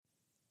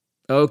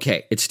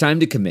Okay, it's time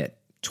to commit.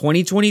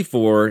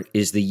 2024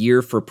 is the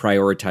year for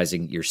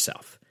prioritizing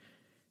yourself.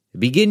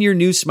 Begin your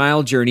new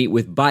smile journey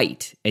with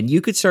Byte, and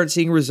you could start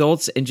seeing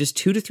results in just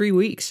 2 to 3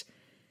 weeks.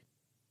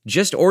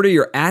 Just order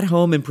your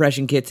at-home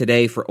impression kit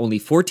today for only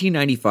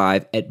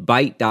 $14.95 at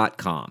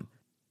Byte.com.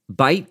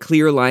 Byte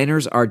clear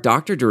liners are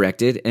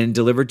doctor-directed and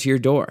delivered to your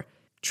door.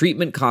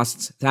 Treatment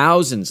costs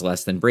thousands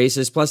less than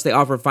braces, plus they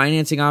offer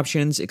financing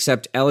options,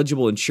 accept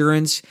eligible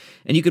insurance,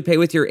 and you could pay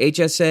with your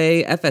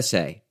HSA,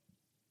 FSA.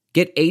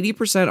 Get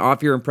 80%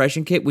 off your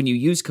impression kit when you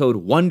use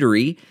code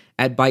WONDERY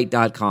at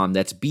Byte.com.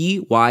 That's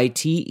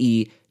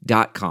BYTE.com.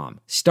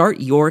 Start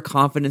your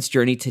confidence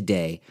journey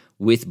today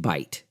with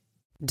Byte.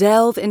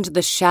 Delve into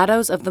the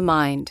shadows of the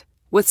mind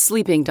with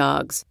Sleeping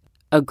Dogs,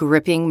 a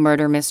gripping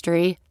murder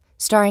mystery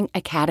starring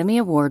Academy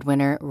Award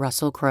winner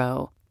Russell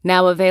Crowe.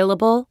 Now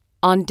available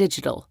on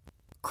digital.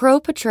 Crowe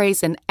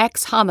portrays an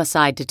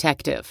ex-homicide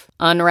detective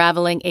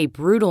unraveling a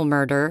brutal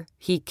murder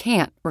he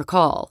can't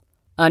recall.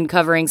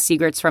 Uncovering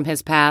secrets from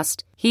his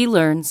past, he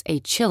learns a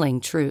chilling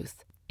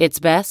truth. It's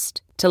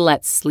best to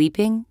let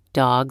sleeping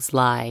dogs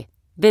lie.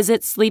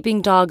 Visit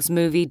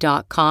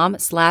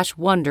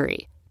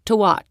sleepingdogsmovie.com/Wondery to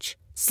watch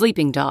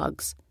Sleeping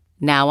Dogs,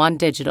 now on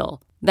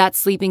digital.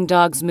 That's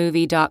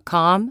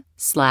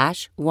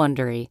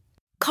sleepingdogsmovie.com/Wondery.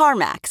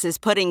 CarMax is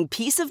putting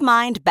peace of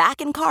mind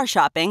back in car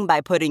shopping by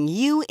putting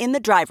you in the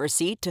driver's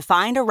seat to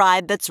find a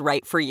ride that's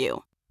right for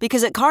you.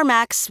 Because at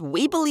CarMax,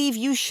 we believe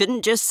you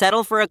shouldn't just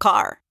settle for a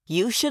car.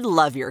 You should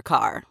love your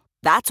car.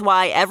 That's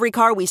why every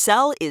car we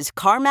sell is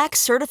CarMax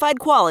certified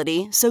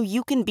quality, so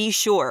you can be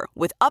sure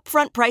with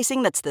upfront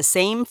pricing that's the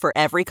same for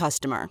every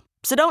customer.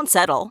 So don't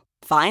settle.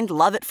 Find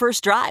love at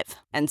first drive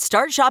and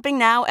start shopping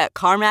now at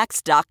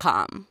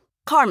CarMax.com.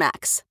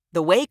 CarMax,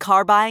 the way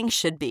car buying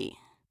should be.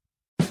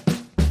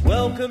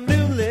 Welcome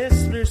new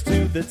listeners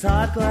to the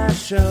Todd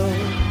Glass Show.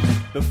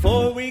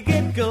 Before we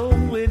get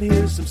going,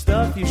 here's some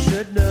stuff you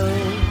should know.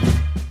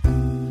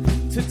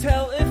 To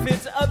tell if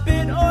it's a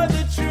bit or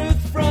the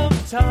truth from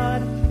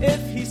Todd.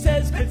 If he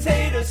says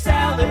potato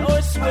salad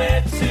or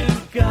swear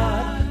to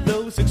God.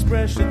 Those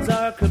expressions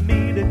are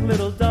comedic,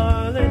 little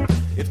darling.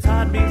 If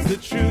Todd means the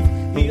truth,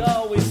 he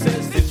always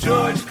says to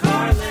George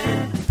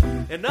Carlin.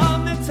 And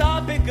on the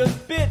topic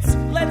of bits,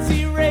 let's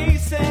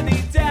erase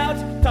any doubt.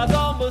 Todd's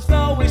almost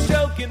always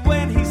joking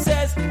when he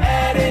says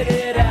edit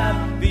it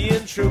out. The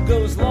intro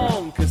goes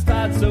long, cause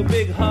Todd's so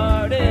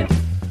big-hearted.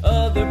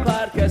 Other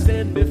podcasts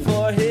end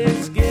before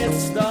his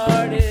gets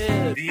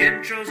started. The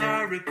intros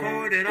are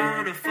recorded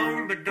on a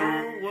phone, but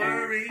don't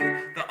worry.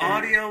 The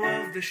audio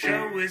of the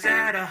show is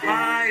at a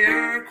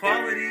higher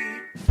quality.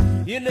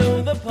 You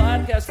know the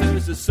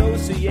Podcasters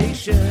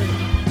Association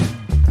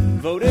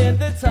voted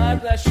the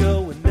Todd Glass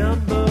Show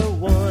number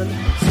 1.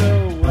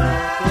 So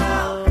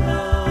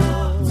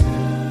welcome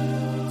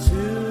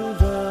to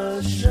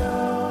the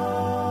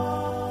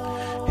show.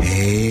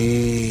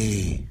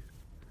 Hey.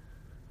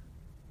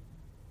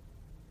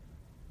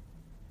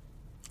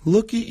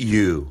 Look at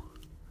you.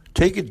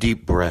 Take a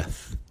deep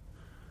breath.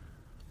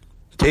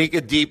 Take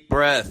a deep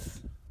breath.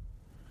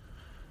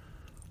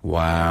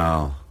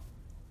 Wow.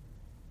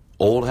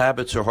 Old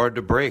habits are hard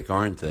to break,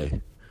 aren't they?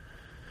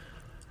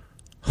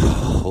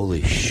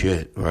 Holy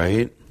shit,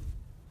 right?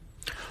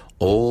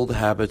 Old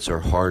habits are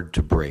hard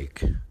to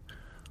break,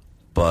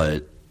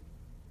 but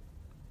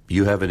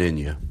you have it in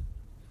you.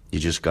 You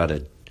just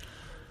gotta,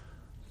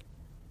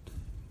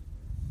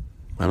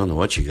 I don't know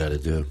what you gotta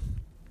do,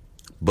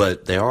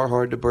 but they are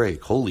hard to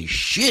break. Holy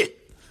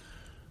shit,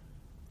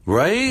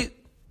 right?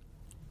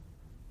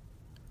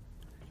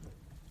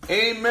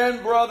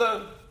 Amen,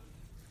 brother.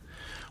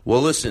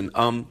 Well, listen,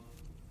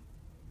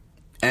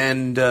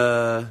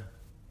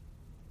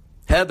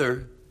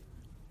 Heather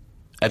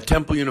at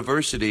Temple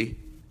University,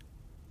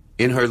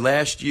 in her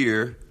last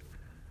year,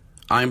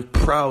 I'm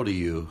proud of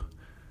you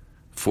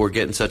for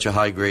getting such a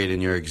high grade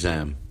in your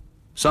exam.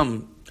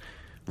 Some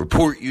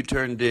report you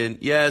turned in,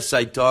 yes,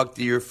 I talked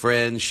to your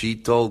friend, she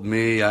told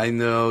me, I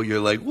know. You're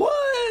like,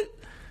 what?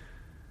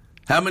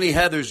 How many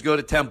Heathers go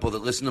to Temple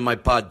that listen to my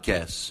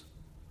podcasts?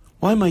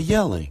 Why am I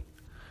yelling?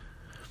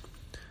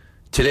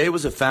 Today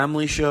was a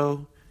family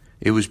show.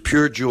 It was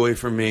pure joy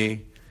for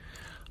me.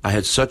 I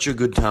had such a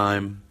good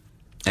time.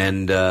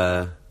 And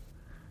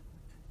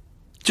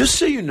just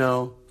so you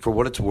know, for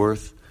what it's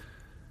worth,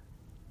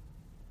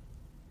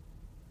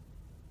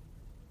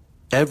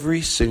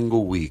 every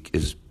single week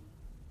is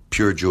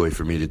pure joy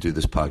for me to do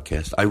this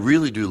podcast. I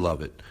really do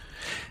love it.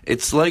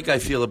 It's like I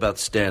feel about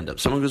stand-up.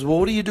 Someone goes, well,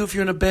 what do you do if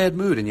you're in a bad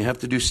mood and you have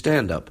to do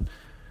stand-up?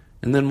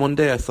 And then one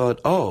day I thought,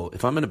 oh,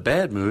 if I'm in a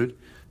bad mood,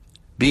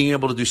 being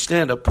able to do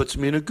stand-up puts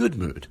me in a good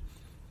mood.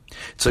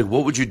 It's like,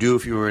 what would you do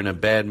if you were in a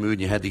bad mood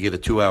and you had to get a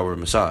 2-hour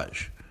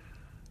massage?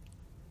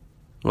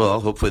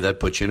 Well, hopefully that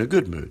puts you in a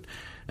good mood.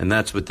 And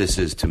that's what this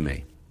is to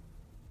me.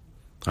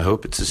 I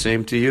hope it's the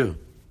same to you.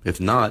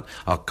 If not,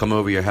 I'll come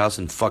over your house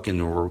and fucking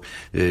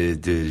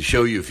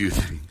show you a few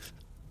things.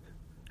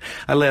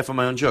 I laugh at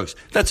my own jokes.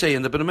 That's how you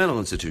end up in a mental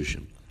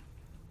institution.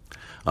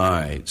 All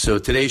right, so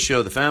today's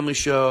show, the family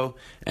show,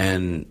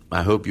 and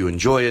I hope you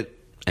enjoy it,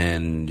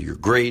 and you're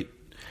great,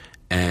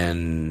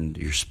 and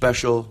you're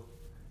special,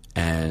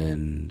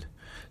 and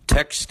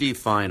text Steve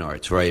Fine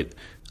Arts, right?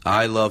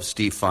 I love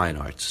Steve Fine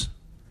Arts.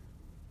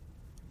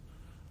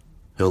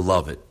 He'll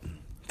love it.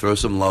 Throw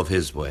some love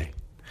his way.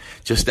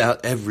 Just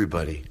out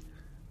everybody.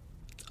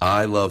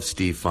 I love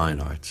Steve Fine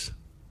Arts.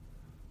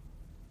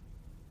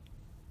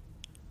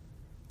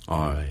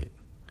 All right.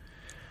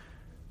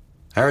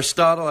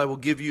 Aristotle, I will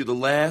give you the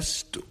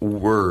last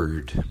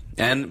word.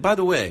 And by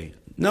the way,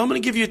 now I'm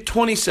going to give you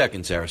 20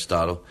 seconds,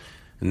 Aristotle,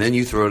 and then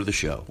you throw to the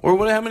show. Or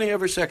how many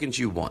ever seconds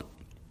you want.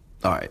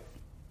 All right.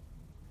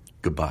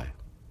 Goodbye.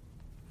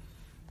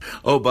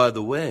 Oh, by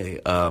the way,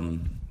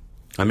 I'm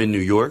in New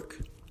York,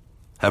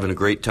 having a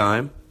great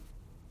time,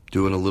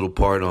 doing a little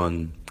part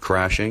on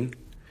Crashing.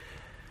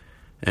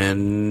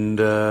 And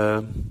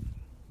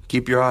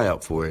keep your eye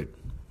out for it.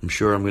 I'm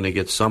sure I'm going to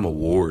get some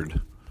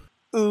award.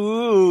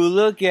 Ooh,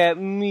 look at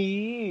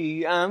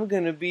me. I'm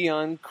gonna be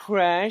on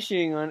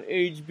Crashing on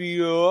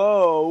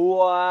HBO.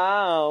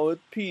 Wow, with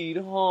Pete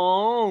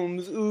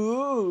Holmes.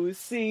 Ooh,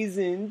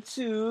 season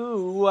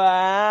 2.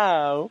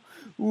 Wow.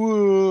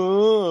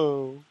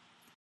 Whoa.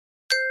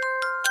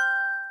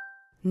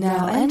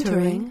 Now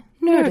entering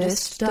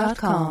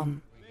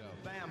Nerdist.com.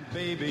 Bam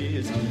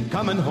baby's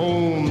coming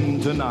home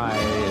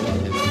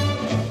tonight.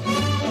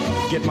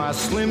 Get my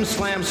slim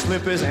slam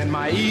slippers and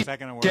my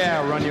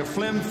yeah, run your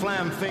flim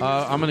flam fingers.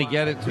 I'm gonna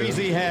get it too.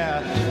 Greasy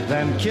hair,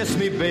 then kiss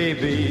me,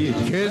 baby.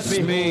 Kiss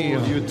me.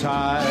 Hold you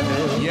tight.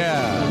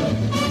 Yeah.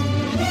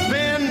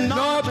 Been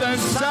north and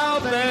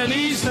south and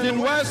east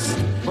and west,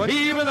 but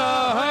even a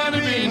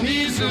honeybee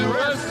needs to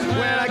rest.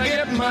 When I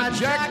get my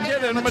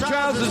jacket and my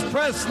trousers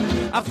pressed,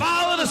 I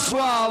follow the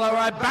swallow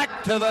right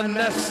back to the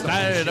nest. I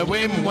had a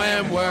whim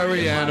wham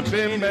worry and a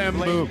bim bam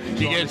boom.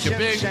 You get your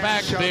big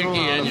back biggie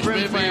and your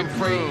bim bam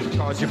free.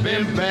 Cause your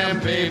bim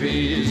bam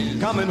baby's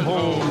coming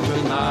home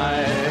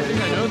tonight. I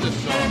think I know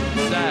this song.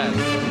 It's sad.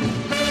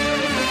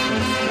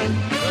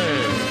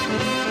 Hey.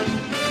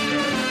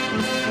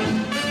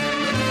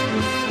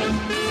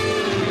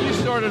 Can you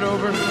start it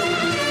over?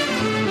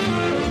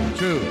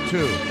 2,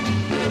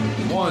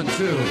 1,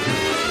 2.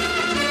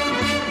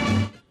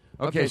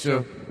 Okay,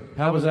 so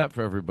how was that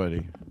for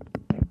everybody?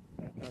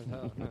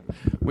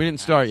 We didn't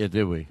start yet,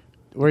 did we?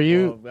 Were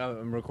you? Well,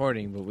 I'm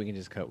recording, but we can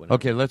just cut one.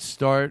 Okay, let's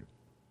start.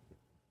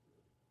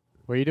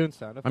 Were you doing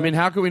sound effects? I mean,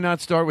 how could we not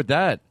start with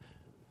that?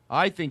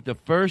 I think the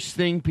first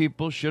thing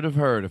people should have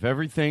heard, if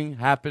everything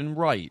happened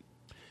right,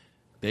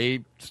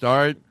 they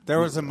start... There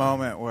was a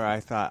moment where I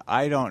thought,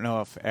 I don't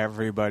know if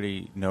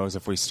everybody knows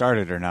if we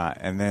started or not.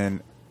 And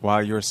then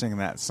while you were singing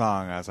that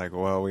song, I was like,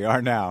 well, we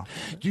are now.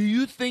 Do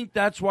you think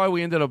that's why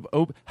we ended up...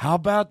 How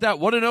about that?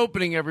 What an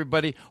opening,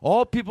 everybody.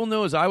 All people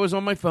know is I was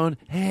on my phone.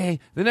 Hey,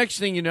 the next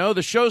thing you know,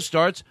 the show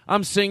starts.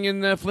 I'm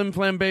singing Flim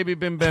Flam Baby,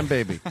 Bim Bam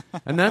Baby.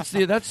 And that's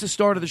the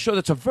start of the show.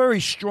 That's a very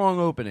strong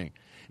opening.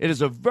 It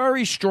is a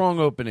very strong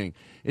opening.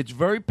 It's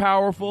very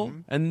powerful.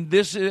 Mm-hmm. And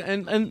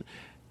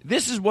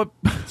this is what...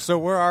 So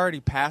we're already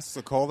past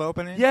the cold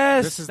opening?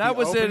 Yes, that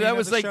was it. That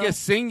was like a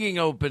singing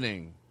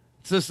opening.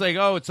 It's just like,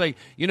 it's like,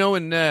 you know,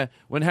 when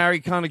Harry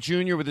Connick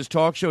Jr. with his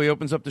talk show, he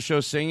opens up the show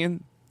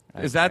singing.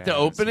 Is that the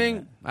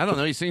opening? I don't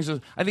know. He sings.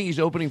 I think he's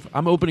opening.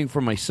 I'm opening for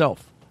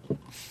myself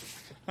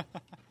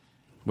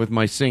with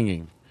my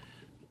singing.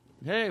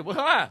 Hey,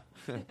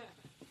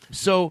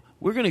 So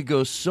we're going to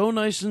go so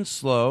nice and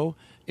slow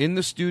in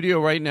the studio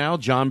right now.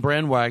 John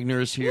Brand Wagner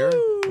is here,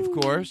 of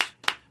course.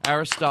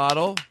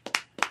 Aristotle,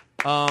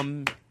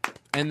 and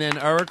then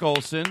Eric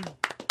Olson,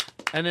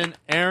 and then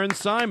Aaron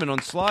Simon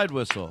on slide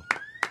whistle.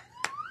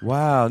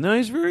 Wow. No,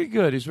 he's very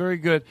good. He's very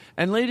good.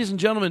 And ladies and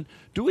gentlemen,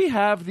 do we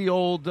have the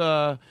old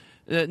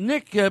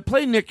Nick?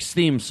 Play Nick's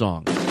theme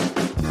song.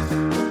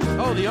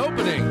 Oh, the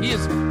opening. He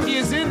is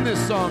in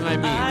this song. I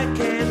mean, I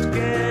can't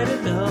get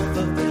enough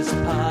of this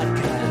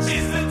podcast.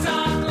 It's the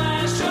Todd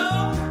Glass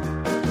Show.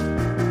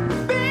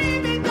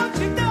 Baby, don't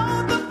you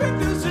know the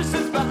producer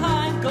sits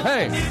behind glass?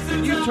 Hey,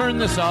 can you turn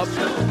this up?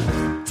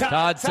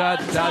 Todd Glass Show.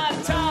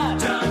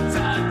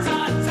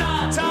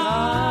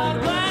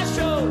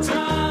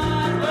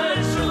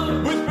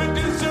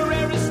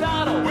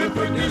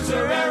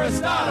 Producer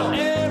Aristotle,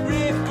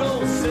 Eric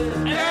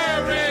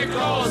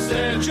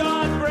Olson,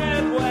 John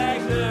Brand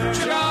Wagner,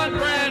 Todd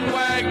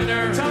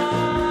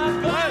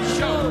Glass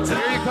Show.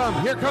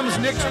 Here comes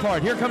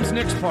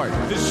Nick's part.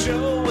 The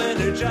show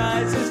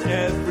energizes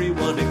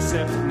everyone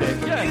except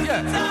Nick.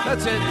 Yeah,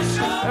 that's it.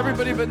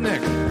 Everybody but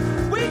Nick.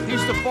 He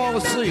used to fall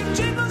asleep.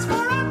 Jingles for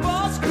our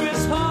boss,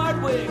 Chris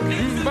Hardwick.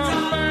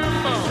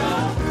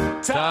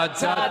 Todd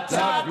Glass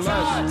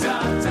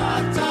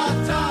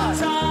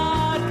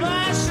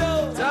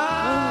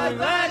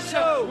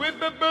Show.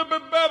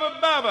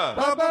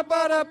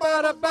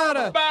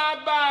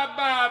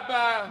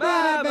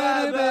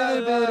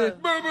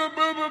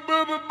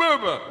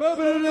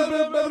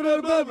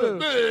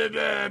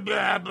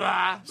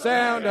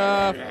 Sound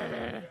off.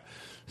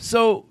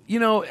 So, you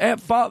know,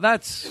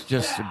 that's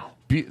just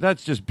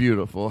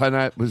beautiful, and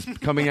that was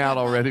coming out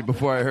already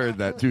before I heard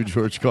that too,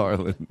 George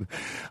Carlin.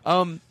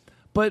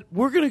 But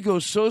we're going to go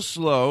so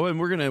slow, and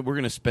we're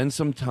gonna spend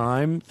some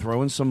time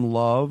throwing some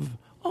love.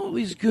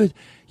 Always good.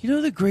 You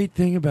know the great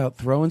thing about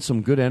throwing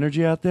some good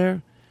energy out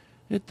there?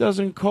 It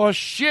doesn't cost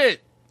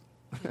shit.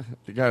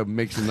 The guy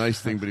makes a nice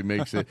thing, but he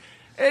makes it.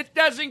 It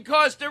doesn't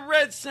cost a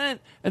red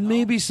cent. And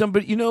maybe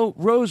somebody,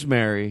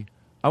 Rosemary.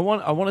 I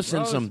want to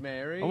send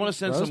Rosemary.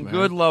 some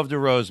good love to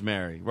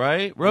Rosemary,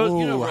 right? Ooh,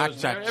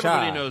 Rosemary.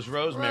 Everybody knows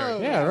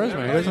Rosemary. Yeah,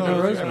 Rosemary. Everybody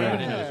knows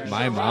Rosemary.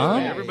 My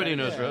mom. Everybody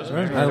knows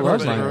Rosemary. I love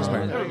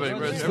Rosemary.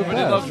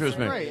 Everybody loves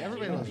Rosemary.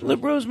 Everybody loves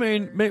Look,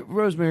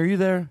 Rosemary, are you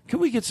there? Can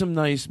we get some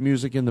nice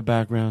music in the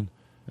background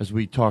as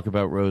we talk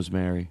about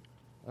Rosemary?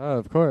 Oh,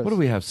 of course. What do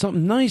we have?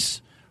 Something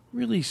nice,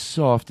 really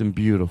soft and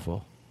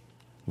beautiful.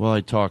 While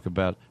I talk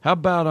about, how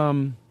about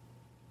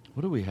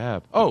what do we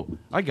have? Oh,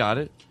 I got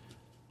it.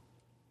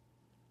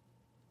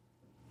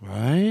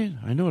 Right?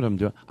 I know what I'm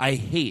doing.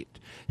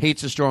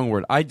 Hate's a strong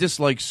word. I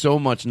dislike so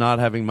much not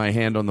having my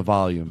hand on the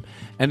volume.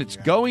 And it's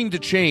going to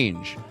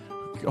change.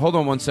 Hold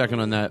on 1 second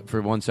on that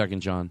for 1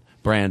 second, John.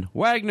 Brand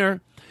Wagner.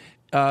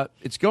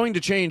 It's going to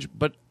change,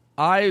 but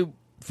I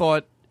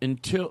thought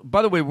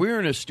by the way, we're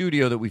in a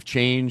studio that we've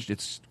changed.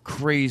 It's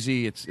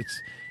crazy. It's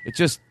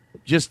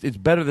it's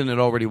better than it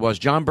already was.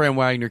 John Brand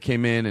Wagner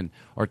came in and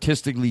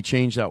artistically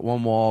changed that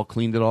one wall,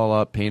 cleaned it all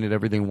up, painted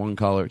everything one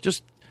color.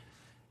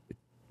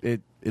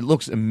 It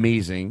looks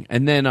amazing.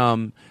 And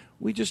then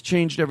we just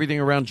changed everything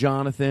around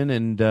Jonathan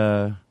and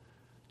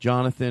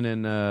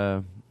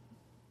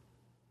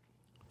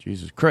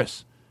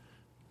Chris.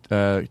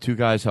 Two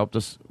guys helped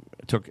us.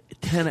 It took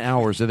 10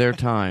 hours of their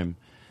time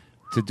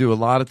to do a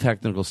lot of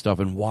technical stuff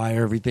and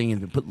wire everything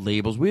and put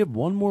labels. We have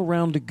one more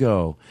round to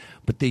go,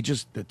 but the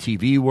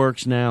TV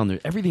works now and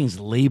everything's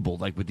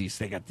labeled. Like with these,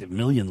 they got a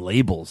million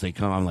labels. They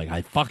come. I'm like,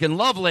 I fucking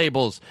love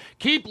labels.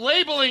 Keep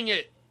labeling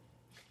it.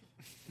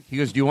 He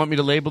goes, do you want me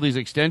to label these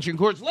extension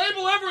cords?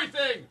 Label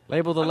everything.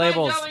 Label the I'm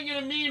labels. not yelling in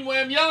a mean way.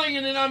 I'm yelling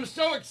and I'm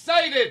so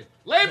excited.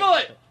 Label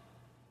it.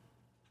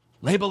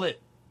 Label it.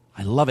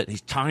 I love it.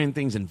 He's tying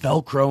things and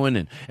Velcroing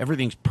and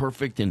everything's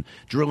perfect and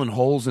drilling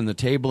holes in the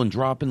table and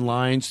dropping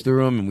lines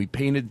through them. And we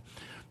painted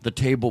the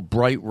table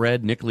bright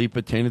red. Nick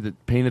Lipa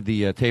painted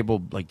the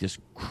table like this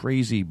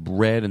crazy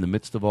red in the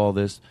midst of all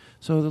this.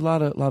 So a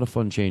lot of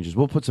fun changes.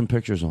 We'll put some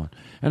pictures on.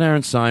 And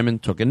Aaron Simon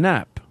took a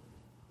nap.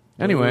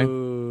 Anyway.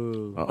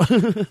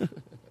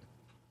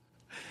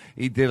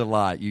 He did a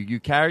lot. You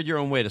carried your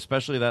own weight,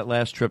 especially that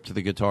last trip to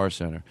the Guitar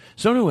Center.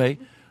 So anyway,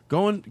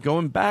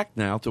 going back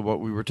now to what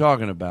we were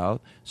talking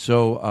about.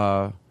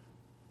 So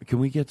can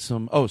we get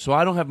some? Oh, so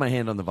I don't have my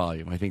hand on the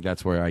volume. I think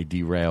that's where I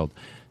derailed.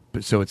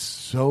 But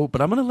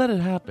I'm going to let it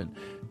happen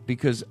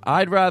because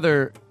I'd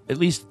rather at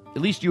least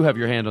you have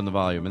your hand on the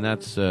volume, and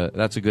that's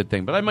a good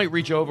thing. But I might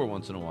reach over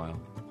once in a while,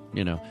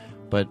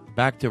 But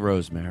back to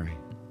Rosemary.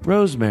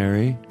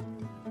 Rosemary,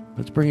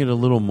 let's bring it a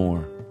little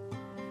more.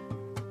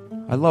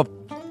 I love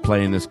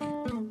playing this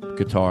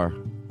guitar.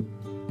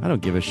 I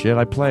don't give a shit.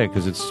 I play it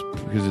because it's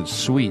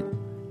sweet.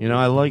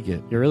 I like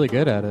it. You're really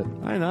good at it.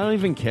 I don't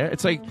even care.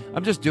 It's like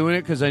I'm just doing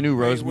it because I knew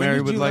Rosemary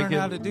would like it.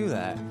 When did you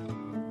learn how to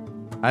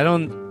do that? I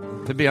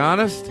don't. To be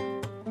honest,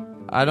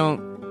 I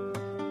don't.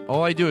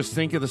 All I do is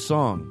think of the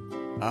song.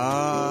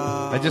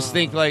 I just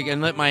think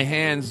and let my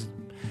hands.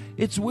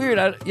 It's weird.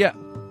 Yeah.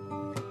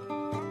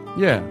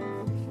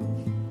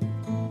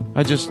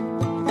 I just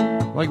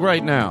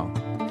right now.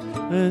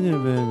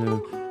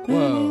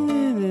 Whoa.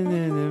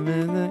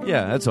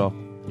 Yeah, that's all.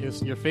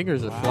 Your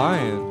fingers are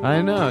flying.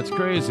 I know, it's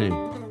crazy.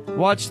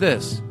 Watch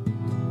this.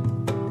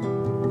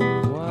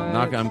 What?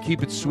 I'm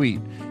keep it sweet.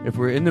 If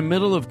we're in the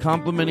middle of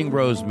complimenting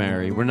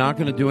Rosemary, we're not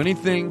going to do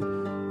anything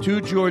to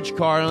George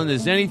Carlin.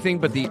 There's anything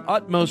but the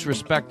utmost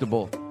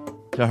respectable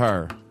to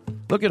her.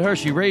 Look at her.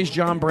 She raised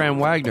John Brand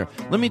Wagner.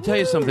 Let me tell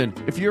you something.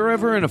 If you're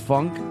ever in a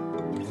funk,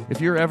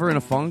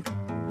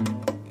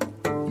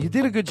 you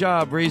did a good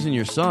job raising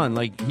your son.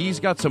 He's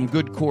got some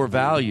good core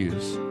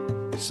values.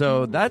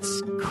 So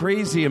that's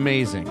crazy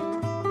amazing.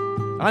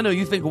 I know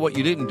you think of what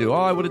you didn't do.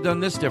 Oh, I would have done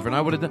this different.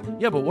 I would have done...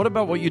 Yeah, but what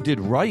about what you did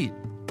right?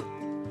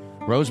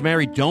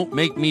 Rosemary, don't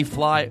make me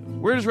fly.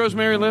 Where does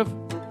Rosemary live?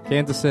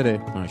 Kansas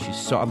City. Oh,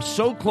 I'm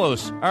so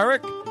close.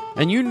 Eric,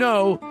 and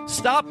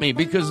stop me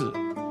because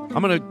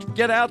I'm going to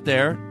get out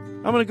there.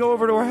 I'm going to go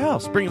over to her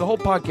house, bring the whole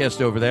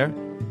podcast over there,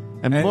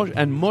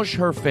 and mush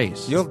her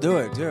face. You'll do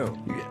it, too.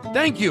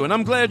 Thank you, and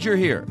I'm glad you're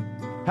here.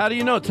 How do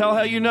you know? Tell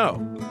how you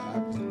know.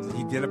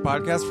 He did a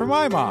podcast for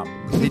my mom.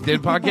 He did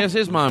a podcast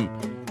his mom.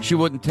 She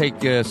wouldn't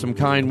take some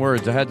kind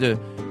words. I had to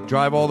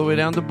drive all the way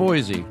down to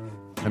Boise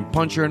and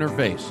punch her in her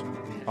face.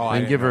 Oh,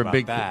 and give her a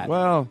big. That.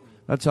 Well,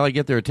 that's how I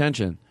get their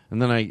attention.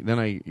 And then I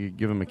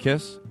give them a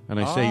kiss and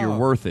I say you're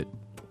worth it.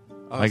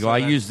 I go. I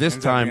use this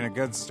time. A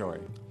good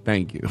story.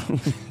 Thank you,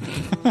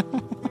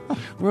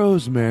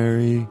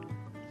 Rosemary.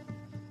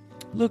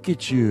 Look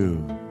at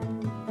you.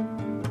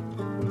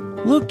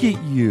 Look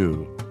at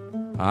you.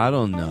 I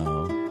don't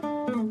know.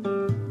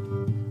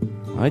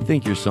 I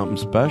think you're something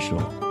special.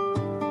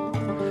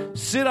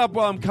 Sit up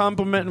while I'm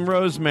complimenting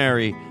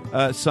Rosemary,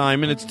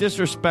 Simon. It's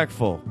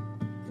disrespectful.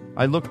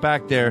 I look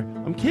back there.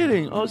 I'm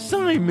kidding. Oh,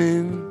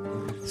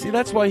 Simon. See,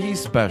 that's why he's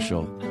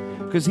special.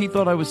 Because he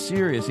thought I was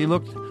serious. He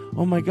looked,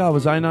 oh my God,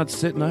 was I not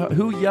sitting?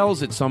 Who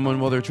yells at someone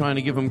while they're trying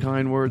to give them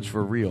kind words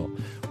for real?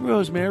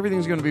 Rosemary,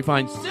 everything's going to be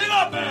fine. Sit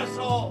up,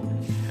 asshole!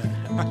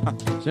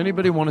 Does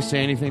anybody want to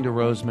say anything to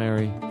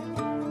Rosemary?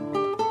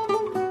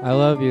 I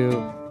love you,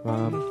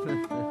 Mom.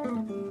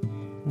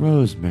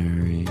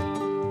 Rosemary,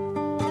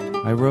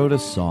 I wrote a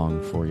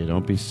song for you.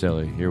 Don't be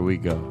silly. Here we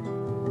go.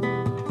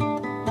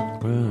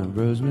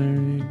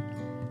 Rosemary.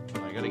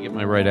 I got to get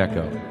my right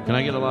echo. Can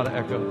I get a lot of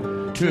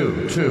echo?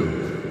 Two.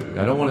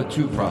 I don't want it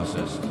too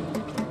processed.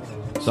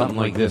 Something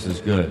like this is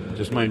good.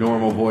 Just my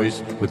normal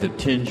voice with a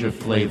tinge of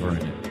flavor in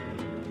it.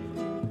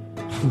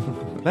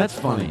 That's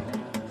funny.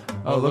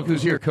 Oh, look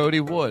who's here. Cody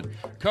Wood.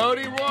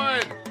 Cody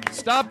Wood!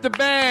 Stop the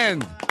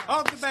band!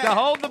 Hold the band.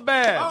 Hold the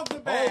band! Hold the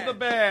band. Hold the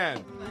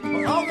band!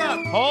 Hold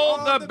up.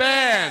 Hold the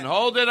band!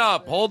 Hold it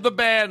up! Hold the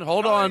band!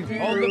 Hold on!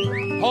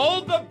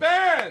 Hold the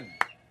band!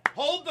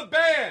 Hold the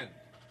band!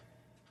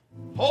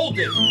 Hold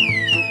it!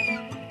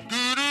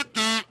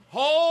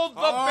 Hold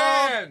the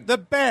band! The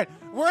band.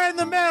 We're in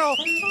the middle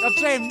of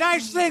saying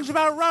nice things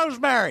about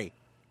Rosemary.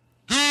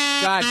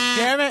 God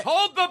damn it.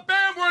 Hold the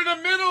band! We're in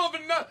the middle of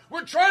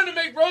we're trying to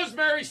make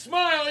Rosemary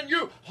smile, and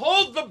you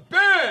hold the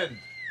band!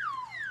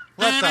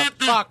 What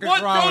the fuck is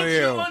What wrong don't with you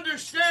you?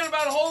 understand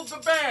about hold the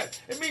band?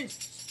 It means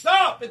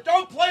stop and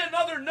don't play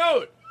another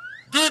note.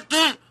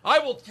 I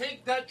will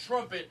take that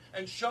trumpet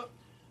and shut.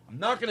 I'm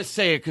not going to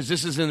say it because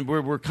this isn't.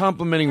 We're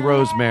complimenting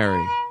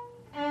Rosemary.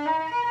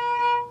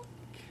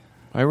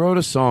 I wrote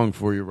a song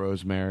for you,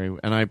 Rosemary,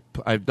 and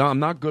I'm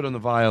not good on the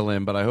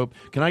violin, but I hope.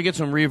 Can I get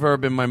some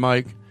reverb in my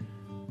mic?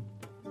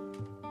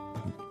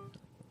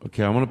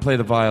 Okay, I want to play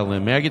the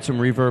violin. May I get some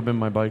reverb in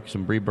my mic?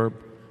 Some reverb?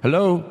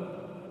 Hello?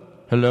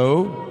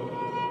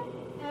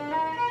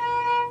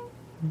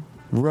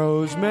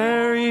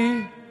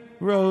 Rosemary,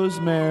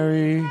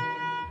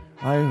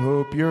 I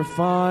hope you're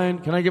fine.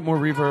 Can I get more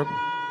reverb?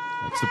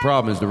 That's the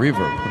problem, is the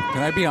reverb.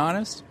 Can I be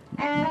honest?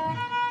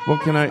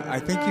 What can I... I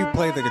think you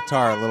play the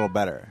guitar a little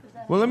better.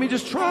 Well, let me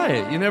just try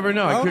it. You never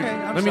know.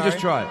 Let me just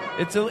try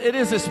it. It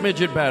is a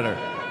smidget better.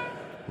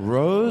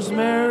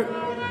 Rosemary.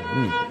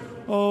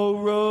 Oh,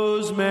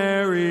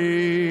 Rosemary.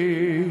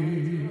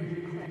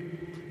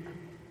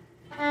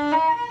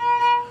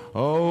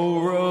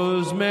 Oh,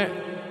 Rosemary.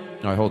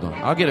 All right, hold on.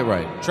 I'll get it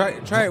right.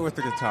 Try it with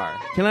the guitar.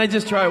 Can I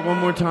just try it one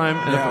more time?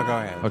 Yeah, go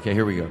ahead. Okay,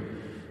 here we go.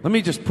 Let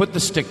me just put the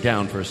stick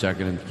down for a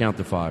second and count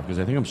to 5, because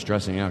I think I'm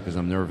stressing out because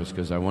I'm nervous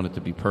because I want it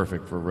to be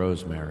perfect for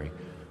Rosemary.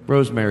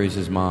 Rosemary's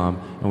his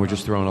mom, and we're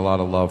just throwing a lot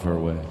of love her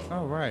way.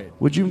 Oh, right.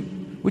 Would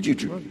you?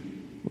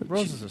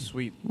 Rose is a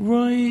sweet.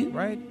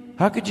 Right?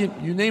 How could you?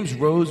 Your name's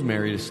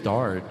Rosemary to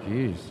start.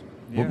 Jeez.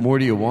 Yeah. What more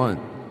do you want?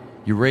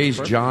 You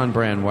raised John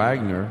Brand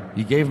Wagner.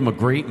 You gave him a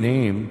great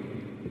name.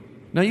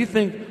 Now you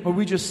think, are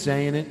we just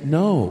saying it?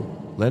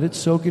 No. Let it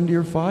soak into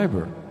your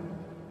fiber.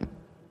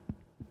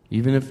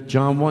 Even if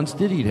John once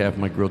did eat half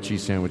my grilled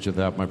cheese sandwich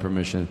without my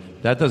permission,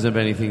 that doesn't have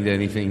anything to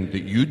anything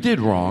that you did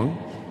wrong.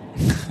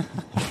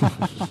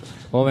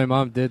 Well, my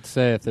mom did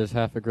say if there's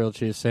half a grilled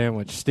cheese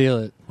sandwich, steal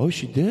it. Oh,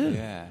 she did?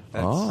 Yeah.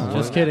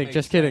 Just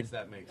kidding.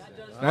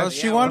 Well,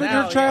 she wanted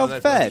her child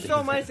fed. You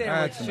stole my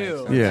sandwich,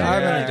 too. Yeah.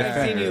 I'm going to I've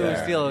defend seen her you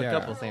there. steal a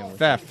couple sandwiches.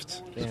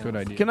 Theft. Yeah. Good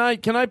idea.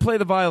 Can I play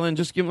the violin?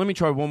 Let me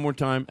try one more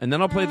time, and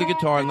then I'll play the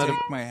guitar and let it.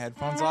 Take my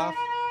headphones off.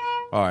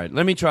 All right,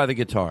 let me try the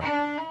guitar.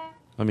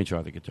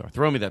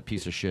 Throw me that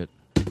piece of shit.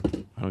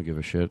 I don't give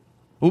a shit.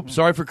 Oops,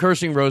 sorry for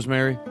cursing,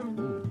 Rosemary.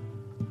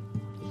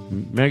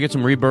 May I get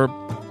some reverb?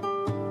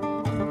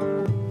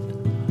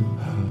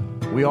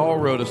 We all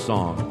wrote a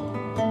song.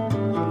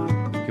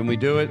 Can we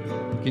do it?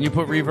 Can you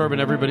put reverb in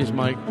everybody's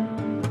mic?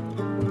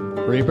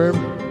 Reverb?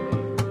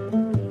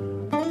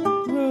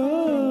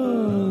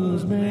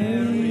 Rosemary,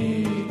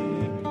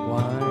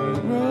 why?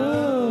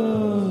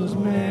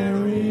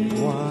 Rosemary,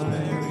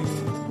 why?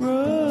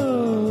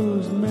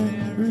 Rosemary,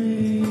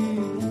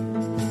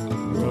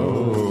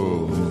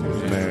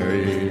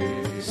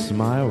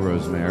 smile,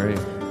 Rosemary.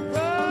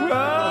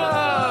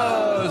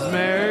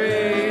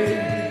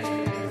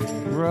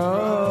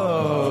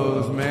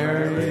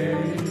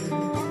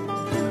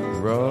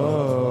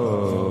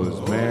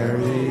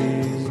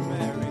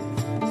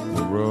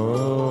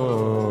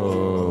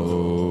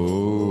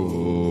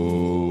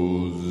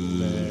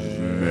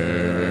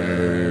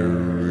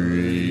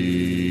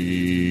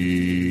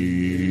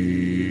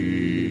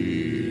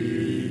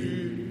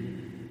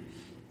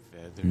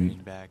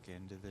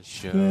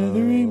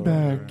 Feathering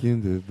back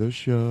into the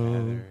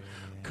show.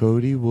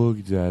 Cody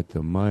Wood's at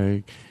the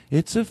mic.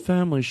 It's a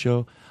family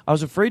show. I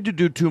was afraid to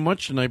do too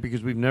much tonight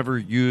because we've never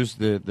used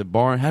the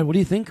bar. What do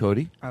you think,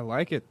 Cody? I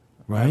like it.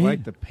 Right? I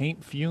like the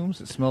paint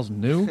fumes. It smells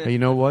new. Hey, you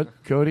know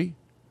what, Cody?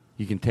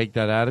 You can take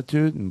that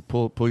attitude and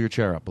pull your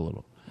chair up a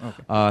little.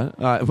 Okay.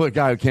 Well, a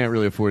guy who can't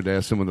really afford to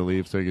ask someone to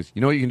leave, so he goes,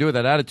 you know what you can do with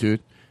that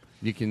attitude?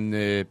 You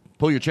can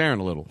pull your chair in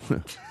a little.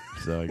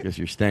 So I guess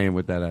you're staying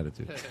with that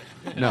attitude.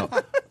 No.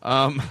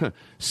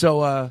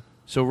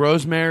 So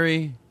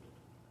Rosemary,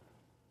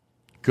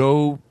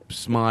 go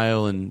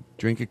smile and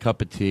drink a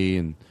cup of tea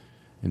and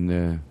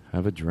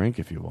Have a drink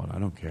if you want. I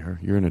don't care.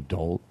 You're an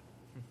adult.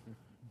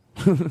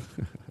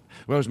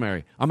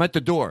 Rosemary, I'm at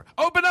the door.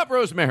 Open up,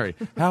 Rosemary.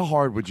 How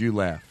hard would you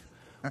laugh?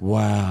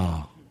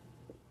 Wow.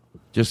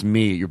 Just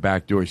me at your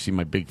back door. You see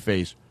my big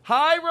face.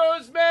 Hi,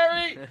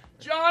 Rosemary.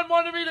 John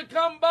wanted me to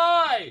come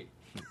by.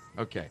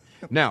 Okay.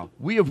 Now,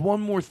 we have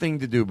one more thing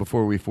to do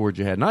before we forge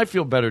ahead, and I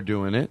feel better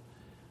doing it.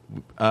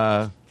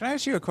 Can I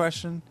ask you a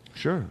question?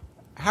 Sure.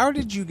 How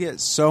did you get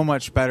so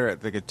much better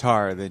at the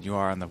guitar than you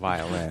are on the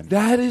violin?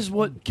 That is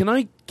what... Can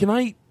I...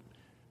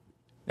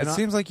 It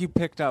seems like you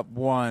picked up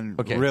one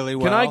really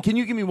well. Can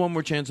you give me one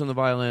more chance on the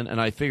violin? And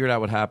I figured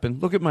out what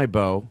happened. Look at my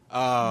bow.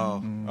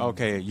 Oh,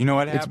 okay. You know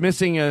what happened? It's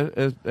missing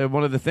a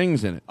one of the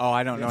things in it. Oh,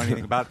 I don't know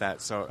anything about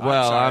that. So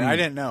well, I'm sorry. I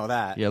didn't know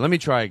that. Yeah, let me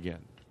try again.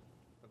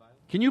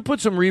 Can you put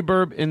some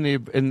reverb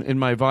in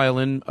my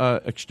violin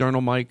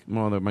external mic,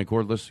 my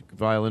cordless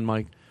violin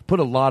mic?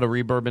 Put a lot of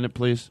reverb in it,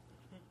 please.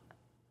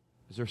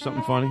 Is there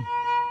something funny?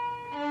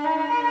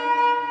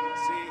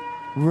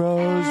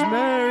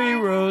 Rosemary,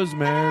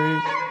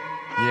 Rosemary.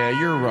 Yeah,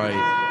 you're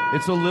right.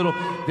 It's a little...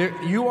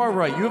 You are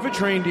right. You have a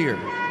trained ear.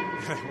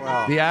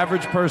 Well, the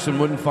average person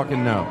wouldn't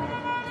fucking know.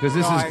 Because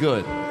this is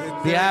good.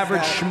 The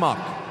average schmuck.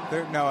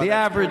 The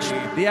average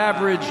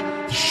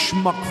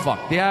schmuck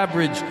fuck. The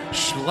average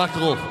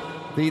schluckle.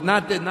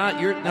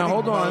 Now,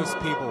 hold on. Most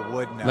people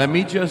would know. Let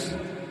me just...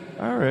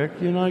 Eric,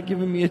 you're not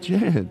giving me a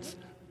chance.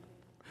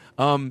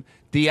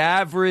 The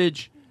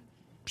average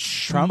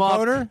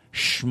schmuck.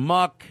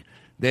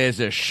 There's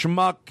a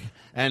schmuck...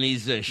 And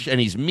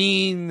he's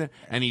mean,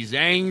 and he's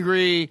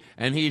angry,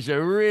 and he's just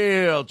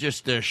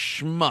a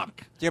schmuck.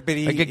 Yeah, but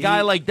like a guy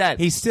like that.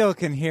 He still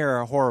can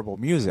hear horrible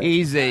music.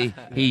 He's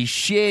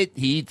shit.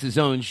 He eats his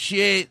own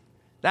shit.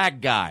 That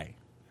guy,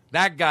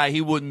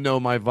 he wouldn't know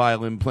my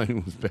violin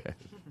playing was bad.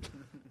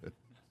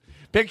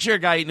 Picture a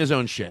guy eating his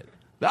own shit.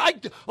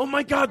 Oh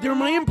my God, they're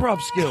my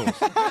improv skills.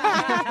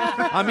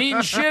 I'm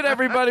eating shit,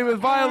 everybody, with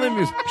violin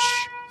music.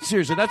 Shh.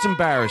 Seriously, that's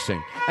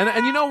embarrassing.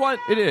 And you know what?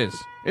 It is.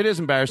 It is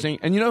embarrassing.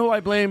 And you know who I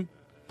blame?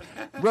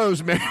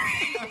 Rosemary.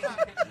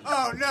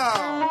 Oh, no.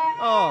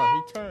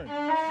 Oh, he turned.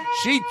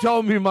 She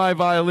told me my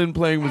violin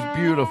playing was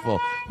beautiful.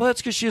 Well,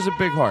 that's because she has a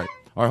big heart.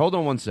 All right, hold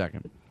on one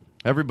second.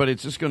 Everybody,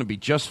 it's just going to be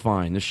just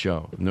fine, this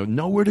show.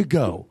 Nowhere to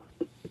go.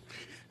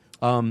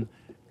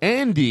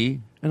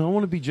 Andy, and I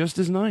want to be just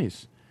as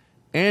nice.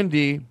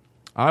 Andy,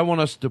 I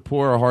want us to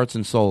pour our hearts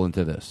and soul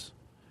into this.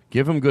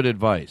 Give him good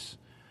advice.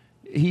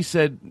 He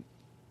said...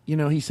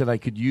 I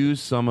could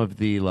use some of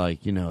the,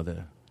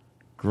 the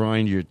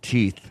grind your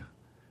teeth.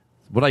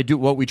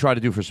 What we try to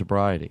do for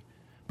sobriety.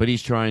 But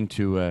he's trying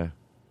to,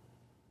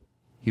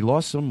 he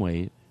lost some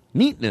weight.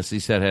 Neatness, he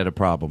said, had a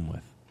problem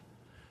with.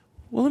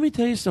 Well, let me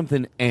tell you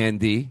something,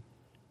 Andy.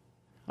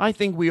 I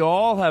think we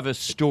all have a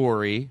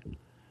story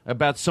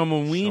about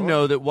someone we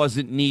know that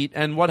wasn't neat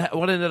and what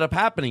ended up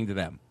happening to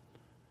them.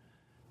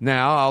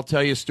 Now, I'll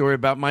tell you a story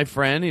about my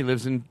friend. He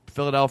lives in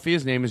Philadelphia.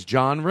 His name is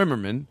John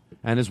Rimmerman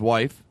and his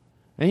wife.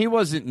 And he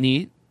wasn't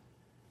neat.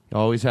 He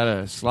always had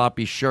a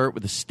sloppy shirt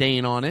with a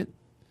stain on it.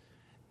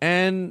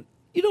 And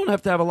you don't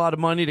have to have a lot of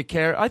money to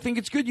care. I think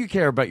it's good you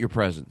care about your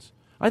presence.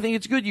 I think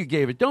it's good you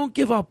gave it. Don't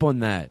give up on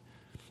that.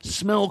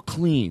 Smell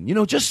clean.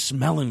 Just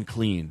smelling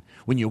clean.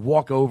 When you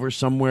walk over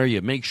somewhere,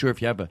 you make sure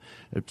if you have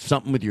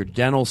something with your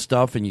dental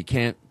stuff and you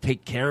can't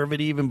take care of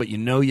it even, but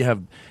you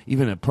have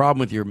even a problem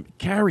with your...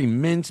 Carry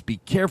mints. Be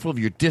careful of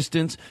your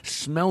distance.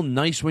 Smell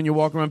nice when you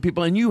walk around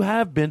people. And you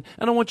have been.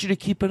 And I want you to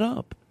keep it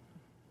up.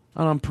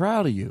 And I'm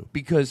proud of you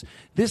because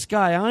this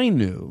guy I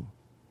knew,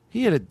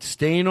 he had a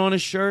stain on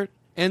his shirt,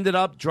 ended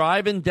up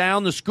driving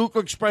down the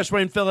Schuylkill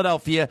Expressway in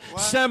Philadelphia.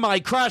 What? Semi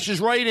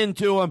crashes right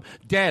into him.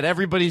 Dead.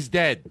 Everybody's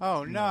dead.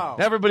 Oh, no.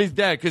 Everybody's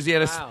dead because he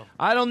had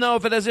I don't know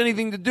if it has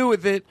anything to do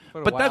with it,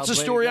 but that's a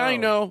story I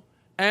know.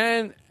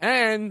 And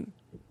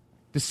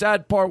the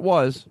sad part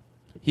was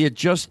he had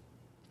just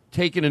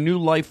taken a new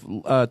life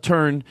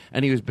turn,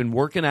 and he has been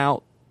working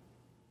out.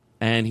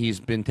 And he's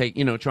been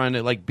trying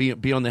to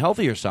be on the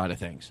healthier side of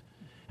things.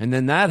 And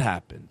then that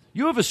happened.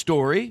 You have a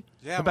story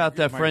about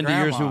that friend of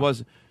yours who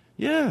was...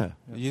 Yeah.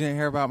 You didn't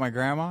hear about my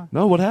grandma?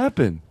 No, what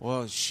happened?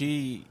 Well,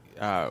 she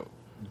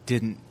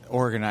didn't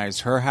organize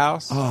her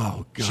house.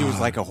 Oh, God. She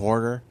was like a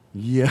hoarder.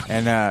 Yeah.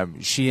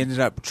 And she ended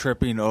up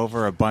tripping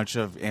over a bunch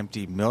of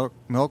empty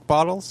milk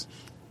bottles.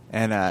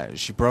 And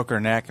she broke her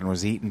neck and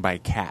was eaten by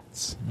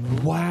cats.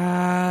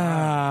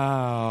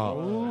 Wow.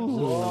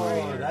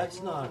 Ooh,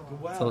 that's not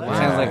wow.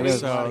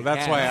 So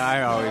that's why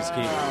I always keep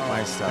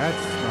my stuff.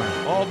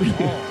 That's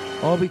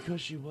all because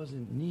she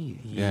wasn't neat.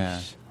 Yeah.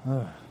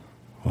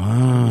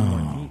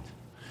 Wow.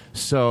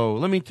 So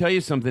let me tell you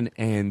something,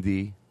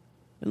 Andy.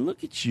 And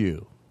look at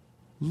you.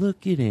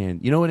 Look at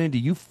Andy. You know what,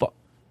 Andy?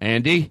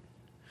 Andy,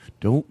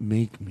 don't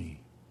make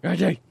me.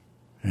 Andy.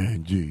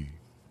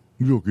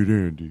 Look at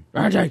Andy.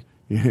 Andy.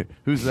 Yeah.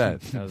 Who's that?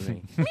 That was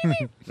me.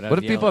 What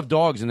if people have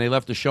dogs and they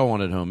left the show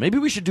on at home? Maybe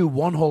we should do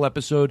one whole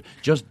episode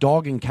just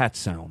dog and cat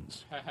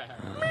sounds.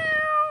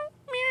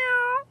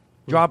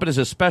 Drop it as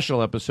a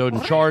special episode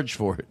and charge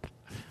for it.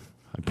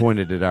 I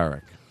pointed at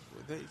Eric.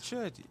 It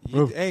should.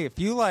 Hey, if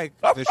you like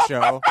the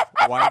show,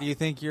 why do you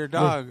think your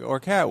dog or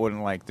cat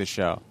wouldn't like the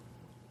show?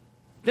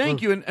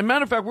 Thank you. And a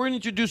matter of fact, we're going to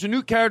introduce a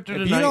new character If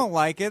tonight. you don't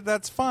like it,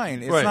 that's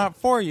fine. It's Right. not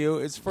for you.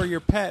 It's for your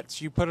pets.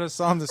 You put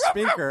us on the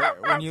speaker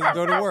when you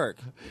go to work.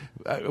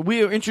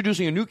 We are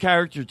introducing a new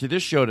character to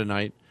this show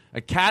tonight,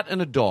 a cat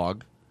and a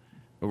dog,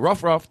 a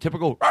rough,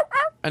 typical,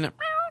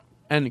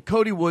 and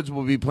Cody Woods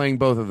will be playing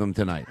both of them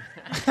tonight.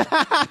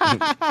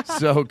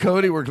 So,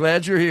 Cody, we're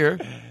glad you're here.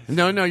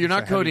 No, you're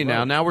not Cody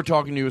now. Now we're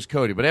talking to you as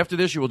Cody. But after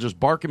this, you will just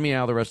bark at me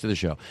out the rest of the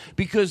show.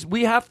 Because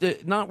we have to,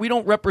 we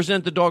don't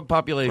represent the dog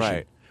population.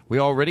 Right. We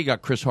already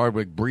got Chris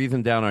Hardwick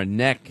breathing down our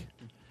neck.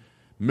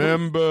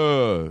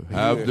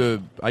 I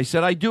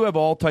said I do have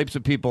all types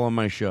of people on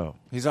my show.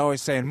 He's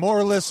always saying,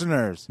 more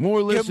listeners.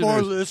 More listeners. Get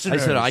more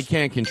listeners. I said I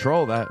can't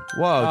control that.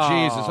 Whoa,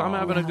 Jesus, I'm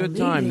having a good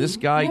time. This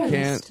guy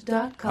can't.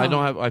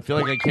 I feel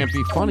like I can't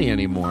be funny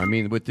anymore. I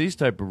mean, with these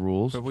type of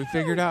rules. But we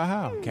figured out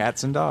how.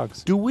 Cats and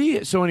dogs. Do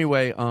we? So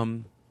anyway,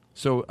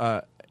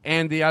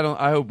 Andy,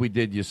 I hope we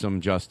did you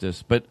some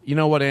justice. But you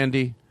know what,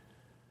 Andy?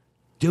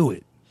 Do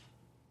it.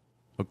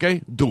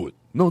 Okay? Do it.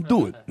 No,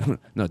 do it.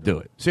 No, do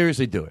it.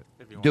 Seriously, do it.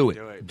 Do it.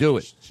 Do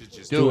it.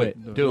 Do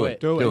it. Do it.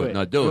 Do it.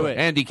 No, do it.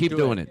 Andy, keep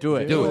doing it. Do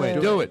it. Do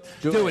it. Do it.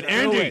 Do it.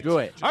 Andy, Do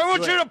it. I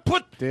want you to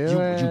put.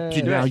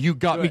 Now you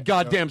got me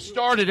goddamn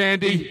started,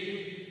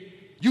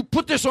 Andy. You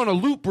put this on a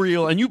loop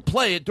reel and you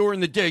play it during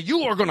the day.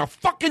 You are going to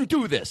fucking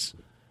do this.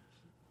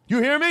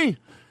 You hear me?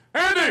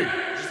 Andy!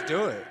 Just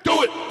do it.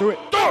 Do it! Do it!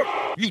 Do it!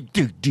 You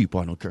dig deep,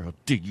 I don't care how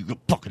deep you go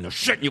fucking the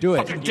shit, and you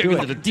fucking dig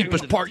into the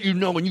deepest part you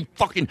know, and you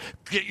fucking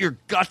get your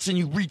guts and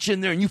you reach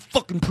in there and you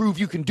fucking prove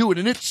you can do it,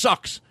 and it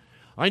sucks.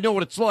 I know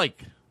what it's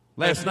like.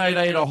 Last night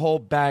I ate a whole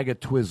bag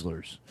of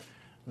Twizzlers.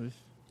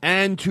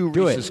 And 2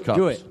 Reese's Cups.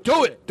 Do it.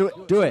 Do it! Do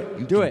it. Do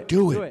it. Do it.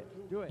 Do Do it.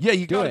 it. Yeah,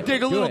 you gotta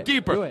dig a little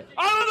deeper. Do it.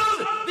 I don't know!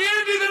 The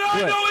Andy that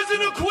I know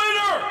isn't a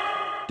quitter!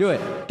 Do it.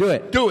 Do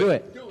it. Do Do it.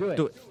 it. Do it.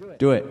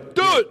 Do it.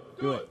 Do it!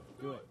 Do it.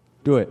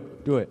 Do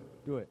it. Do it.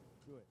 Do it.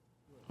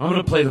 I'm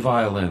gonna play the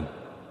violin.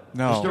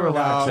 No. Just to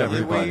relax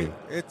everybody.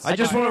 I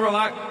just want to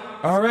relax.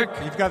 Eric.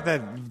 You've got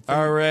that.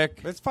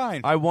 Eric. It's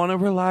fine. I want to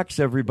relax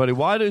everybody.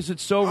 Why is it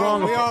so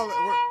wrong?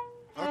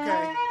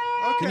 Okay.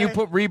 Can you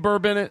put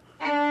reverb in it?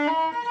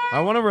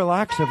 I want to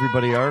relax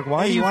everybody, Eric.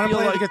 Why do you want to feel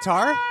play like the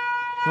guitar?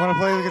 You want to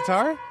play the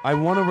guitar? I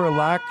want to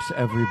relax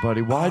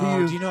everybody. Why do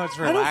you? Do you know it's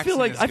I don't feel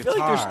like relaxing as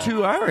there's guitar? two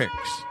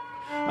Erics.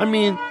 I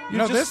mean,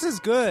 this is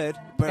good.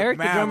 But Eric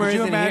the man, drummer could you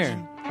isn't imagine?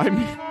 here. I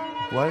mean,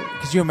 what?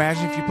 Could you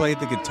imagine if you played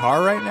the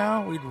guitar right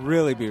now? We'd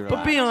really be relaxed.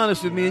 But be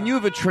honest with me, and you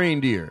have a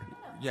trained ear.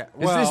 Yeah.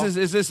 Is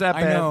this that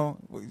bad? I know.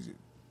 I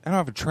don't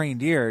have a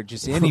trained ear.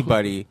 Just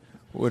anybody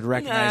would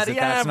recognize the that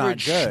that's not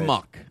average good.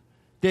 schmuck.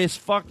 This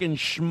fucking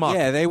schmuck.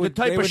 Yeah, they would-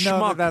 The type they of would know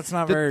schmuck that that's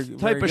not the very- type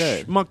very of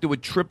good. schmuck that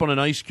would trip on an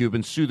ice cube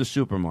and sue the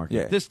supermarket.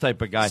 Yeah. This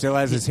type of guy. Still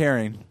has his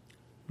hearing.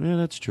 Yeah,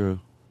 that's true.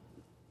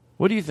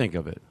 What do you think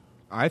of it?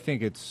 I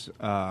think it's He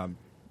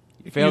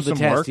failed the some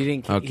test. work. He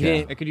didn't. Okay. He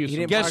didn't. I could use he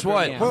some- didn't Guess mark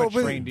what? it down. Well, I'm a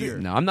trained ear.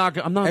 No, I'm not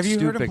Have you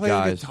stupid, heard him play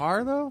guys. the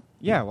guitar though?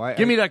 Yeah, why?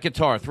 Give me that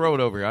guitar. Throw it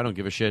over here. I don't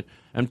give a shit.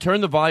 And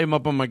turn the volume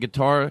up on my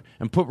guitar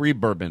and put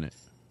reverb in it.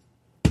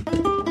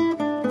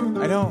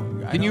 I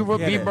don't. Can you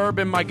get it. reverb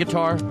in my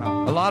guitar?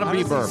 A lot of How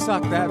does it reverb.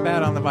 suck that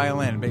bad on the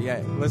violin? But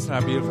yeah, listen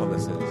how beautiful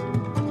this is.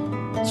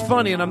 It's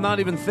funny, and I'm not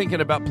even thinking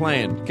about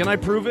playing. Can I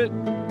prove it?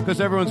 Because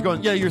everyone's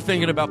going, yeah, you're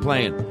thinking about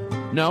playing.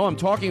 No, I'm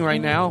talking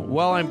right now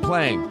while I'm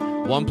playing.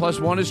 1 +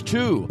 1 is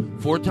 2.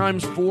 4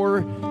 ×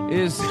 4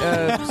 is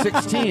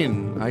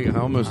 16.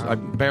 I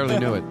barely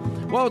knew it.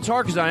 Well, it's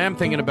hard because I am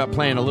thinking about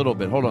playing a little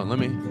bit. Hold on, let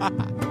me.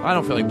 I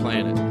don't feel like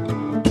playing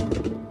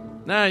it.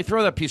 Nah, you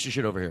throw that piece of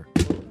shit over here.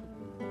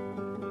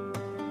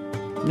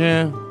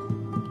 Yeah,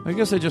 I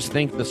guess I just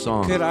think the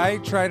song. Could I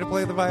try to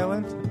play the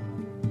violin?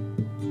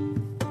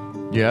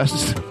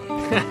 Yes.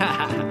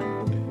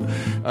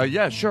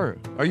 Yeah, sure.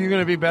 Are you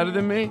going to be better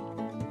than me?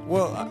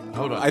 Well,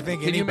 Hold on. I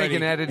think Can you make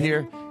an edit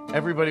here?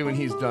 Everybody, when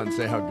he's done,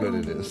 say how good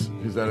it is.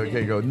 Is that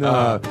okay? Go,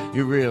 no,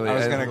 you really. I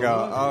was gonna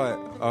go.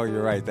 Oh,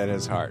 you're right. That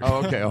is hard.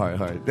 Oh, okay, all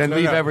right. Then No,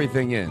 leave no.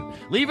 everything in.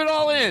 Leave it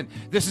all in.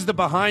 This is the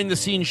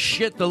behind-the-scenes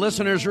shit the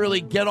listeners really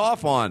get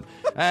off on.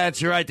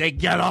 That's right, they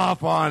get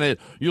off on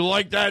it. You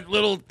like that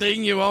little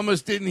thing you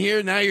almost didn't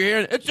hear? Now you're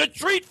hearing it. It's a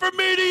treat from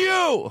me to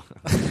you.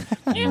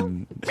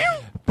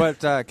 But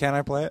can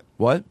I play it?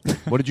 What?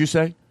 What did you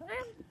say?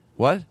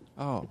 What?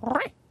 Oh,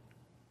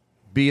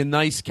 Be a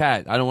nice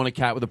cat. I don't want a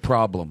cat with a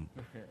problem.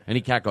 Any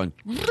cat going.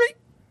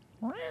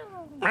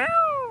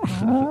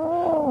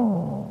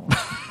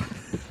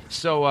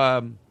 So,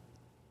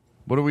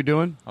 what are we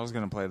doing? I was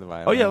gonna play the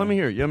violin. Oh yeah, let me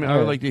hear you. I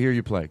would like to hear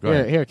you play. Go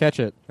ahead. Here,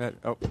 catch it.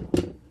 Oh.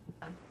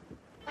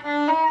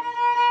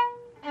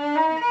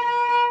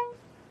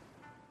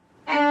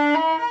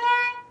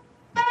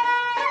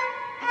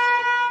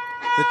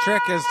 The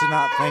trick is to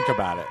not think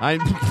about it.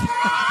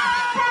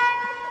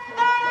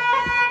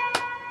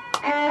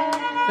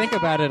 Think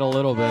about it a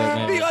little bit,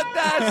 maybe. The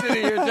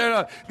audacity!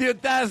 The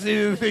audacity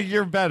to think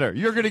you're better.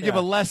 You're going to give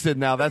a lesson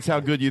now. That's how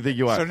good you think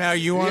you are. So now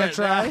you want to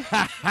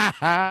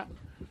try?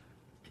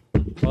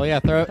 Well, yeah,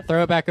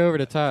 throw it back over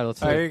to Todd. Let's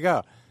see. There you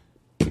go.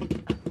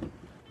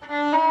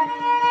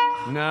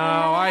 No,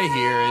 I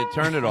hear it.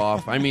 Turn it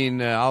off. I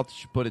mean, I'll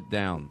put it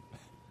down.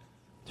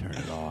 Turn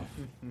it off.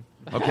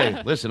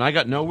 Okay, listen, I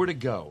got nowhere to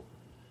go.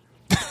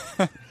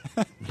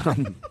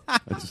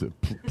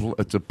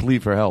 It's a plea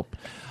for help.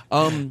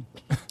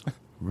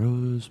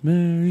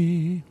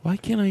 Rosemary. Why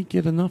can't I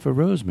get enough of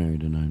Rosemary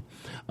tonight?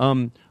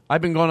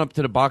 I've been going up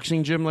to the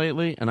boxing gym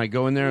lately, and I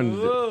go in there and...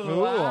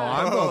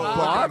 I'm a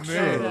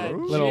boxer.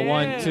 Little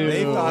 1-2.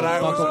 They thought I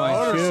was a buckle my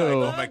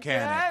motorcycle shoe.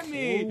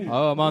 mechanic.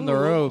 Oh, I'm on the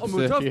ropes,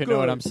 if you know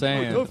what I'm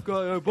saying. Tough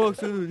guy, I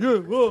box in the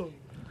gym. Whoa.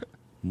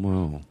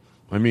 Well,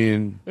 I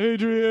mean...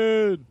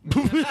 Adrian!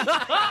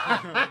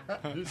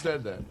 Who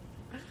said that?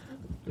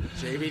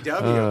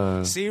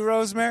 JBW. See,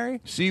 Rosemary?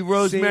 See,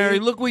 Rosemary, See?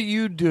 look what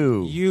you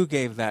do. You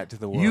gave that to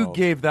the world. You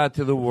gave that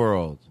to the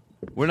world.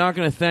 We're not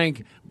going to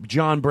thank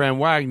John Brand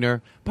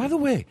Wagner. By the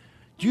way,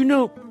 do you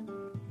know...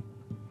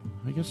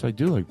 I guess I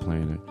do like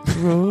playing it.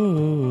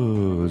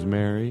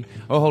 Rosemary.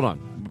 Oh, hold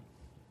on.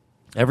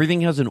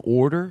 Everything has an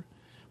order,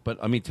 but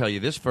let me tell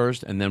you this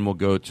first, and then we'll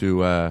go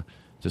to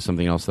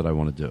something else that I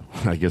want to do.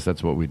 I guess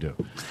that's what we do.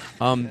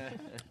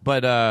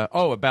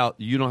 About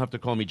you don't have to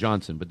call me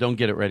Johnson, but don't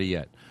get it ready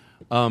yet.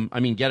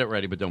 Get it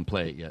ready, but don't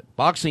play it yet.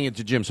 Boxing at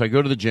the gym. So I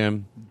go to the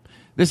gym.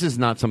 This is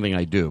not something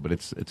I do, but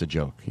it's a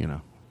joke, you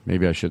know.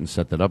 Maybe I shouldn't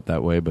set that up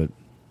that way, but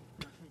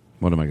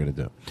what am I going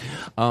to do?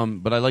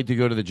 But I like to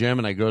go to the gym,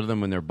 and I go to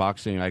them when they're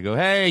boxing. I go,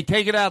 hey,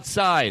 take it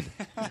outside.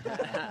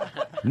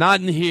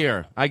 Not in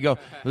here. I go,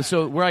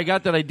 so where I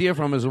got that idea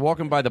from is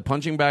walking by the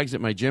punching bags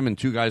at my gym, and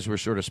two guys were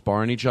sort of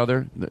sparring each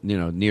other, you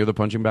know, near the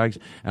punching bags.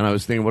 And I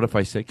was thinking, what if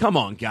I say, come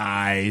on,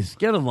 guys,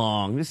 get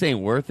along. This ain't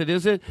worth it,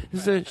 is it?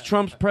 This is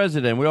Trump's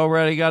president. We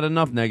already got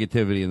enough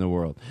negativity in the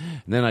world.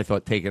 And then I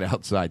thought, take it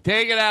outside.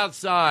 Take it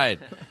outside.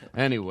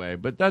 Anyway,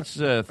 but that's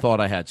a thought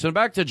I had. So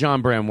back to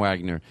John Brand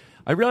Wagner.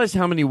 I realized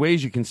how many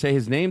ways you can say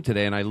his name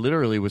today, and I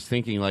literally was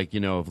thinking, like,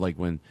 you know, of like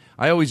when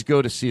I always go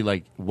to see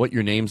like what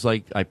your name's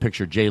like. I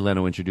picture Jay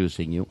Leno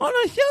introducing you on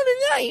a show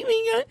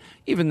tonight,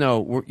 even though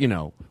we're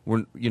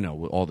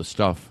with all the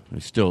stuff.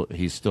 He's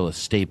still a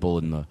staple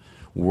in the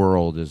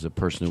world as a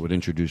person who would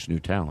introduce new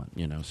talent.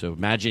 You know, so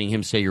imagining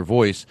him say your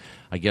voice,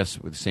 I guess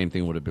the same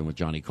thing would have been with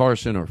Johnny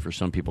Carson, or for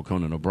some people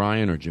Conan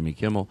O'Brien or Jimmy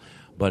Kimmel.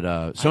 But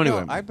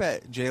anyway, I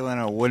bet Jay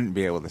Leno wouldn't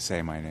be able to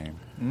say my name.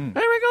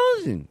 Eric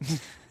Olsen.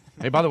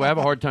 Hey, by the way, I have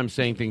a hard time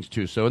saying things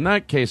too. So in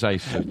that case, I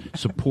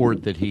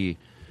support that he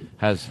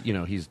has, you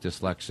know, he's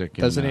dyslexic.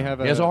 Doesn't he have?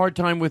 He has a hard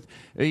time with,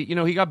 he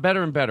got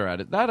better and better at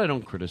it. That I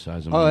don't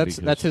criticize him. Oh,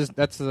 that's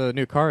the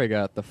new car he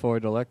got, the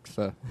Ford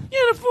Alexa. Yeah,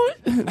 the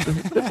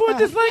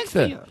Ford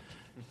Alexa.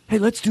 Hey,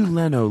 let's do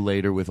Leno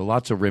later with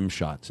lots of rim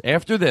shots.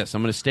 After this,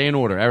 I'm going to stay in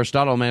order.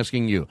 Aristotle, I'm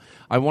asking you.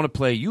 I want to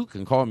play. You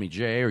can call me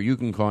Jay, or you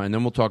can call, and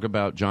then we'll talk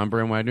about John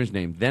Brand Wagner's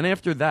name. Then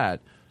after that,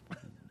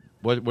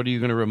 what are you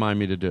going to remind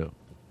me to do?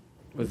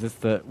 Was this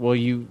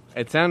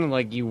it sounded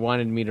like you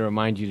wanted me to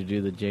remind you to do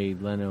the Jay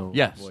Leno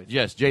voice.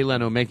 Yes, Jay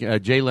Leno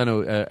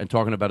and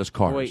talking about his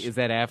cars. Wait, is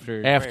that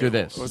after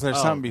this? Was there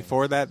something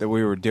before that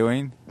we were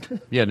doing?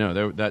 Yeah,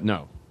 no,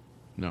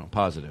 no,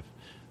 positive.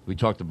 We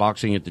talked to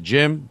boxing at the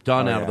gym.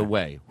 Done, out of the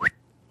way.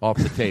 Off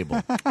the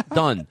table.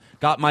 Done.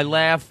 Got my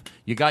laugh.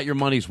 You got your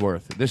money's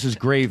worth. This is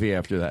gravy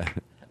after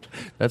that.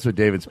 That's what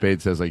David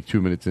Spade says like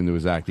 2 minutes into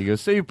his act. He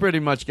goes, so you pretty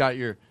much got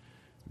your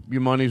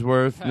money's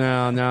worth.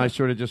 Now I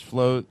sort of just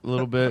float a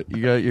little bit.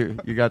 You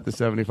got the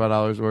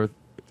 $75 worth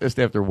just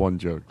after one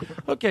joke.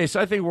 Okay, so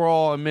I think we're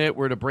all admit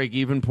we're at a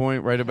break-even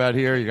point right about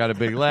here. You got a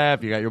big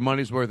laugh. You got your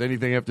money's worth.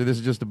 Anything after this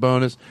is just a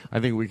bonus. I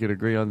think we could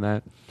agree on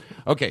that.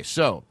 Okay,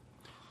 so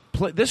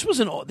this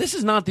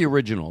is not the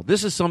original.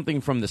 This is something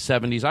from the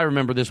 70s. I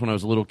remember this when I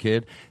was a little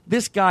kid.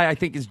 This guy, I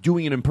think, is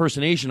doing an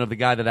impersonation of the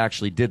guy that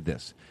actually did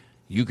this.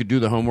 You could do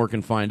the homework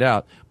and find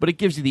out, but it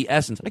gives you the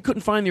essence. I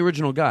couldn't find the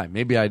original guy.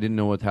 Maybe I didn't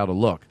know how to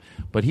look,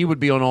 but he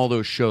would be on all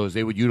those shows.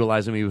 They would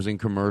utilize him. He was in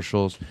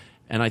commercials,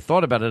 and I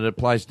thought about it. It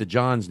applies to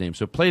John's name,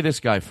 so play this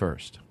guy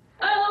first.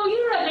 Oh,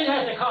 you reckon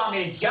have to call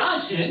me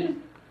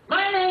Johnson.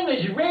 My name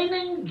is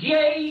Raymond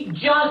J.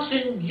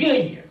 Johnson,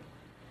 Jr.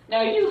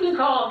 Now, you can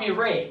call me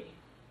Ray,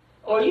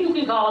 or you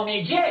can call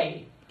me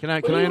Jay. Can I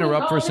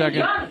interrupt for a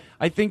second?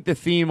 I think the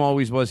theme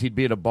always was he'd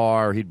be at a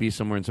bar, he'd be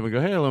somewhere, and someone would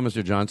go, hey, hello,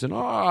 Mr. Johnson.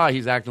 Oh,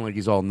 he's acting like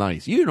he's all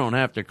nice. You don't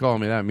have to call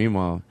me that.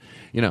 Meanwhile,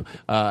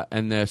 so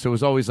it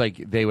was always like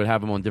they would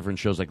have him on different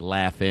shows like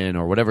Laugh In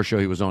or whatever show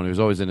he was on. He was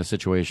always in a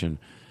situation,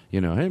 hey,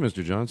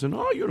 Mr. Johnson,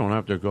 oh, you don't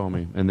have to call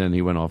me. And then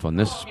he went off on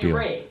this spiel.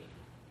 Ray,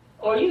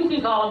 or you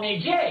can call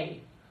me Jay,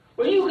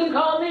 or you can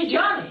call me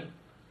Johnny,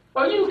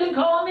 or you can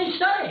call me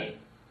Sonny,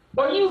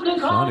 or you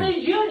can call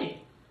me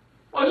Junie,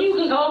 or you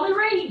can call me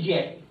Ray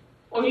J.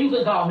 Or you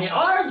can call me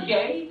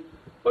RJ,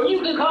 or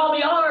you can call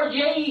me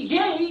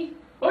RJJ,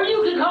 or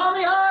you can call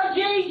me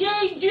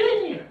RJJ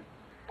Jr.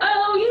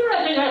 Oh, you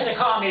reckon have to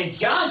call me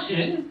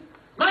Johnson.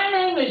 My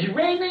name is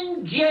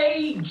Raymond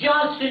J.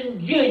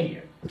 Johnson,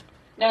 Jr.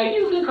 Now,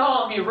 you can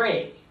call me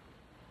Ray,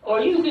 or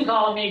you can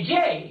call me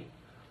Jay,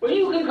 or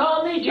you can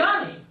call me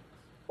Johnny,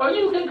 or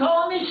you can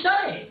call me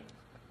Sonny,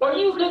 Or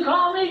you can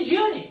call me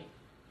Junie.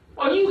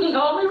 Or you can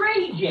call me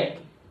Ray J.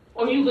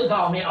 Or you can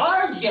call me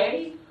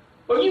RJ.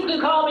 Or you can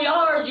call me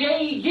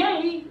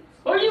RJJ.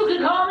 Or you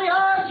can call me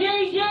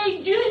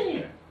RJJ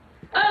Jr.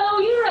 Oh,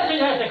 you reckon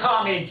you have to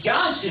call me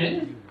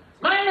Johnson.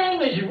 My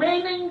name is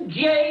Raymond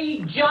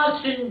J.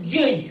 Johnson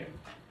Jr.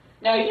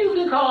 Now, you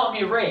can call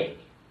me Ray.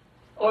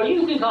 Or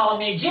you can call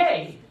me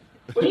Jay.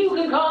 Or you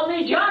can call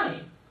me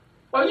Johnny.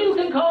 Or you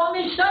can call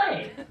me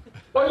Sonny.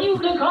 Or you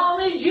can call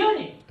me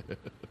Junie.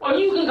 Or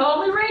you can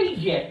call me Ray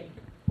J.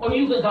 Or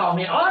you can call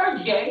me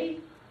RJ.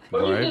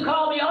 Or you can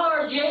call me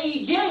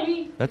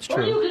RJJ. That's Or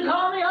true. you can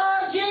call me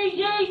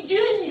RJJ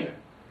Jr.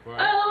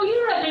 Oh,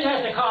 you reckon you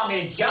have to call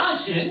me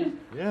Johnson.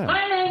 Yeah.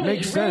 My name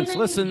Makes is sense. Raymond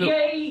Listen,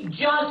 J.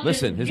 Johnson.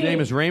 Listen, his Jr. name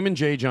is Raymond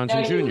J.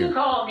 Johnson Now, you Jr. can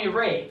call me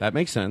Ray. That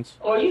makes sense.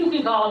 Or you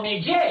can call me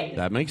Jay.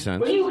 That makes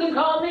sense. Or you can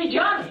call me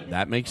Johnny.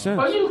 That makes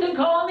sense. Or you can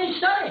call me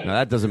Sonny. Now,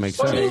 that doesn't make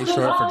Or sense. you can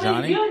call me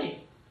Junie.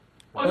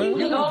 Or you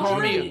can call me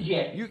Ray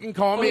J. You can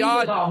call Or me you can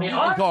Odd. call me You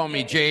can call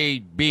me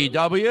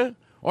JBW,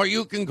 or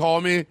you can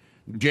call me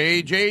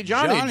JJ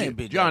Johnny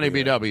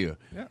BW.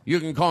 Yeah. You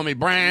can call me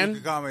Brand.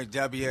 You can call me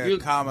W, You-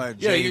 comma,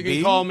 Yeah, you JB.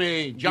 can call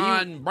me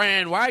John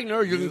Brand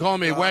Wagner. You can call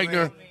me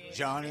Wagner.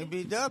 Johnny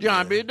BW.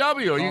 John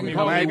BW. Or you can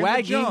call me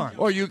Wagner John.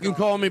 Or you can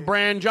call me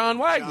Brand John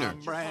Wagner.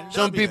 Brand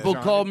Some W. people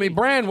call me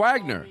Brand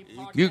Wagner.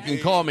 You can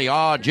call me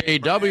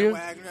RJW,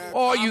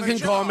 or you can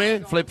call me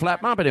Flip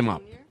Flap Moppity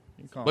Mop.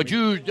 But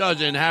you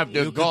doesn't have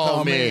to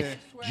call me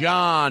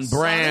John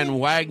Brand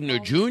Wagner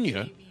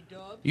Jr.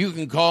 You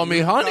can call me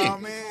Honey.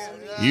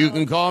 You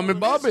can call me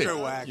Bubby.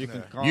 You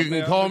can You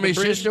can call me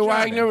Sister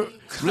Wagner,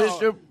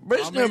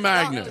 Mr.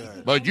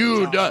 Wagner. But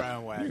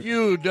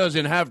you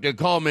doesn't have to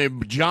call me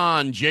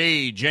John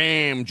J.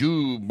 Jam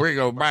Jew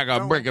Briggo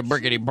Bragga Bricka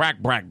Brickety Brack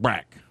Brack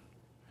Brack.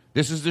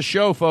 This is the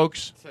show,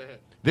 folks.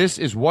 This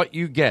is what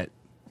you get.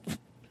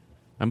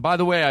 And by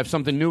the way, I have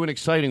something new and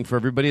exciting for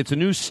everybody. It's a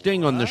new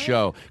sting on the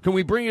show. Can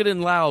we bring it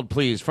in loud,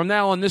 please? From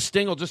now on, this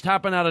sting will just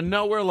happen out of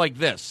nowhere like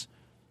this.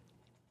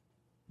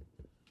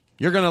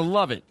 You're going to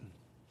love it.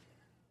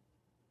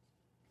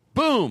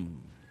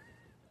 Boom.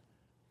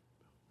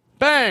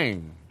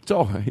 Bang. It's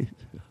all right.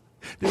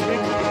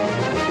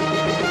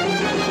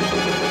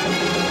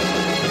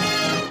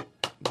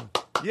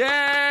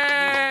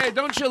 Yay!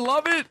 Don't you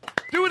love it?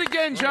 Do it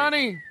again,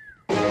 Johnny.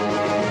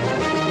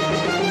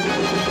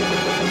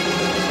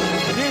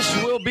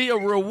 This will be a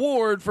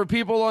reward for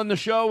people on the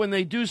show when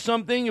they do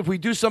something. If we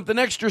do something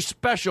extra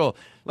special,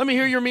 let me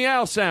hear your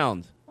meow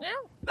sound.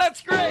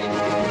 That's great.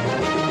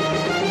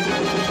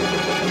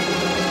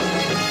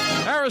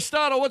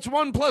 Aristotle, what's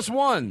 1 +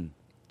 1?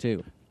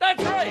 2.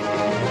 That's right.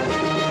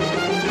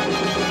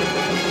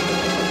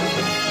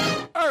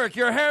 Eric,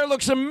 your hair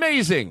looks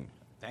amazing.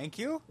 Thank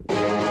you.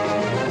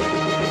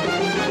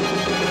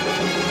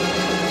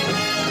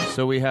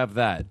 So we have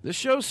that. The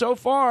show so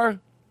far,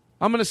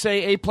 I'm going to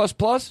say A++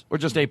 or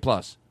just A+.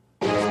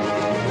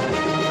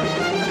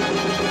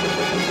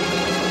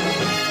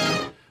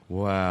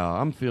 Wow,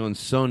 I'm feeling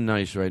so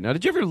nice right now.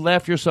 Did you ever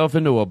laugh yourself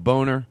into a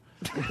boner?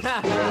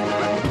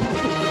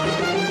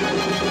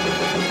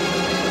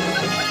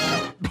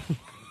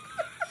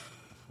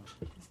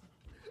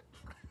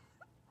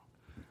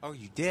 Oh,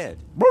 you did.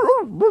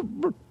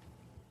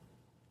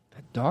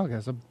 That dog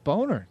has a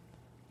boner.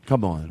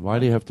 Come on, why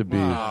do you have to be?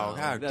 Oh,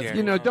 how dare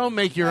You know, don't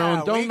make your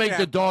own. Don't make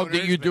the dog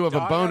that you do have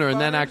a boner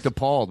and then act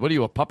appalled. What are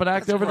you, a puppet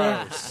act over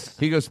there?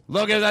 He goes,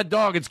 look at that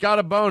dog. It's got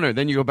a boner.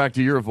 Then you go back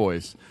to your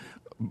voice.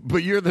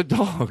 But you're the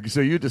dog, so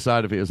you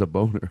decide if he has a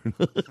boner.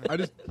 I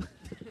just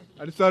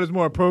thought it was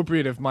more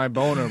appropriate if my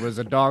boner was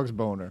a dog's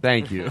boner.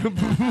 Thank you.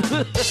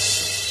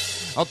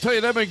 I'll tell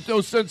you, that makes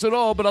no sense at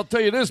all, but I'll tell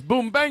you this,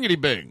 boom, bangity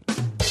bing.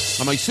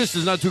 And my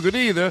sister's not too good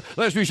either.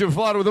 Last week she was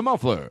flying with a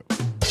muffler.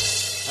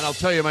 And I'll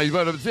tell you, my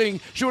brother thing,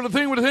 she went a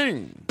thing with a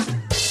thing.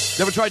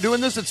 You ever try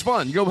doing this? It's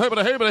fun. You go, hey, but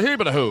a hey, but a hey,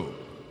 but a who.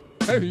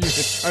 Hey,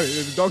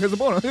 the dog has a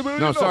boner. Hey,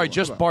 No, sorry,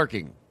 just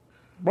barking.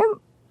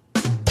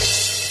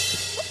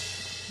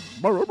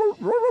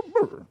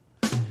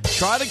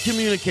 Try to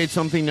communicate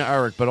something to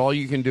Eric, but all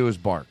you can do is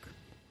bark.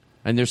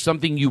 And there's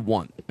something you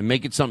want, and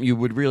make it something you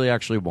would really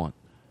actually want.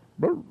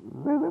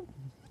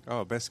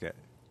 Oh, biscuit.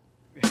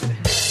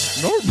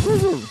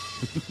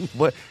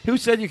 What? Who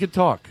said you could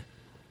talk?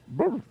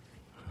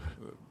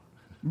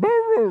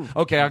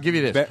 Okay, I'll give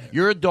you this.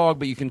 You're a dog,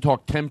 but you can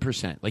talk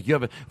 10%. Like you're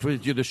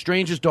the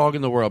strangest dog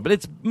in the world, but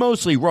it's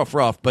mostly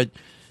rough, but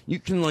you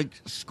can like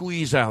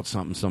squeeze out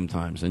something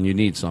sometimes, and you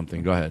need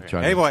something. Go ahead,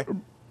 try. Hey, boy.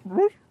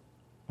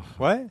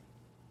 What?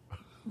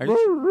 Are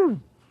you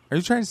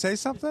trying to say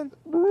something?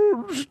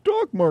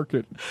 Stock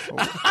market.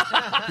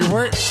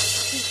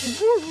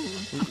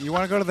 You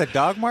want to go to the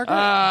dog market?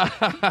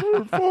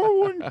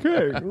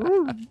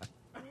 401k.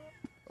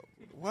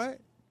 What?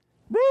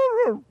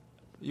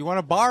 You want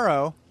to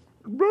borrow?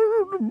 And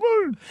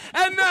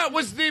that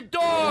was the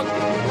dog.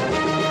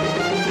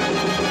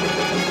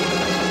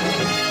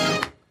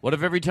 What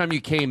if every time you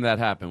came that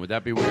happened? Would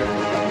that be weird?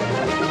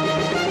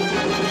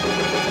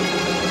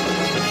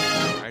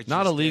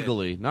 Not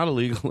illegally. Not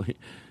illegally.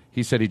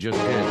 He said he just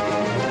did.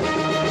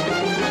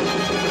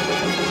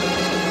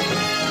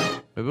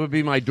 It would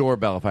be my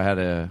doorbell if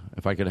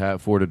I could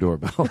afford a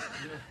doorbell.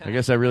 I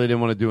guess I really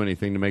didn't want to do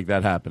anything to make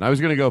that happen. I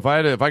was going to go if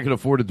I could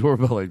afford a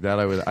doorbell like that.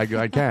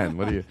 I can.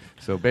 What do you?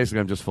 So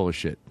basically, I'm just full of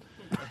shit.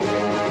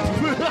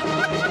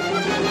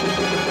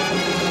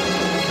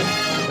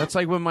 That's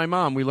like when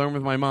we learned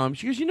with my mom.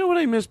 She goes, you know what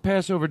I miss?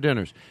 Passover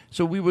dinners.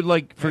 So we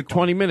would for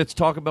 20 minutes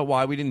talk about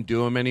why we didn't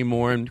do them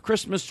anymore. And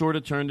Christmas sort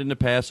of turned into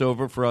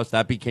Passover for us.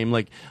 That became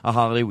like a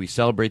holiday. We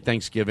celebrate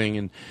Thanksgiving.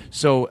 And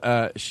so,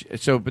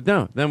 but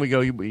no. Then we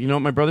go, you know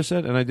what my brother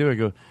said? And I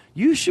go,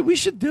 we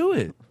should do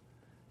it.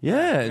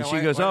 Yeah. And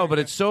she goes, but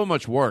it's so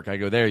much work. I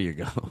go, there you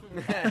go.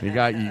 you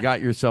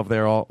got yourself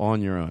there all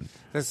on your own.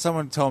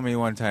 Someone told me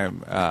one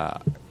time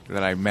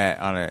that I met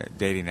on a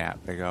dating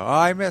app. They go,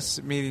 I miss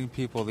meeting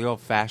people the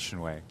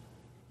old-fashioned way.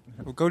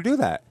 Well, go do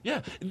that. Yeah.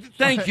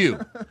 Thank you.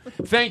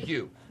 Thank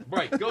you.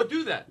 Right. Go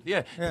do that.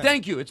 Yeah.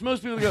 Thank you. It's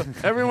most people go,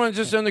 everyone's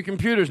just on the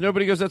computers.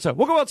 Nobody goes outside.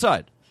 We'll go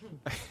outside.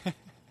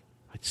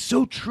 It's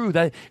so true.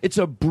 That it's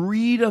a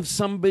breed of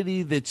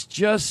somebody that's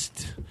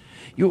just...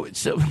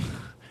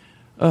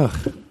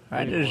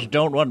 I just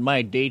don't want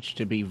my dates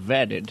to be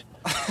vetted.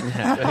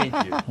 Thank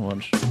you.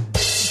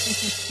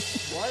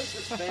 Why is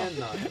this fan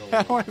not going?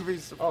 I want to be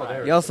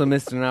surprised. You also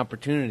missed an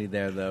opportunity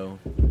there, though,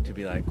 to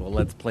be like, well,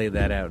 let's play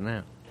that out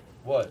now.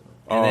 What?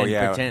 And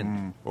then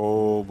pretend.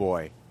 Oh,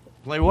 boy.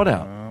 Play what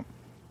out?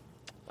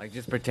 Like,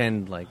 just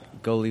pretend, like,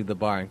 go leave the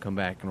bar and come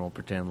back, and we'll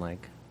pretend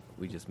like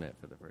we just met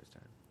for the first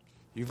time.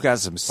 You've got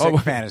some sick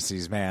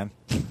fantasies, man.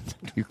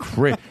 You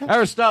crazy.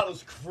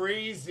 Aristotle's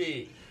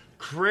crazy.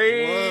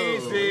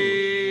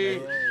 Crazy.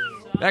 Whoa.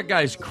 That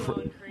guy's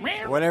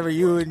whatever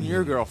you and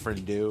your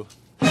girlfriend do.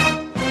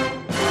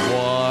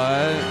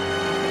 What?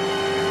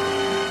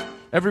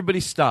 Everybody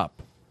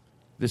stop.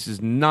 This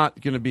is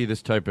not going to be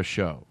this type of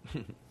show.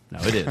 No,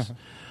 it is.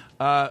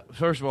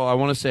 First of all, I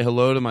want to say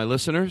hello to my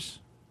listeners.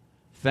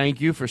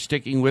 Thank you for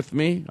sticking with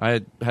me.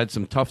 I had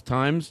some tough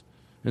times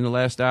in the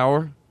last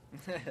hour,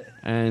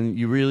 and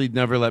you really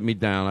never let me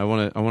down. I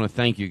want to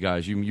thank you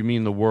guys. You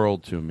mean the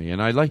world to me.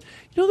 And I like,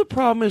 the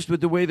problem is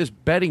with the way this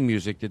betting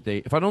music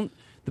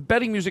the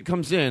betting music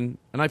comes in,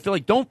 and I feel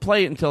like don't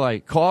play it until I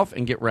cough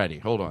and get ready.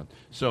 Hold on.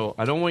 So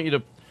I don't want you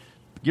to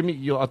give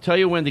me. I'll tell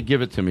you when to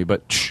give it to me.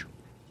 But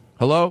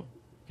hello,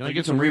 can I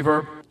get some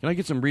reverb? Can I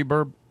get some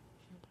reverb?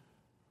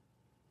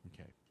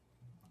 Okay.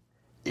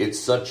 It's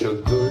such a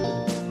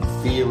good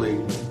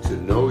feeling to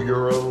know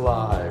you're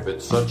alive.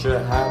 It's such a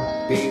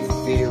happy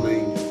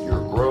feeling.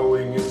 You're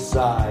growing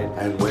inside,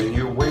 and when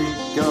you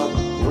wake up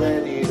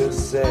ready to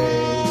say,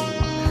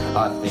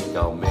 I think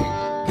I'll make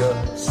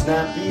a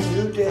snappy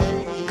new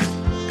day.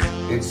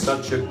 It's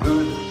such a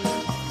good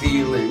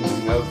feeling,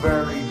 a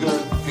very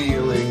good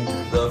feeling,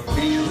 the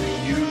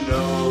feeling you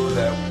know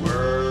that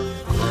we're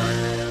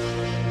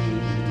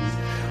friends.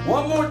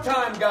 One more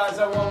time, guys,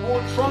 I want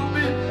more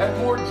trumpet and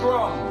more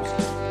drums.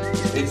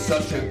 It's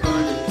such a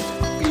good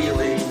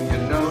feeling, you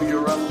know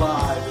you're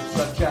alive. It's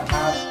such a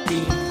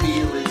happy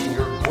feeling,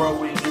 you're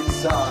growing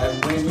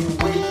inside. When you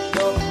wake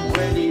up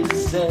ready to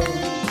say,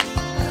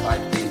 I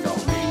think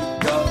I'll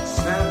make a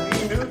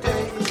snappy new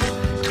day.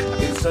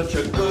 It's such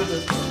a good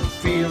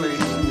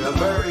feeling, a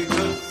very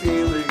good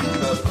feeling,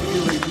 the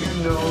feeling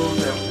you know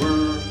that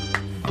we're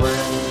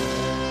friends.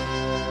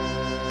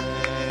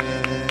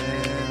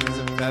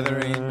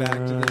 Feathering back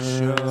to the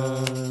show.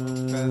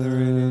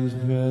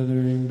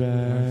 Feathering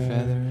back.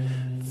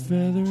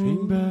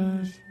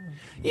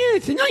 Yeah,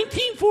 it's a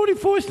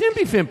 1944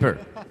 Stimpy Fimper.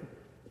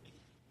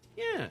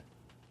 Yeah.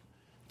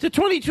 It's a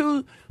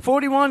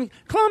 2241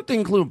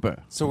 Compton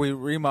Klooper. So we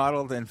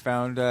remodeled and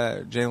found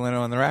Jay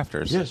Leno in the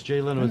rafters. Yes,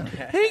 Jay Leno.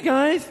 Hey,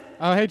 guys.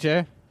 Oh, hey,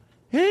 Jay.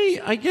 Hey,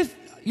 I guess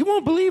you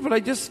won't believe what I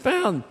just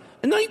found.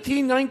 A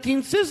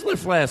 1919 Sizzler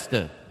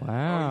Flaster.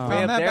 Wow.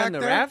 Way up there in the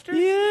rafters?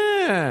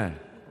 Yeah.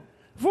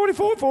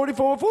 44,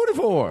 44,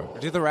 44.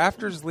 Do the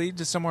rafters lead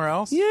to somewhere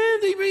else? Yeah,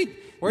 they read.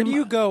 Where do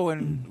you go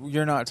when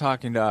you're not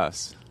talking to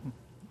us?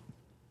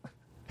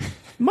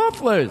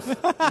 Mufflers.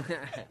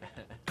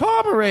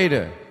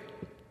 Carburetor.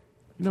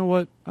 You know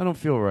what? I don't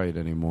feel right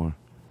anymore.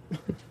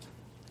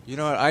 You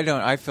know what? I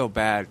don't. I feel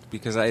bad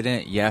because I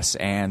didn't yes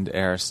and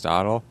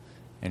Aristotle,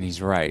 and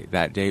he's right.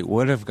 That date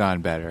would have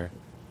gone better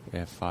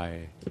if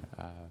I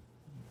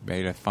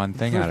made a fun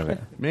thing out of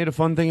it. Made a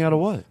fun thing out of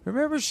what?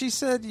 Remember she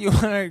said you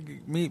want to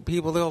meet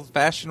people the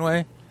old-fashioned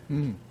way?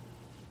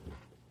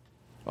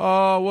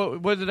 Oh,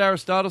 what did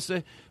Aristotle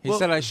say? He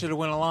said I should have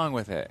went along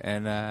with it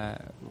and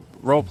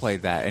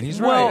role-played that. And he's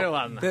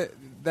right.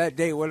 That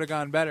date would have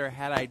gone better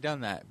had I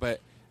done that. But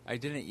I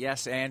didn't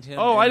yes and him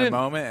in the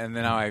moment, and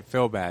then now I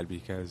feel bad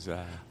because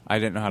I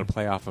didn't know how to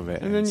play off of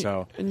it.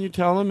 And you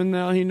tell him, and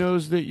now he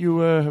knows that you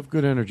have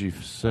good energy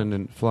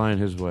flying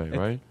his way,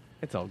 right?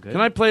 It's all good. Can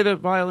I play the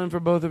violin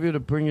for both of you to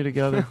bring you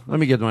together? Let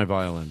me get my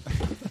violin.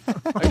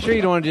 Are you sure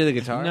you don't want to do the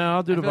guitar? No,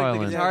 I'll do the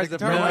violin. The guitar's the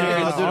No,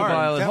 I'll do the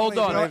violin. Hold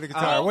on. The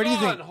guitar. What do you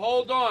think?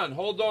 Hold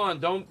on.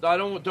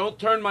 Don't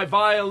turn my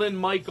violin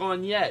mic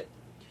on yet.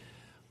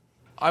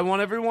 I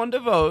want everyone to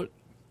vote,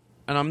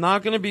 and I'm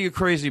not going to be a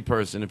crazy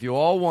person. If you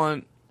all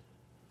want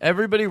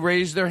Everybody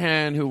raise their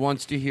hand who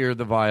wants to hear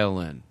the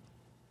violin.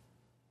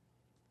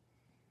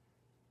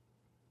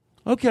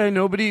 Okay,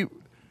 nobody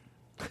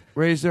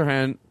raised their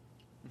hand.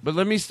 But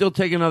let me still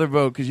take another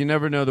vote because you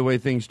never know the way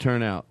things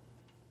turn out.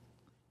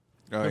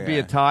 Could be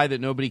a tie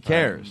that nobody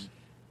cares.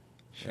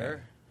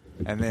 Sure.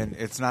 And then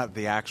it's not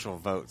the actual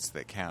votes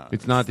that count.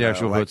 It's not the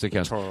actual votes that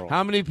count.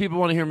 How many people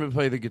want to hear me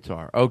play the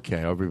guitar? Okay,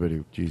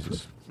 everybody.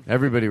 Jesus.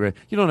 Everybody.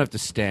 You don't have to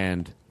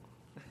stand,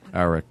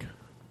 Eric.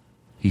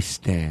 He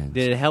stands.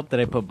 Did it help that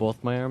I put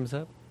both my arms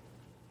up?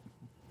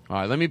 All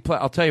right, let me play.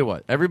 I'll tell you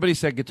what. Everybody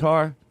said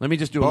guitar. Let me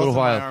just do a little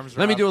violin.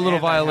 Let me do a little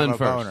violin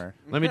first.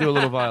 Let me do a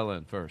little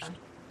violin first.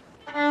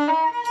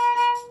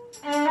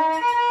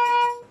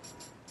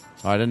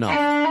 All right,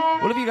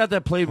 enough. What if you got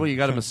that played while you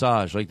got a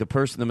massage? Like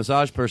the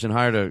massage person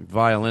hired a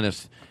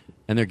violinist,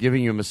 and they're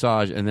giving you a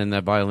massage, and then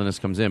that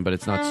violinist comes in, but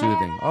it's not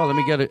soothing. Oh, let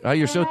me get it. Oh,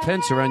 you're so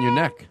tense around your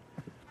neck.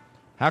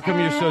 How come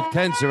you're so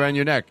tense around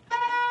your neck?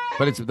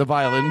 But it's the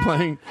violin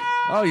playing.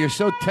 Oh, you're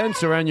so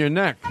tense around your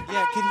neck.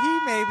 Yeah, could he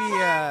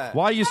maybe...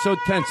 Why are you so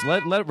tense?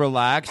 Let it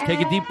relax. Take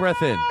a deep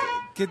breath in.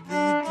 Could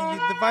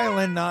the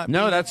violin not...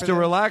 No, that's to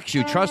relax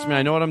you. Trust me,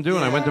 I know what I'm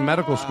doing. I went to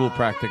medical school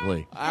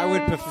practically. I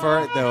would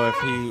prefer it, though, if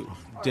he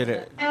did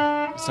it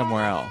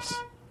somewhere else.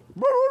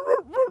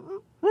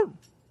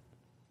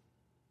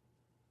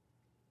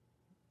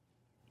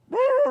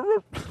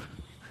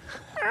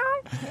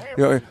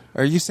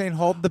 Are you saying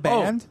hold the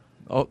band?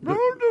 Oh.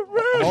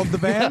 Hold the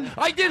band?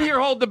 I did hear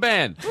hold the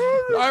band.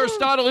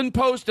 Aristotle in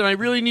post, and I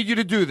really need you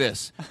to do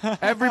this.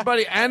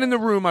 Everybody, and in the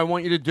room, I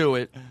want you to do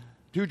it.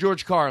 Do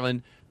George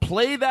Carlin.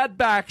 Play that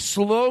back,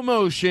 slow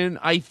motion.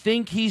 I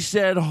think he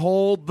said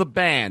hold the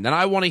band, and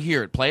I want to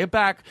hear it. Play it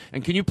back,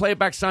 and can you play it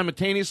back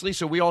simultaneously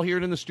so we all hear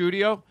it in the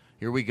studio?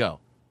 Here we go.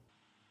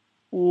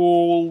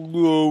 Hold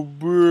the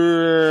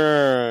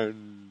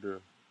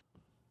band.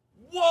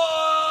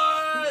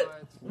 What?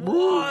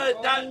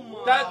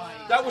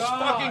 That was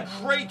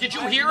fucking great. Did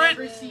you hear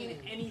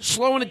it?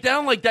 Slowing it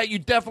down like that, you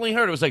definitely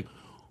heard it. It was like,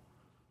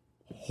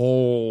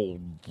 hold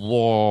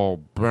the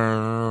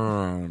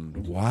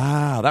band.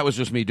 Wow, that was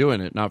just me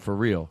doing it, not for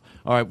real.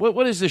 All right,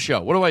 what is this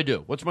show? What do I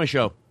do? What's my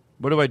show?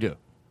 What do I do?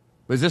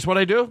 Is this what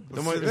I do?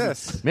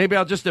 This. Maybe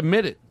I'll just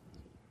admit it.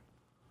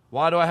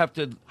 Why do I have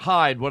to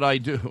hide what I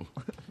do?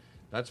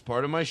 That's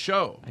part of my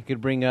show. I could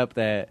bring up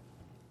that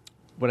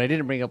what I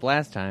didn't bring up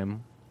last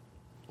time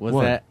was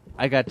What? that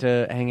I got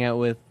to hang out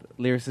with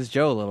Lyricist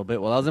Joe a little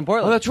bit while I was in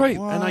Portland. Oh, that's right.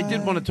 And I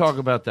did want to talk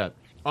about that.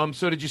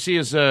 So did you see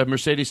his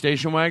Mercedes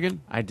station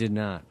wagon? I did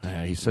not.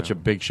 He's such a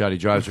big shot. He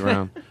drives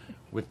around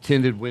with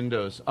tinted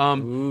windows.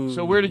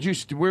 So where did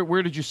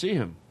you see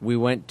him? We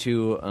went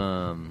to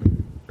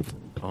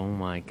oh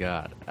my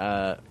god.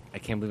 I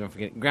can't believe I'm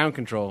forgetting Ground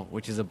Control,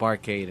 which is a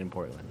barcade in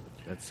Portland.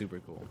 That's super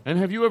cool. And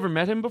have you ever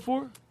met him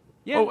before?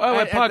 Yeah.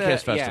 At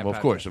Podcast Festival,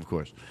 of course.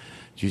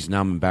 Jeez,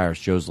 now I'm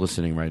embarrassed. Joe's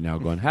listening right now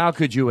going, how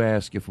could you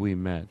ask if we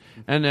met?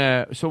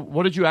 And so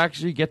what did you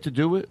actually get to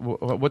do?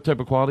 What type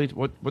of quality,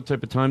 what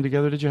type of time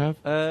together did you have?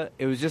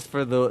 It was just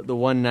for the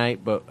one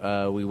night,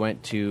 but we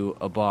went to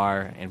a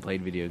bar and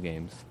played video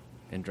games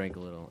and drank a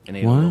little and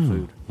ate a little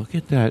food. Look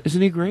at that.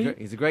 Isn't he great?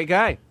 He's a great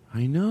guy.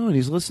 I know, and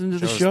he's listening to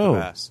the Joe's show. the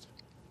best.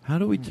 How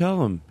do we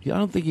tell him? I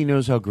don't think he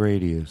knows how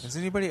great he is. Has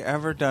anybody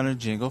ever done a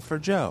jingle for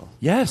Joe?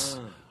 Yes.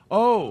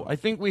 Oh, I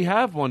think we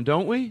have one,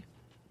 don't we?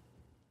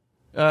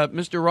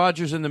 Mr.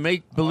 Rogers and the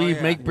Make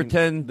Believe, Make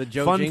Pretend The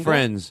Joe Fun jingle?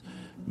 Friends.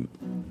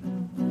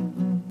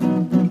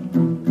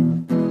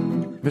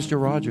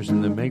 Mr. Rogers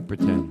and the Make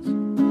Pretends.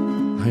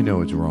 I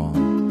know it's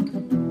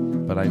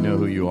wrong, but I know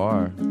who you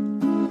are.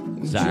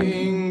 Zach.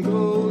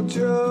 Jingle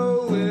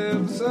Joe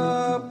lives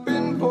up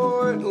in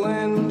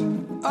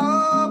Portland,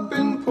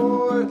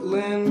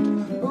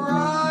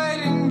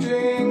 writing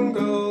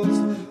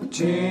jingles.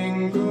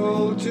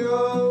 Jingle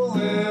Joe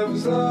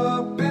lives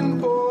up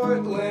in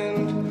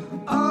Portland,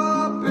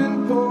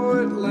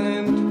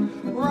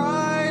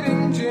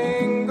 writing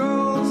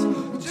jingles.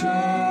 Jingle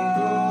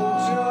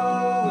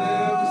Joe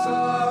lives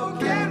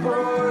up in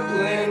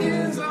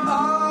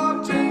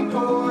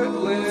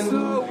Portland,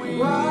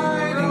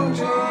 writing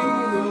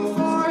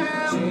jingles.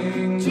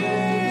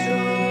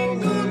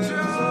 Jingle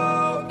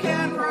Joe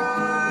can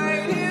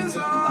write his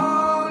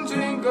own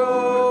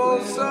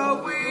jingles,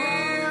 so we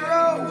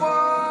wrote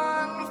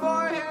one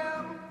for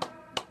him.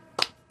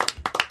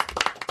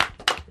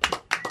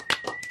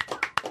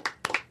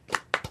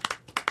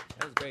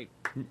 That was great.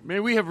 May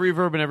we have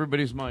reverb in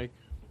everybody's mic?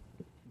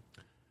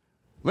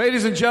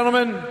 Ladies and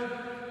gentlemen,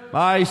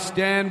 I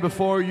stand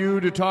before you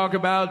to talk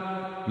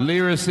about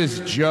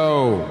Lyricist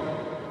Joe.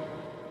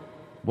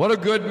 What a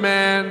good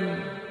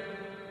man.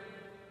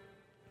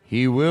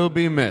 He will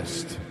be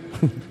missed.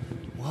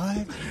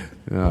 What?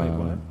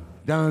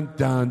 Dun,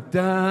 dun,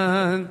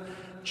 dun.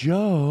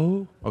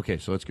 Joe. Okay,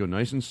 so let's go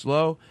nice and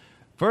slow.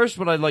 First,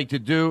 what I'd like to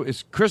do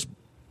is Chris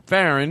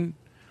Farron.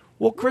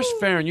 Well, Chris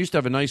Farron used to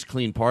have a nice,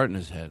 clean part in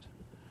his head.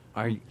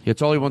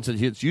 It's all he wants.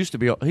 It used to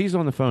be. He's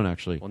on the phone,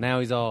 actually. Well, now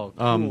he's all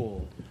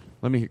cool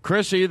Let me hear.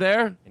 Chris, are you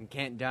there? and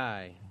can't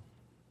die.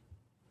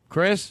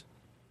 Chris?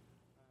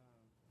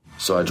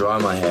 So I dry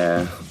my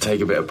hair,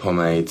 take a bit of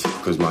pomade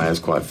because my hair's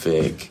quite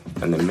thick,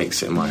 and then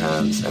mix it in my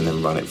hands and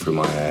then run it through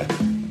my hair.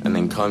 And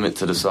then comb it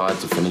to the side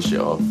to finish it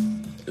off.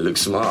 It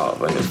looks smart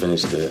when they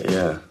finished it,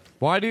 yeah.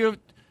 Why do you...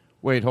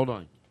 Wait, hold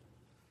on.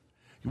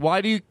 Why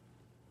do you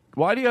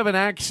have an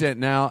accent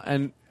now,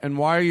 and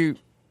why do you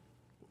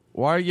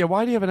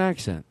have an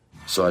accent?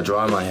 So I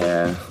dry my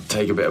hair,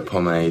 take a bit of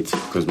pomade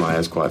because my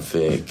hair's quite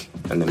thick,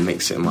 and then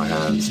mix it in my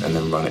hands and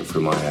then run it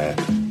through my hair.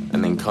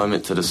 And then comb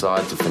it to the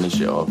side to finish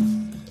it off.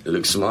 It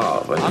looks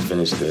smart when they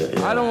finished it.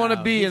 Yeah. I don't want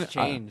to be...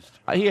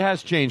 he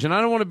has changed, and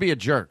I don't want to be a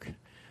jerk.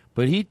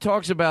 But he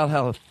talks about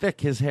how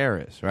thick his hair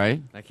is,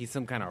 right? Like he's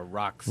some kind of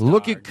rock star.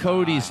 Look at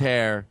Cody's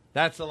hair.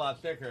 That's a lot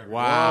thicker.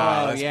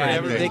 Wow, that's yeah,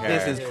 the pretty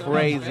thickness hair. is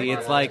crazy.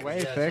 It's like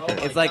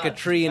it's like a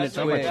tree in a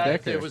twig.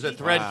 It was a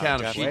thread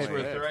count. definitely. Sheets were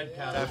a thread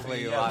count.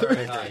 Definitely a lot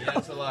thicker.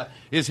 That's a lot.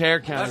 His hair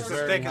count is That's the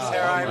very thickest high.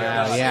 hair I've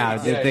ever seen. Yeah,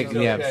 the thick.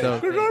 Yeah,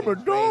 so. I'm a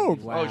dog.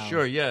 Oh,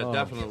 sure, yeah,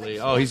 definitely.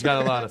 Oh, he's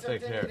got a lot of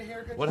thick hair.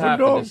 What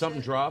happened? Did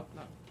something drop?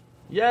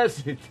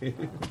 Yes, it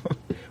did.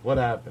 What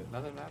happened?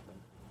 Nothing happened.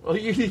 Well,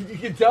 you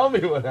can tell me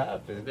what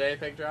happened. Did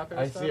anything drop?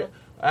 I see it.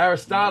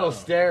 Aristotle's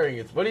staring.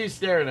 What are you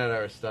staring at,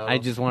 Aristotle? I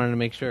just wanted to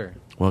make sure.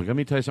 Well, let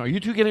me tell you something. Are you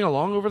two getting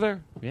along over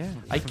there? Yeah.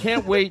 I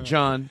can't wait,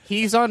 John.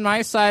 He's on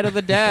my side of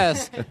the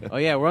desk. Oh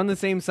yeah, we're on the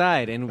same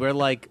side, and we're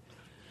like,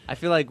 I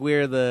feel like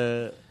we're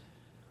the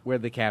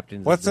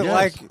captains. What's of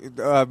it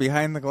the- like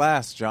behind the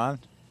glass, John?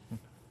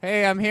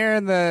 Hey, I'm here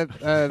in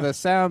the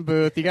sound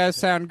booth. You guys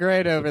sound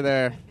great over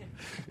there.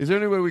 Is there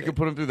any way we can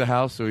put him through the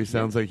house so he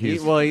sounds like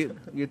he's...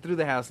 You're through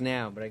the house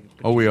now, but I could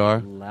put we you are?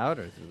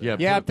 louder. Through the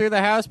Yeah, I'm through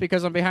the house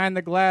because I'm behind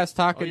the glass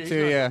talking he's to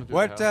not you. coming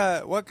through the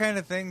house. What kind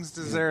of things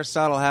does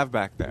Aristotle have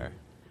back there?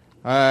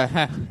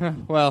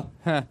 Well,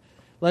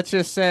 let's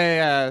just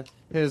say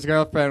his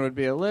girlfriend would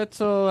be a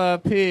little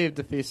peeved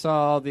if he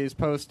saw all these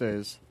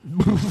posters.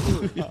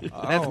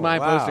 That's my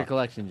poster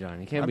collection,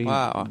 John. You can't be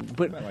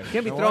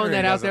throwing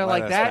that out there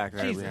like that.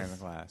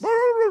 Jesus.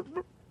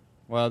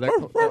 Well, they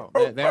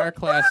are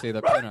classy.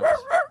 They're pinups.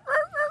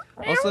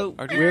 Also,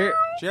 do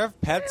you have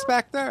pets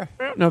back there?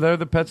 No, they're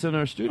the pets in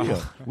our studio.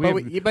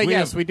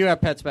 Yes, we do have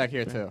pets back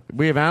here, too.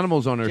 We have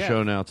animals on our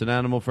show now. It's an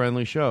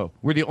animal-friendly show.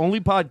 We're the only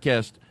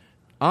podcast,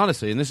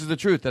 honestly, and this is the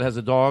truth, that has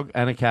a dog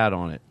and a cat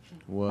on it.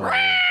 Whoa.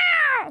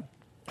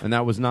 And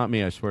that was not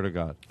me, I swear to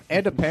God.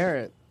 And a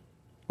parrot.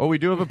 Oh, we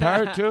do have a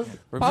parrot, too?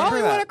 Paul,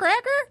 you want a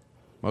cracker?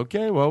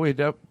 Okay, well, wait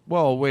I a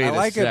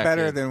like second. it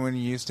better than when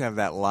you used to have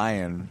that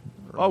lion.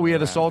 Oh, we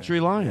had a sultry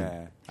lion.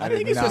 Yeah. I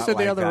think he's just in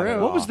the other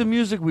room. What was the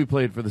music we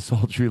played for the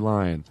sultry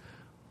lion?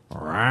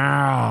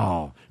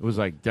 Wow. It was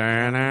like,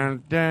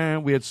 dan.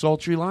 We had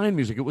sultry lion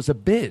music. It was a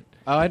bit.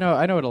 Oh, I know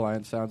what a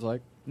lion sounds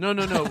like. No.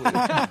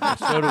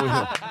 So do we.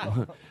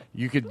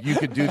 You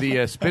could do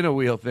the spin a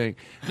wheel thing.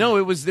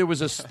 No, there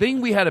was a thing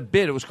we had a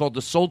bit. It was called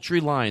the Sultry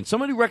Lion.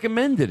 Somebody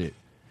recommended it.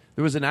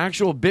 There was an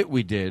actual bit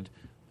we did,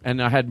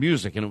 and I had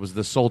music, and it was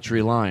the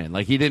Sultry Lion.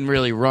 Like he didn't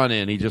really run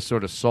in; he just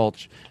sort of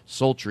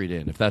sultried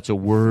in, if that's a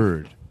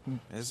word.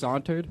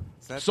 Sauntered.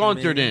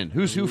 Sauntered in.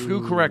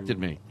 Who corrected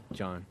me?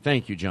 John.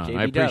 Thank you, John. JB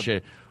I appreciate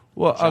it.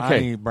 Well, Johnny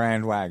okay.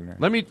 Brand Wagner.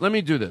 Let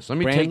me do this. Let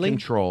me take Brandley?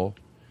 control.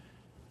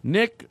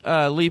 Nick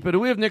Lipa, do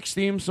we have Nick's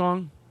theme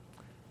song?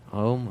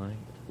 Oh my!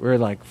 We're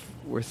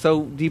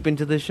so deep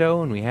into the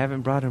show and we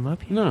haven't brought him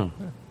up yet. No.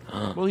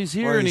 Well, he's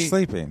here Or and he's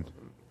sleeping.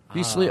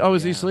 He's sleep. Oh,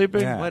 is he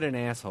sleeping? Yeah. What an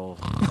asshole!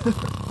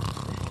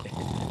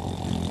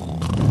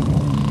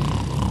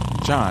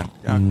 John.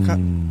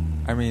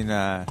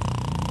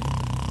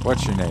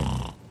 What's your name?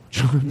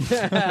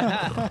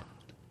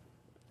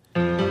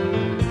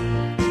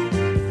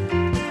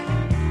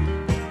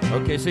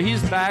 Okay, so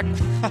he's back.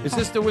 Is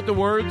this with the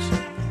words?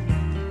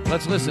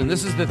 Let's listen.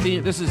 This is the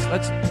theme. This is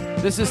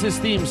his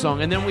theme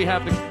song, and then we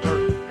have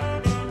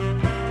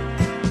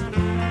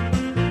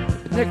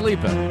Nick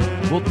Lipa.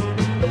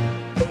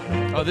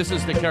 Oh, this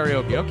is the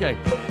karaoke. Okay.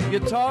 You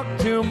talk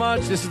too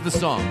much. This is the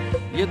song.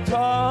 You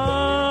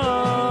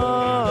talk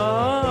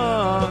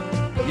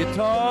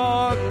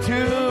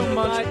too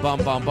much.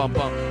 Bum, bum, bum,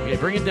 bum. Okay,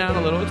 bring it down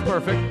a little. It's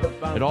perfect.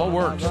 It all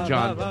works,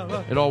 John.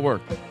 It all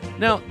worked.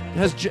 Now,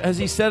 has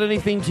he said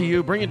anything to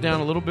you? Bring it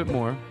down a little bit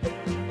more.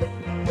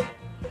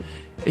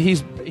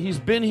 He's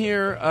been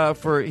here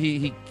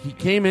he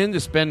came in to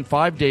spend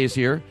 5 days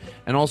here,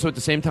 and also at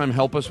the same time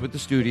help us with the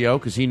studio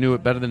because he knew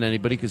it better than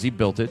anybody because he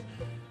built it.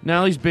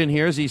 Now he's been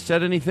here. Has he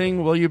said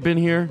anything while you've been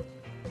here?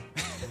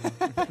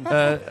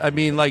 I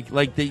mean,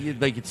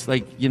 it's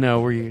like, you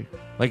know, where you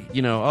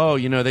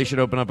they should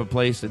open up a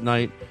place at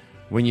night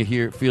when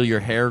you feel your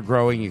hair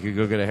growing. You could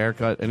go get a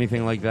haircut.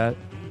 Anything like that?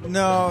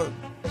 No,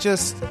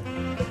 just.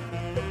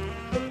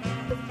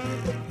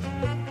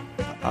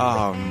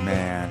 Oh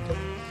man.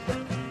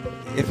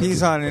 If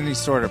he's on any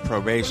sort of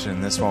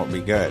probation, this won't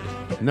be good.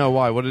 No,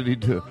 why? What did he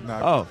do?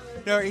 No,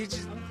 he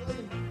just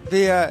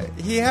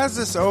he has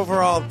this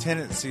overall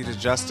tendency to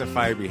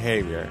justify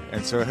behavior,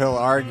 and so he'll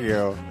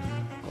argue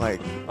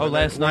like,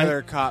 last night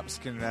whether cops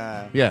can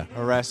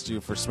arrest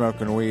you for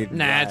smoking weed.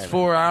 Nah, it's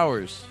 4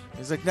 hours.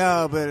 He's like,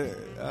 no, but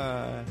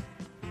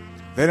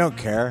they don't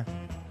care.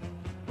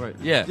 Right.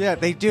 Yeah. Yeah,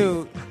 they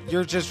do.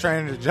 You're just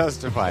trying to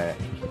justify it.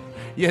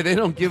 Yeah, they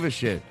don't give a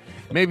shit.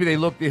 Maybe they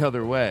look the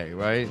other way,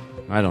 right?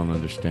 I don't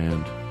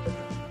understand.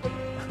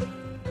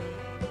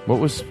 What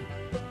was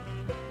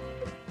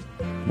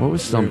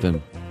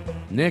something?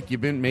 Nick,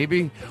 you've been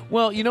maybe?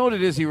 Well, you know what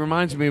it is? He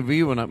reminds me of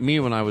you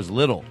when I was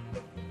little,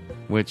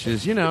 which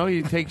is,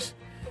 he takes...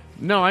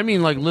 No, I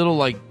mean like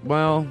little, 8,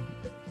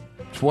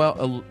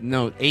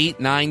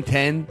 9,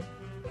 10.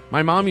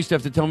 My mom used to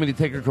have to tell me to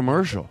take a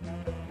commercial.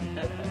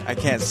 I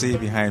can't see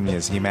behind me.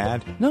 Is he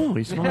mad? No,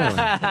 he's smiling.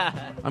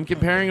 I'm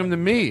comparing him to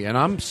me, and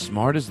I'm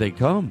smart as they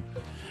come.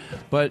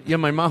 But, yeah,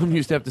 my mom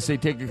used to have to say,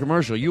 take a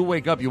commercial. You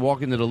wake up, you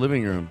walk into the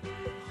living room.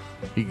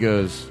 He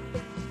goes...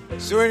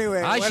 So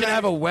anyway... I should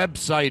have a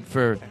website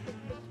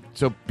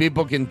so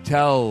people can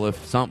tell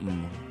if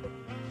something...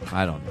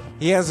 I don't know.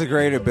 He has a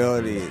great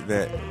ability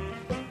that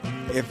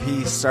if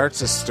he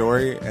starts a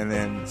story and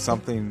then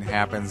something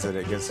happens that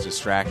it gets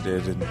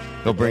distracted and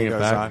he'll bring it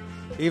back. On,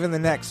 even the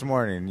next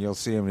morning, you'll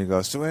see him and he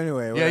goes, so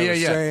anyway, what I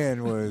was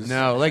saying was...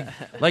 No, like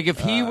if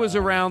he was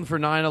around for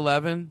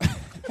 9/11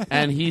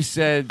 and he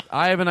said,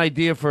 I have an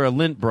idea for a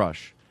lint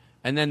brush,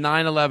 and then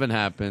 9/11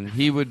 happened,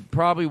 he would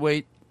probably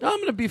wait, I'm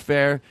going to be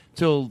fair,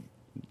 till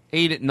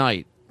 8 at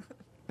night.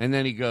 And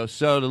then he goes,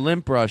 so the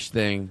lint brush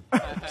thing,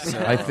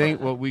 I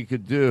think what we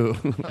could do...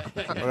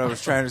 What I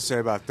was trying to say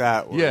about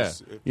that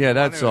was... Yeah,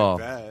 that's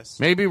all.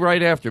 Maybe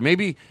right after.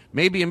 Maybe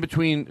in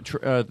between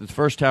the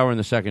first tower and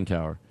the second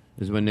tower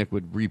is when Nick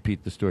would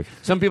repeat the story.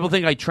 Some people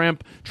think I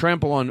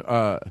trample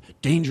on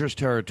dangerous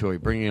territory,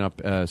 bringing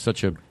up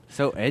such a...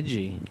 So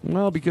edgy.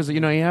 Well, because,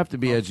 you have to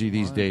be edgy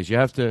these days. You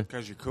have to...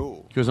 Because you're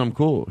cool. Because I'm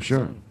cool,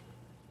 sure.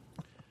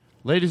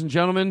 Ladies and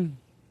gentlemen,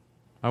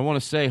 I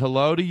want to say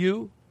hello to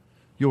you.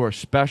 You are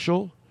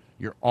special.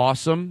 You're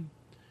awesome.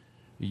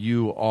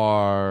 You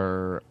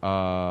are...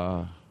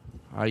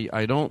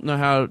 I don't know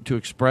how to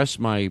express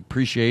my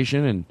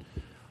appreciation and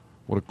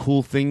what a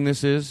cool thing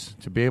this is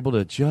to be able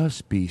to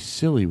just be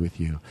silly with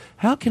you.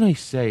 How can I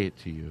say it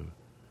to you?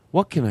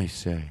 What can I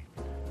say?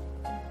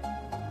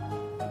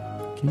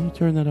 Can you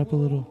turn that up a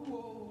little?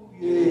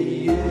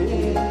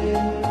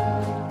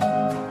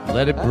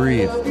 Let it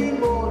breathe.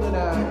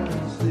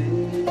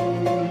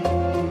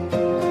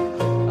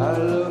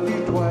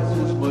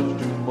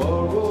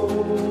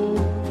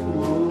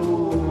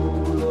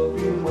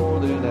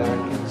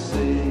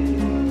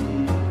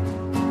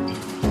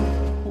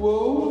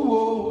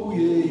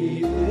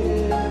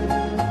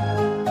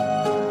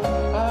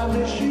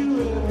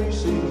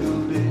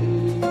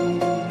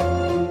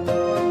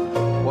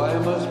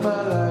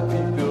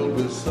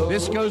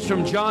 This goes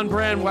from John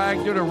Brand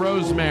Wagner to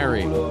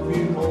Rosemary.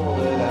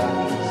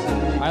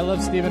 I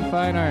love Stephen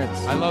Fine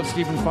Arts. I love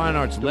Stephen Fine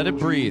Arts. Let it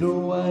breathe.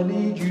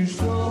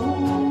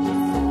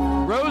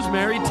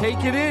 Rosemary,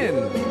 take it in.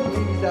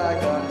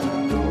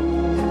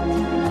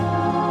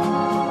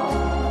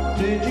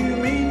 Did you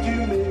mean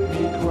to make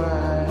me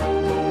cry?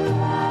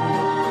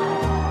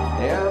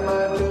 Am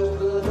I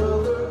just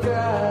another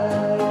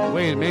guy?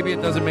 Wait, maybe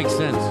it doesn't make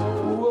sense.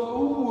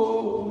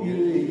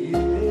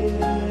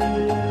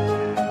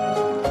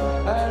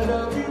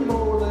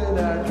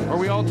 Are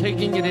we all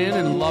taking it in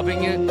and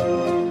loving it?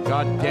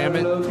 God damn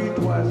it. The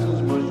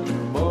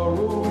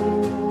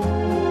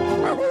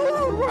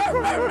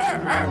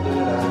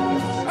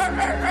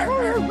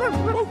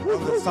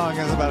song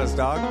is about his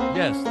dog?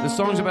 Yes, the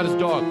song's about his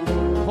dog.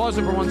 Pause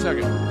it for 1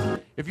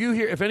 second.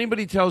 If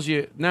anybody tells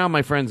you, now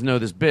my friends know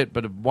this bit,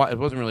 but it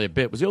wasn't really a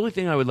bit, it was the only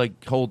thing I would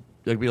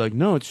I'd be like,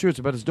 no, it's true, it's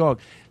about his dog.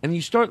 And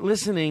you start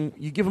listening,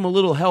 you give them a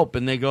little help,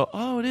 and they go,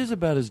 oh, it is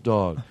about his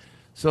dog.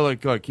 So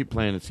God, keep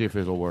playing it, see if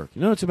it'll work.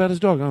 No, it's about his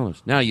dog,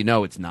 honest. Now you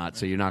know it's not,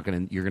 so you're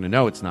gonna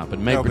know it's not.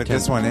 But but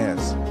this one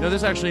is. No,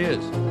 this actually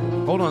is.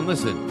 Hold on,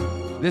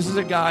 listen. This is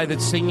a guy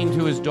that's singing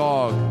to his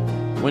dog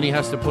when he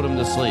has to put him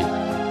to sleep.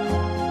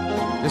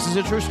 This is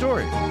a true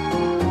story.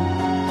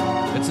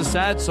 It's a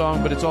sad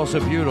song, but it's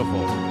also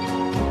beautiful.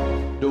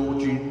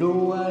 Don't you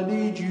know I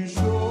need you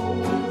so?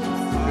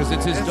 Because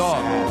it's his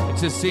dog.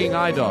 It's his seeing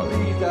eye dog.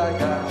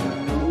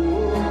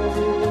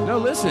 No,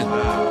 listen.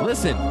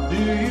 Listen. Do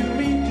you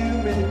mean to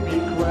make me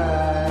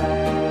cry?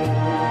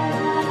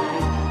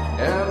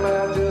 Am I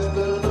just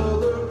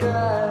another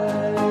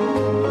guy?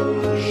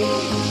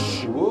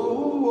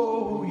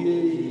 Whoa,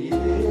 yeah.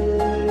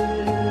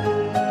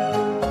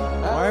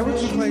 Why would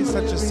you play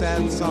such a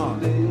sad song?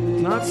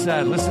 It's not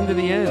sad. Listen to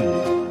the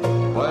end.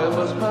 Why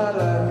must my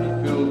life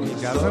be filled with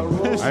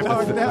sorrow?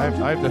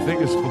 I have to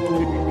think of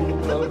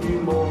something. Love you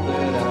more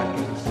than I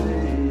can say.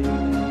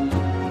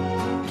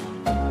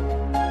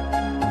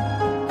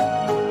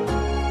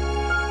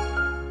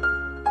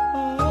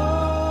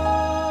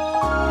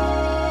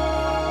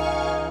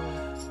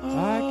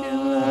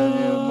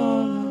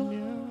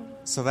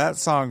 So that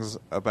song's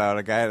about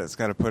a guy that's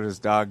got to put his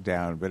dog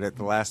down, but at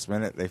the last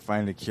minute they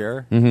find a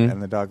cure Mhm.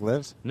 and the dog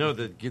lives? No,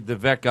 the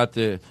vet got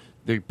the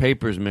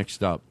papers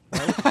mixed up.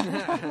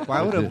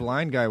 Why would a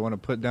blind guy want to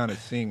put down a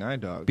seeing eye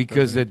dog?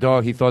 Because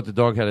he thought the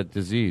dog had a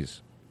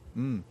disease.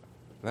 Mm.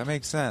 That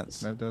makes sense.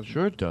 That does.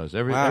 Sure it does.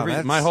 Wow,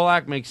 my whole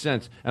act makes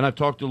sense, and I've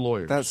talked to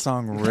lawyers. That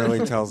song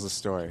really tells a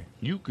story.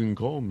 You can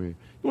call me. You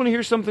want to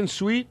hear something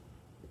sweet?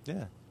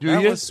 Yeah. Do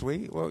that you? was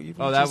sweet. Well, you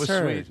that was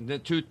heard.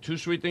 sweet. Two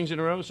sweet things in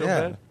a row? So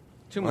Yeah. bad?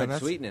 Too much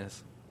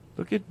sweetness.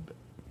 Look at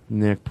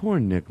Nick. Poor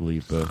Nick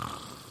Lipa.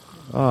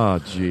 Oh,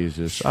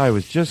 Jesus. I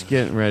was just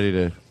getting ready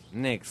to...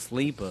 Nick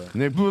Sleeper.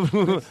 Nick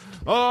Lipa,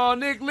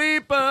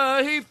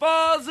 he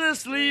falls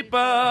asleep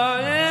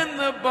in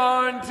the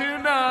barn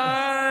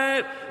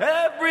tonight.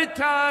 Every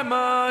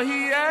time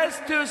he has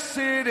to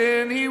sit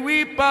in, he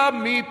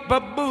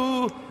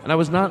weep-a-meep-a-boo. And I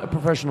was not a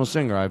professional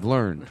singer, I've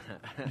learned.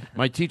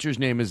 My teacher's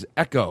name is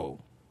Echo.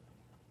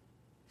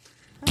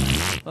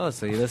 Oh,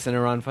 so you listen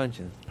to Ron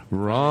Funches.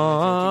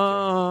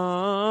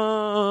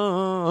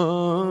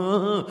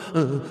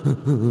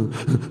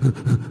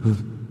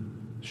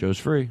 Show's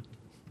free.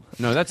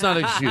 No, that's not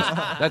an excuse.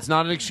 That's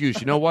not an excuse.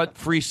 You know what?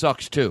 Free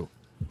sucks too.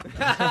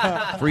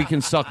 Free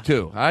can suck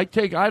too.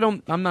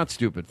 I'm not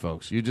stupid,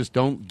 folks. You just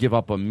don't give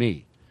up on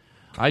me.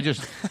 I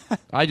just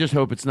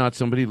hope it's not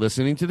somebody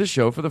listening to the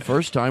show for the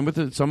first time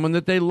with someone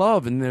that they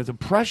love, and there's a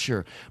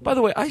pressure. By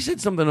the way, I said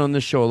something on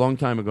this show a long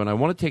time ago, and I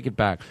want to take it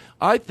back.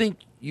 I think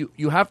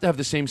you have to have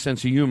the same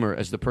sense of humor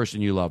as the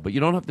person you love, but you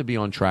don't have to be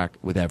on track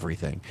with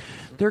everything.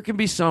 There can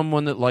be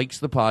someone that likes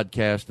the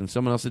podcast and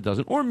someone else that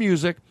doesn't, or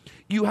music.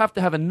 You have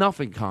to have enough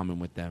in common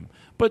with them.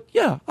 But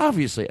yeah,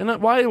 obviously.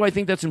 And why do I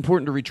think that's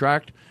important to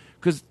retract?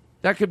 Because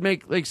that could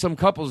make like some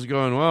couples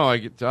going, well,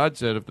 Todd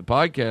said if the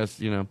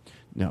podcast,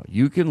 No,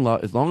 you can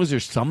love, as long as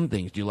there's some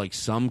things. Do you like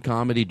some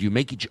comedy? Do you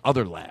make each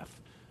other laugh?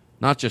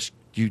 Not just,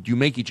 do you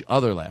make each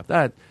other laugh?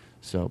 But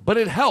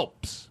it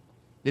helps.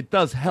 It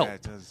does help. Yeah,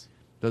 it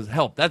does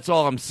help. That's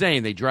all I'm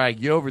saying. They drag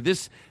you over.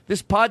 This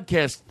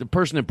podcast, the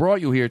person that brought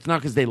you here, it's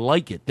not because they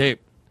like it.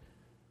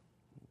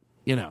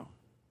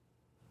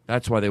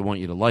 That's why they want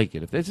you to like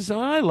it. If they just say,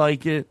 I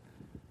like it,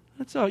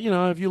 that's all.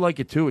 If you like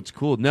it too, it's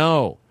cool.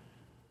 No.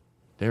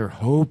 They're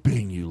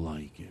hoping you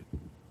like it.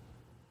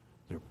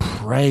 They're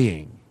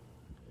praying.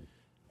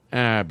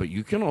 But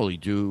you can only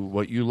do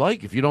what you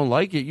like. If you don't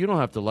like it, you don't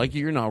have to like it.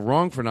 You're not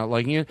wrong for not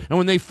liking it. And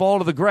when they fall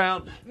to the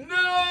ground,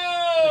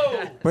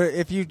 no! But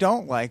if you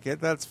don't like it,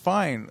 that's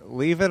fine.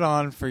 Leave it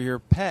on for your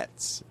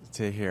pets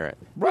to hear it.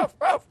 Ruff,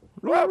 ruff,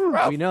 ruff,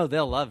 ruff. We know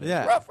they'll love it.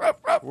 Yeah. Ruff, ruff,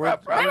 ruff, We're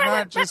ruff, ruff.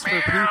 not just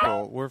for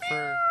people. We're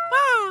for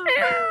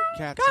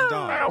cats and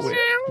dogs.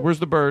 Where's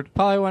the bird?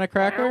 Polly want a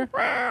cracker?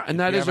 And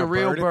that You is have a a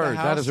real bird at the bird.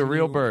 That house is a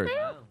real and bird.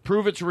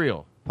 Prove it's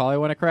real. Polly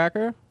want a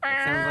cracker?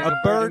 A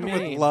bird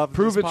would love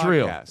Prove this it's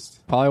real. podcast.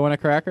 Polly want a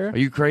cracker? Are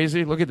you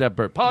crazy? Look at that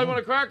bird. Polly want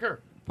a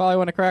cracker. Polly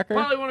want a cracker?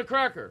 Polly want a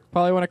cracker.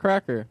 Polly want a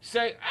cracker?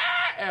 Say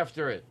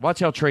after it. Watch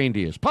how trained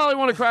he is. Polly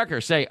want a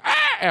cracker. Say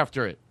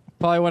after it.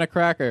 Polly want a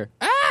cracker?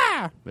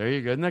 There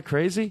you go. Isn't that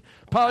crazy?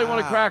 Polly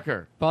want a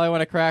cracker. Polly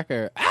want a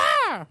cracker?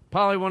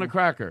 Polly want a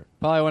cracker.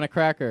 Polly want a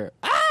cracker?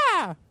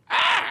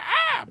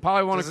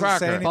 Polly want a Does it say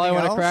cracker. anything Polly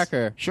want a else?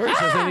 cracker? Sure, he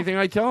says anything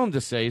I tell him to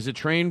say. He's a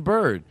trained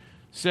bird.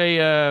 Say,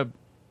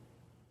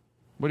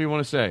 what do you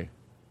want to say?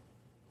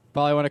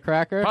 Polly want a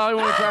cracker? Polly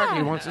want a cracker.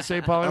 He wants to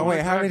say Polly Oh, want wait,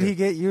 a how cracker. did he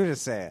get you to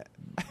say it?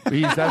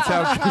 That's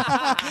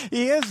how...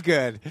 He is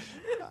good.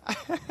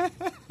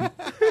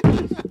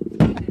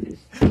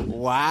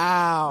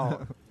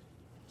 Wow.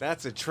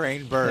 That's a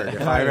trained bird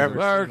if I've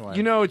ever seen one.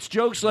 It's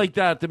jokes like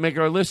that make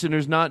our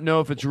listeners not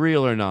know if it's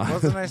real or not.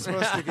 Wasn't I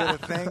supposed to get a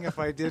thing if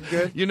I did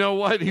good? You know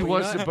what? He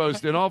was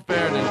supposed to. In all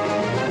fairness.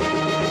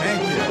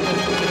 Thank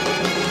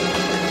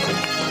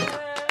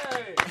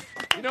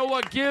you. You know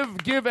what?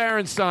 Give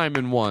Aaron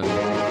Simon one.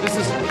 This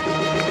is...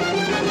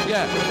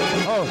 Yeah.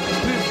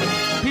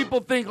 Oh, people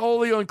think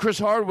only on Chris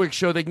Hardwick's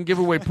show they can give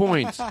away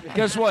points.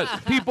 Guess what?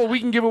 People, we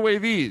can give away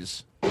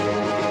these.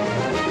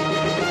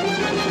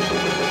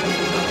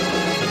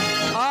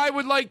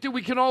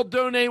 We can all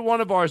donate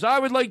one of ours. I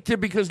would like to,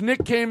 because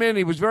Nick came in,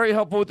 he was very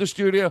helpful with the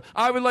studio,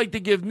 I would like to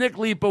give Nick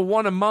Lipa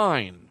one of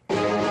mine.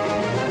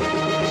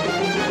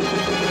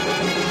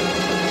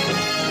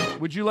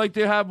 Would you like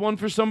to have one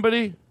for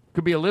somebody?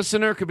 Could be a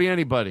listener, could be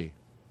anybody.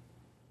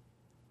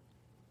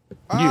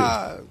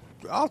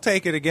 I'll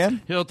take it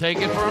again. He'll take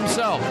it for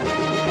himself.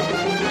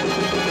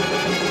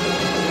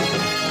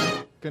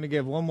 Gonna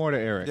give one more to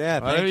Eric. Yeah,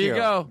 thank There you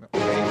go.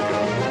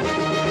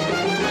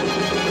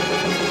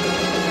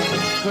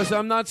 Because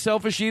I'm not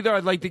selfish either,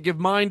 I'd like to give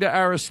mine to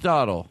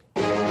Aristotle.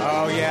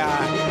 Oh,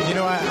 yeah. You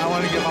know what? I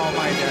want to give all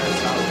mine to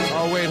Aristotle.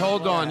 Oh, wait,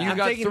 hold on. You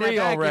got three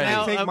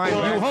already. Take mine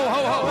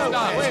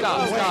back.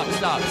 Stop.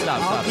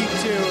 I'll keep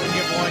two and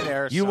give one to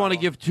Aristotle. You want to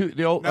give two?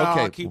 Okay.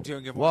 I'll keep two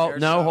and give one to Well,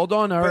 Aristotle. no, hold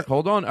on, Eric.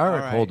 Hold on,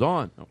 Eric. right. Hold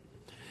on.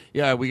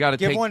 Yeah, we got to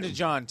Give take one to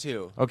John,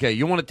 too. Okay,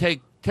 you want to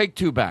take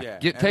two back. Yeah,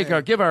 Give and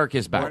then- Eric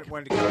his back.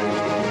 One to Cody.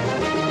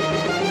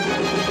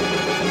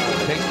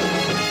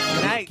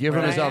 Give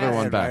him his other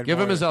one back. Give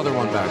him his other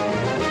one back.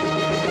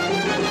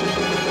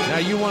 Now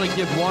you want to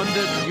give one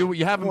to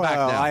you have him back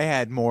Well, now. I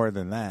had more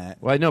than that.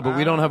 Well, I know, but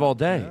we don't have all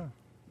day.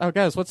 Oh,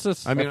 guys, what's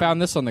this? I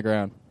found this on the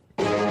ground.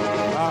 Oh,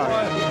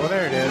 yeah. Well,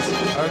 there it is.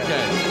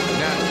 Okay.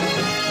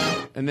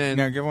 Now, and then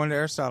Now give one to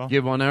Aristotle.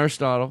 give one to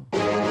Aristotle.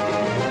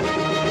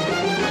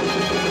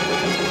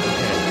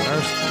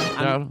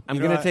 I'm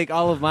going to take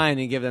all of mine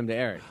and give them to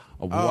Eric.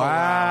 Wow.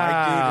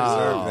 I do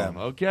deserve them.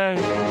 Okay.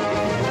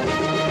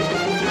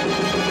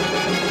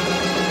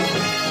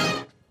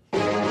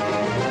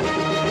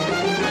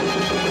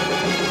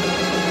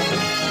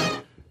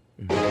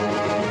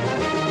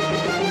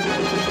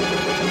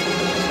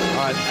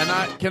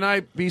 And can I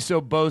be so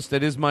boast?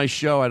 That is my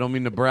show. I don't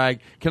mean to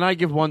brag. Can I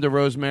give one to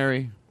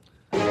Rosemary?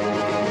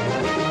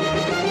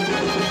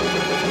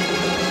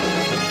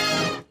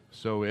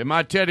 So, am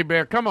I Teddy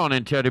Bear? Come on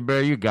in, Teddy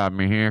Bear. You got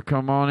me here.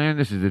 Come on in.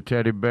 This is the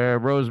Teddy Bear.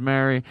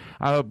 Rosemary,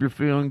 I hope you're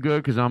feeling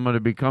good because I'm going to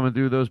be coming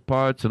through those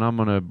parts and I'm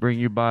going to bring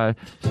you by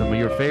some of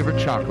your favorite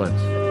chocolates.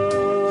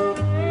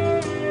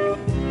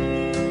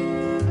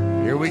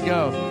 Here we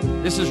go.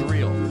 This is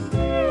real.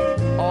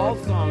 All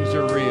songs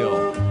are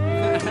real.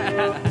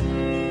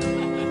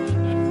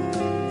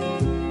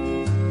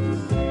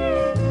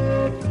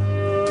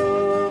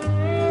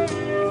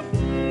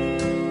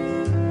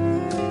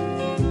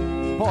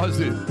 Pause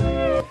it.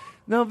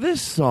 Now,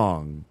 this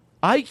song,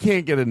 I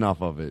can't get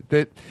enough of it.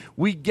 That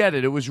we get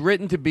it. It was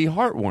written to be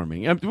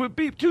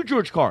heartwarming. To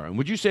George Carlin,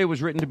 would you say it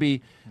was written to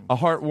be a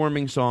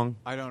heartwarming song?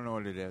 I don't know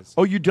what it is.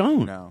 Oh, you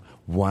don't? No.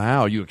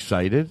 Wow, you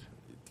excited?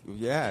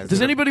 Yeah.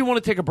 Does anybody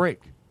want to take a break?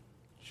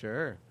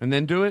 Sure. And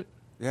then do it?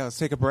 Yeah, let's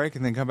take a break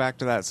and then come back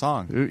to that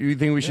song. You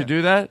think we should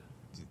do that?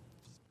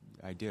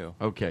 I do.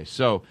 Okay,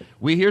 so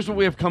here's what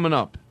we have coming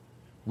up.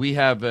 We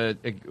have a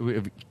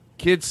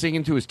kid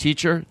singing to his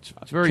teacher.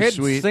 It's very Kid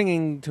sweet.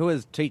 singing to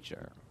his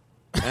teacher.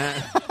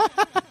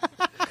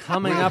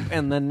 Coming up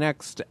in the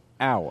next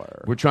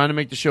hour. We're trying to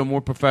make the show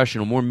more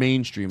professional, more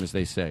mainstream, as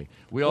they say.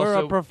 We're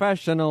a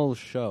professional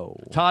show.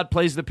 Todd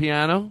plays the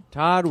piano.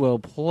 Todd will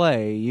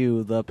play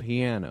you the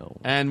piano.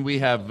 And we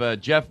have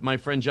Jeff, my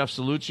friend Jeff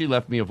Salucci,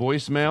 left me a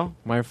voicemail.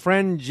 My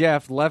friend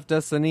Jeff left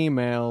us an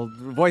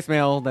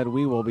voicemail that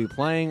we will be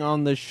playing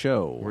on the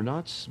show. We're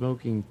not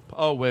smoking.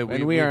 Oh, wait.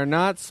 We are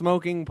not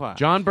smoking pot.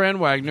 John Brand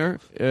Wagner,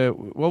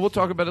 well, we'll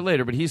talk about it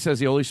later, but he says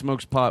he only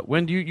smokes pot.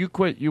 When do you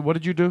quit? What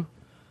did you do?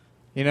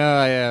 You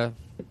know,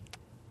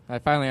 I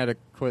finally had to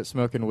quit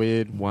smoking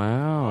weed.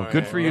 Wow.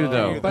 Good for you,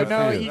 though. But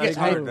no,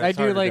 I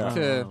do like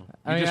to...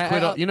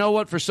 You know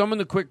what? For someone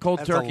to quit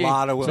cold turkey, a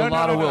lot of willpower. It's a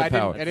lot of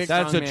willpower. I didn't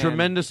That's a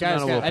tremendous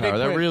amount of willpower.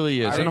 That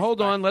really is. And hold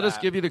on, let us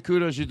give you the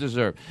kudos you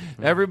deserve.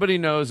 Everybody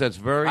knows that's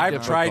very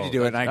difficult. I've tried to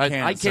do it, and I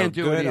can't. I can't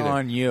do it either. Good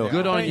on you.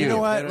 Good on you. You know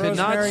what, To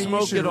not Rosemary,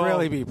 smoke you should at all.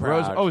 really be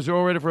proud. Is it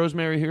all right if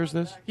Rosemary hears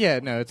this? Yeah,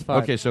 no, it's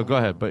fine. Okay, so go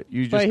ahead. But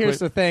you just But here's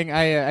quit. the thing.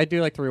 I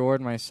do like to reward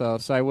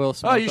myself, so I will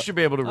smoke. Oh, you should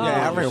be able to reward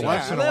every yourself.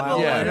 once in a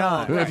while. Yeah. Why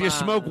not? If you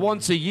smoke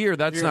once a year,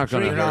 that's not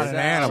going to You're not hurt. an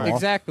animal.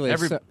 Exactly.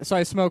 So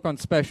I smoke on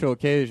special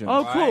occasions.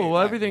 Oh, cool.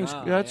 Well,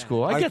 that's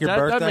cool. I Like get your that.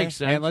 That birthday? makes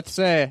sense. And let's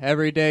say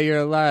every day you're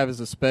alive is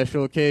a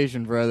special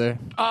occasion, brother.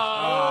 Oh,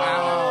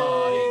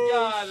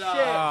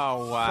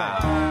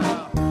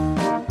 wow.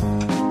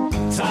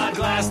 Todd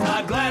Glass,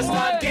 Todd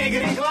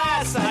Giggity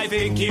Glass. I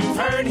think you've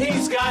heard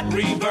he's got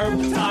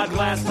reverb. Todd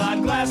Glass,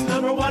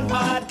 #1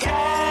 podcast.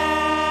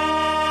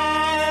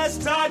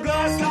 Todd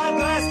Glass,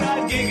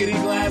 Todd Giggity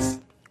Glass.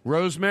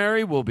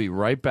 Rosemary, we'll be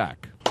right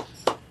back.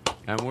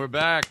 And we're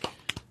back.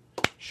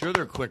 Sure,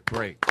 they're quick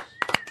breaks.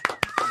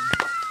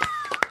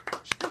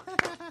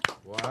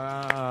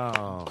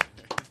 Wow.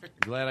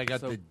 Glad I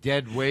got the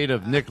dead weight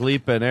of Nick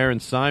Lipa and Aaron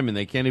Simon.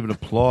 They can't even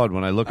applaud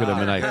when I look at him.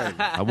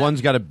 And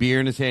one's got a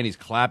beer in his hand. He's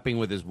clapping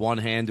with his one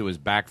hand to his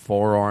back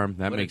forearm.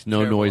 That makes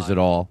no noise at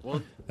all.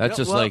 Well, That's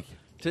just like...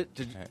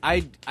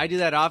 I do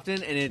that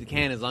often, and it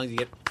can as long as you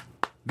get...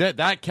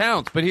 That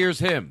counts, but here's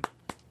him.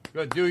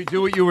 Good.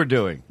 Do what you were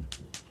doing.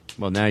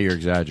 Well, now you're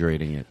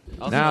exaggerating it.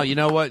 Also, now, you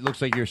know what?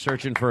 Looks like you're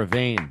searching for a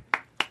vein.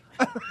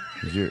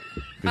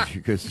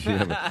 Because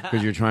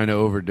you're trying to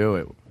overdo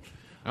it.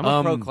 I'm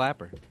a pro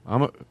clapper.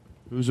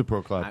 Who's a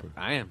pro clapper?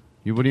 I am.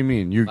 What do you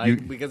mean?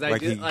 Because I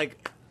do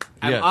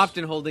I'm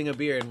often holding a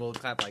beer and we'll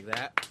clap like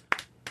that,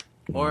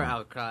 or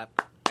I'll clap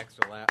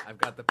extra loud. I've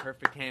got the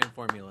perfect hand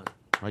formula.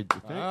 I have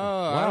big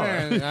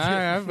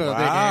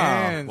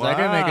hands. Wow. I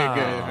can make a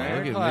good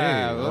hand Look clap.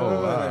 at me.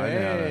 Oh, wow.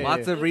 Hey.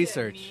 Lots of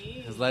research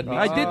has led me.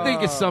 I did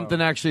think of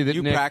something actually that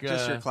You Nick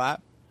practice your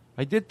clap?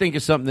 I did think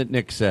of something that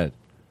Nick said.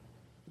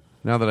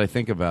 Now that I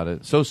think about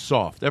it, so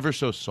soft, ever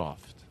so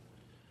soft.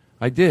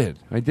 I did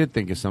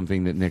think of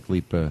something that Nick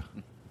Lipa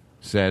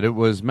said. It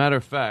was, matter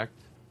of fact,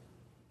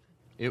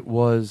 it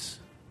was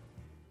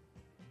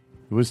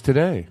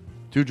today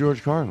to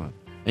George Carlin,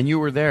 and you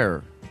were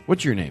there.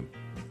 What's your name?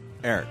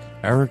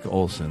 Eric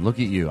Olson. Look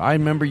at you. I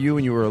remember you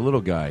when you were a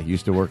little guy. You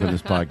used to work on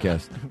this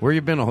podcast. Where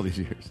you been all these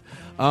years?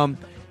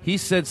 He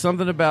said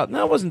something about,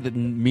 no, it wasn't the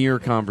mere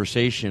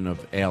conversation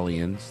of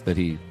aliens that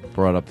he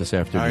brought up this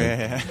afternoon. Oh,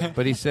 yeah.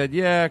 But he said,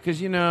 yeah,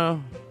 because, Are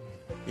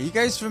you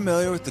guys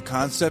familiar with the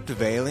concept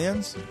of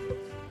aliens?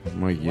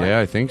 I'm like, yeah,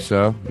 I think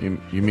so.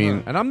 You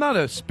mean, and I'm not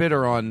a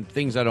spitter on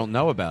things I don't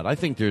know about. I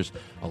think there's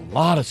a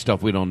lot of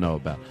stuff we don't know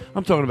about.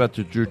 I'm talking about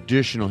the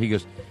traditional. He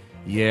goes,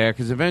 yeah,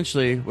 because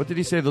eventually, what did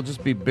he say? They'll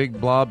just be big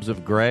blobs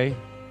of gray?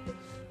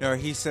 No,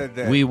 he said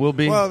that... We will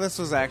be? Well, this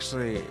was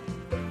actually...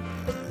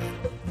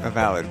 a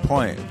valid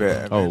point,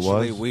 but Oh, it was?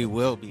 eventually we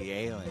will be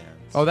aliens.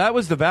 Oh, that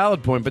was the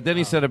valid point. But then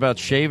he said about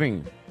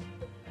shaving.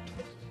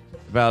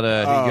 About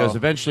he goes,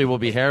 eventually we'll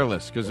be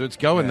hairless because it's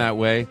going that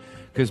way.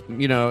 Because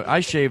I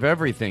shave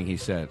everything. He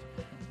said,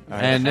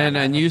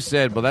 and you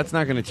said, well, that's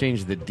not going to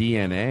change the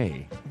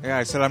DNA. Yeah,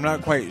 I said I'm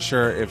not quite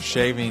sure if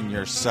shaving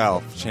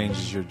yourself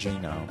changes your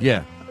genome.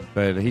 Yeah,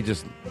 but he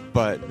just.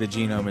 But the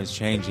genome is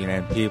changing,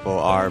 and people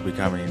are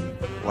becoming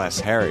less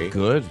hairy.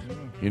 Good.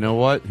 You know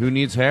what? Who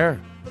needs hair?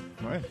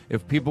 Right.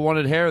 If people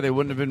wanted hair, they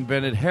wouldn't have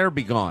invented Hair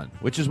Be Gone,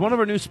 which is one of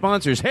our new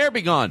sponsors. Hair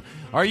Be Gone.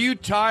 Are you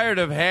tired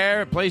of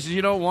hair at places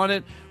you don't want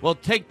it? Well,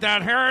 take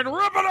that hair and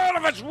rip it out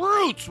of its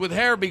roots with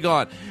Hair Be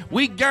Gone.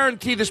 We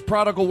guarantee this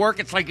product will work.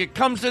 It's like it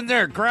comes in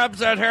there, grabs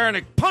that hair, and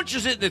it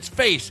punches it in its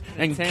face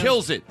and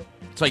kills it.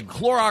 It's like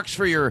Clorox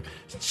for your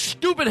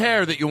stupid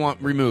hair that you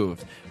want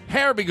removed.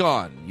 Hair Be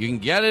Gone. You can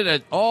get it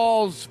at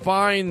All's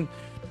Fine,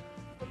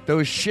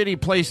 those shitty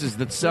places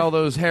that sell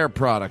those hair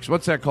products.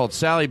 What's that called?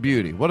 Sally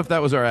Beauty. What if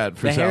that was our ad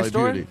for The hair Sally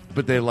store? Beauty?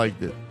 But they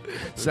liked it.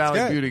 Sally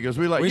good. Beauty goes,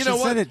 we like. We You know should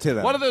what? send it to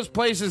them. One of those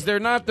places, they're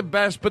not the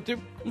best, but their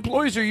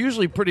employees are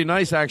usually pretty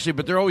nice, actually,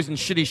 but they're always in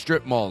shitty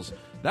strip malls.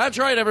 That's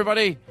right,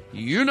 everybody.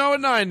 You know it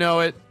and I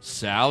know it.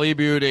 Sally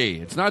Beauty.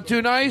 It's not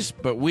too nice,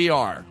 but we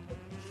are.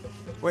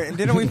 Wait, and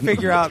didn't we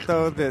figure out,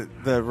 though,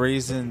 that the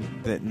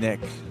reason that Nick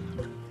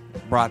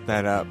brought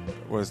that up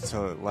was to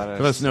let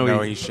us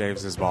know he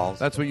shaves his balls?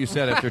 That's what you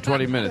said after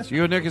 20 minutes.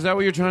 You, Nick, is that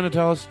what you're trying to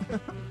tell us?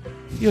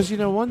 He goes,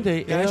 one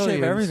day Yeah, I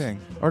shave aliens everything.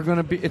 are going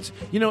to be...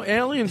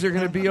 aliens are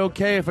going to be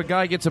okay if a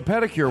guy gets a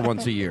pedicure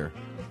once a year.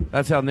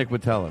 That's how Nick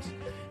would tell us.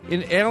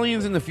 In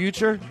aliens in the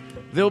future,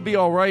 they'll be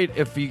all right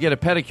if you get a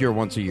pedicure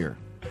once a year.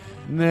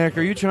 Nick,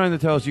 are you trying to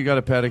tell us you got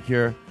a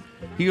pedicure?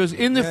 He goes,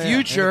 in the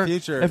future,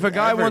 if a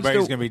guy wants to...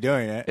 Everybody's going to be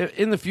doing it.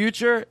 In the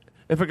future,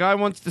 if a guy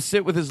wants to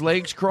sit with his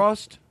legs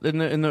crossed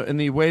in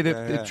the way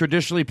that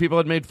traditionally people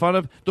had made fun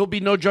of, there'll be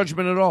no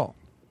judgment at all.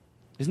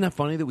 Isn't that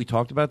funny that we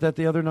talked about that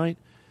the other night?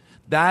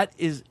 That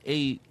is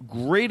a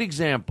great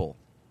example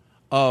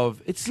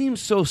of, it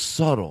seems so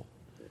subtle,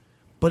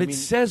 but it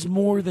says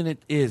more than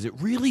it is. It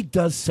really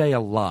does say a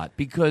lot,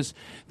 because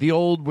the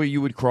old where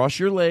you would cross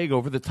your leg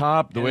over the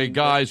top, the way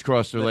guys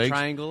cross their legs.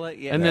 Triangle it,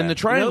 yeah. And then the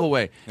triangle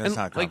way. That's and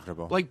not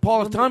comfortable. Like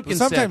Paul F. Tompkins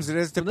Sometimes said.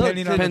 it is,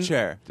 depending on the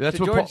chair. That's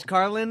to what George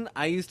Carlin,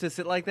 I used to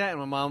sit like that, and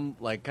my mom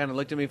kind of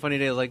looked at me funny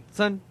today. I was like,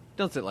 son,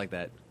 don't sit like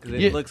that,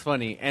 because it looks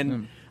funny.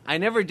 And I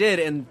never did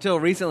until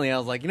recently. I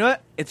was like, you know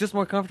what? It's just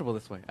more comfortable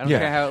this way. I don't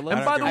care how it looks.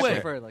 And by the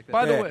way,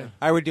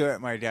 I would do it.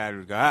 My dad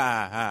would go,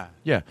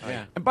 Yeah.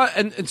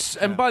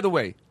 And by the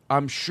way,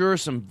 I'm sure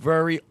some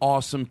very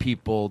awesome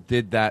people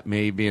did that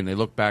maybe, and they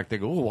look back, they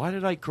go, oh, why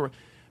did I correct?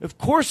 Of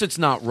course it's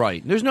not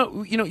right. There's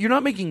no, you're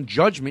not making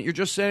judgment. You're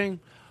just saying,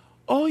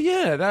 oh,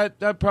 yeah,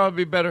 that'd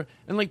probably be better.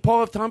 And like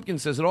Paul F.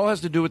 Tompkins says, it all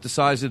has to do with the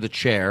size of the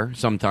chair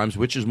sometimes,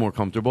 which is more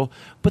comfortable.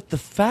 But the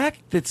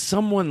fact that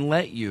someone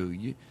let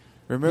you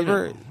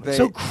remember, it's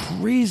so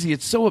crazy.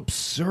 It's so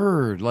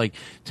absurd. Like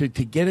to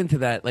get into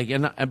that. Like,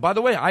 and by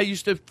the way, I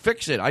used to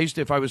fix it. I used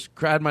to, if I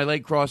had my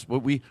leg crossed,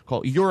 what we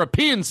call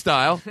European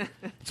style.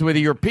 It's the way the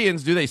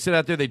Europeans do. They sit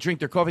out there, they drink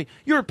their coffee.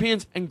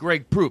 Europeans and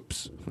Greg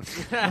Proops,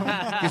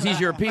 because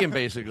he's European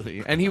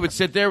basically, and he would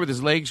sit there with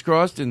his legs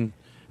crossed and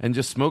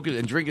just smoke it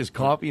and drink his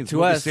coffee and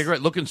smoke a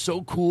cigarette, looking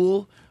so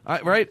cool,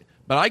 right?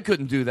 But I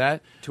couldn't do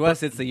that. To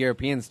us, it's the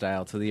European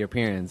style. To the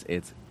Europeans,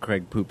 it's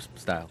Craig Poops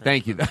style.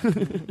 Thank you.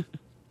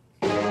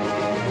 Yay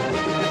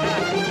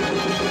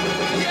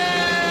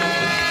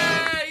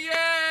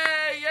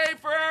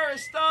for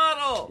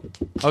Aristotle.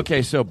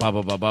 Okay, so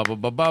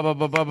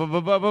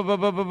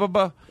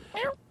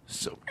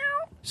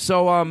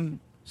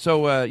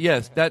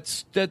yes,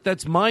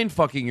 that's mind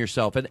fucking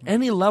yourself at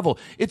any level.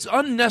 It's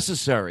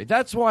unnecessary.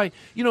 That's why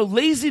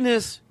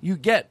laziness you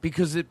get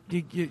because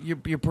you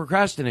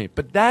procrastinate.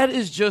 But that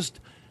is just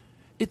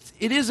it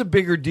is a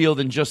bigger deal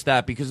than just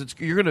that, because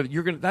you're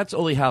gonna. That's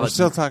only how. We're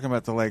still talking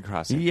about the leg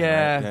crossing.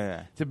 Yeah, right?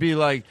 Yeah.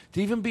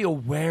 To even be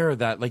aware of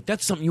that,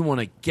 that's something you want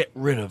to get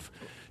rid of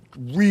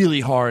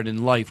really hard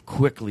in life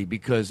quickly,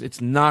 because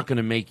it's not going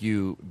to make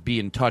you be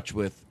in touch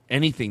with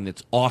anything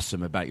that's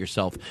awesome about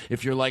yourself.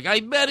 If you're like, I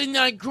better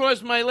not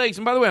cross my legs.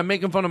 And by the way, I'm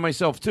making fun of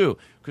myself too,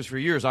 because for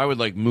years I would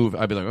move.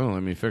 I'd be like, oh,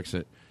 let me fix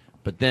it.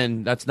 But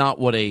then that's not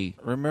what a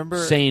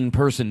sane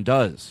person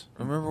does.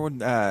 Remember when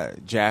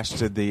Jash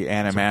did the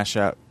Anna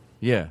mashup?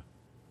 Yeah.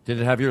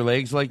 Did it have your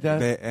legs like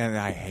that? And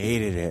I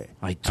hated it.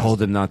 I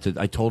told him not to.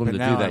 I told him to do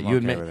that. I'm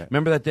okay with it.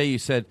 Remember that day you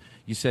said,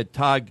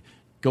 Todd,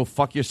 go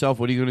fuck yourself.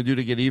 What are you going to do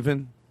to get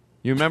even?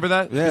 You remember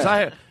that?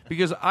 Yeah.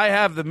 Because I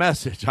have the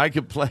message. I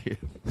could play it.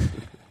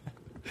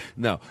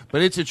 No,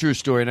 but it's a true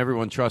story, and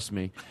everyone trusts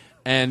me.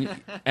 And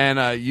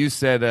you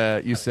said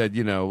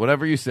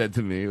whatever you said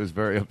to me, it was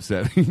very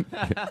upsetting.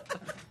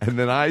 And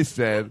then I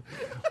said,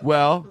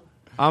 well,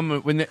 I'll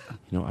tell you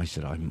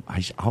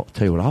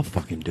what I'll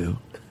fucking do.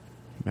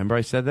 Remember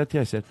I said that to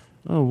you? I said,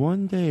 oh,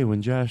 one day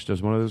when Josh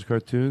does one of those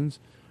cartoons,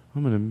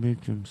 I'm going to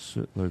make him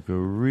sit like a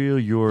real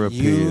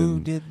European. You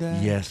did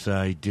that? Yes,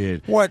 I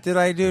did. What did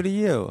I do to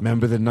you?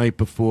 Remember the night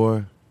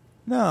before?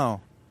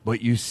 No.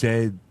 But you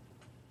said...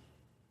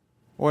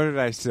 What did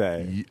I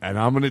say? And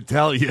I'm going to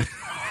tell you.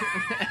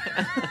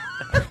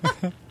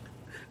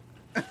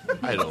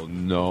 I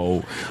don't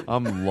know.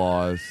 I'm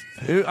lost.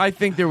 I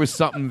think there was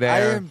something there. I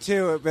am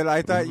too, but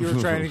I thought you were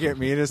trying to get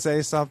me to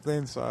say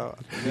something. So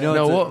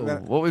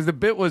what was the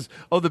bit?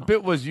 The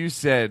bit was you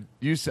said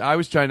I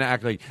was trying to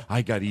act like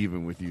I got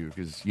even with you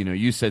because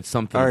you said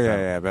something.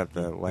 Oh about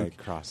the leg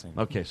crossing.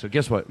 Okay, so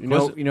guess what? You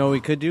know what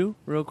we could do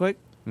real quick?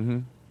 Mm-hmm.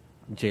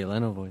 Jay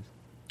Leno voice.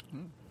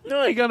 No,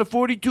 I got a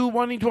 42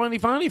 120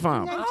 Funny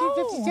Farm.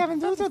 1957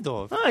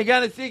 Dusseldorf. I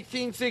got a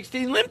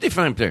 1616 Limpty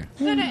Flimter.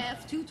 Got a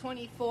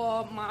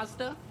F224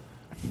 Mazda.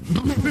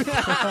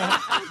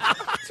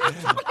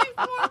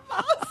 224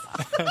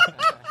 Mazda.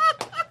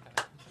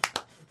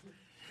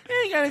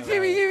 I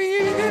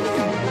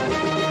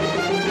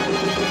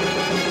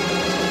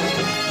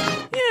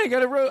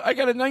got a I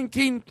got a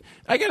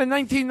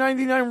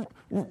 1999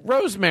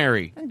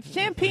 Rosemary. And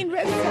Champagne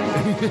Red.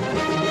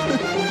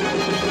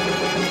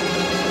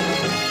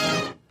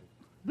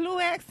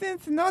 Blue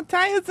accents, no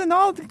tires, and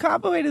all the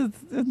carburetors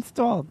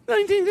installed.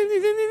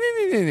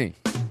 19.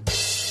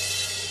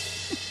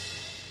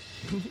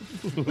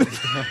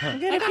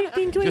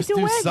 Just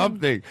do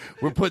something.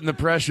 We're putting the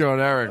pressure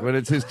on Eric when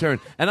it's his turn.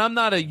 And I'm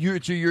not a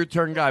your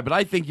turn guy, but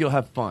I think you'll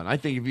have fun. I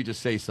think if you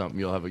just say something,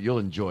 you'll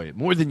enjoy it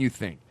more than you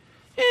think.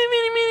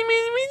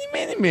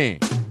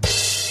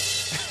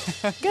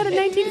 Got a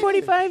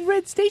 1945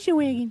 red station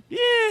wagon.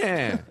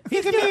 Yeah.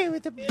 Look at me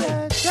with the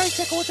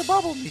tricycle with the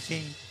bubble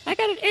machine. I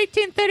got an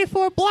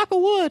 1834 block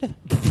of wood.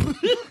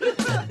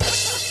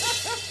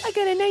 I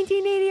got a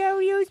 1980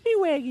 Audi USB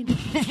wagon.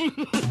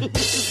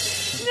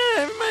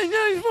 No,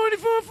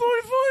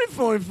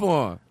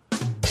 44.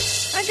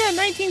 I got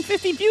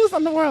 1950 views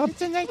on the world.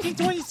 It's a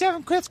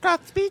 1927 crisscross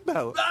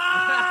speedboat.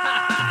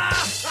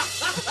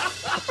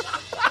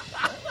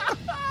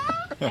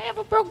 I have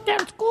a broke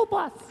down school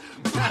bus.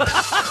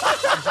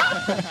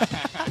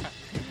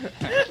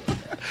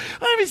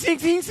 I'm a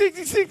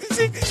 1666.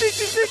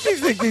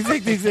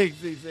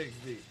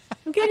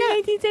 I'm getting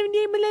a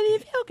 1978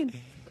 Millennium Falcon.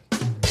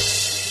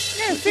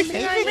 Yeah,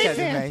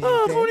 69.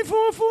 Oh,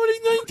 44, 40,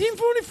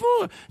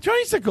 1944.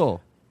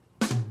 Tricycle.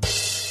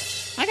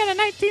 I got a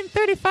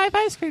 1935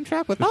 ice cream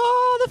truck with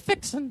all the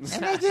fixings.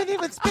 And I didn't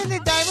even spin the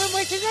diamond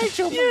like the night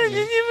show. I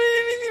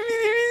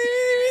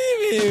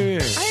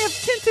have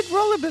tinted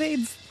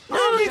rollerblades.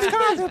 All these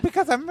cars are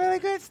because I'm really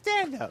good at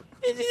stand-up.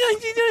 It's a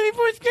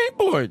 1994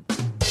 skateboard.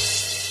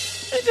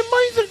 It's a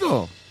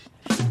bicycle.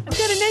 I've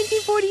got a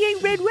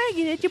 1948 red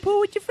wagon at your pool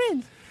with your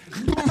friends.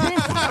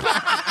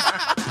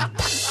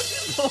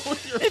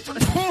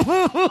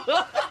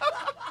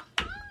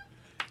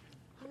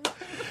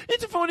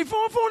 It's a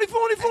 44, 40,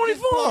 40,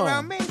 44. Pull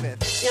around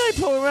Mavis. Yeah, I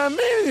pull around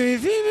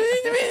Mavis.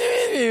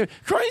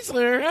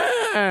 Chrysler.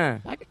 I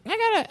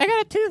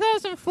got a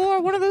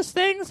 2004, one of those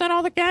things on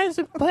all the guys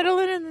that pedal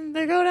in and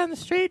they go down the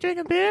street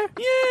drinking beer.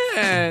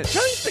 Yeah,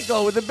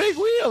 tricycle with a big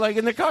wheel like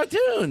in the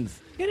cartoons.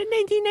 I got a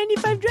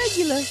 1995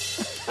 Dragula.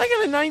 I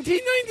got a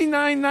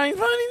 1999, 90.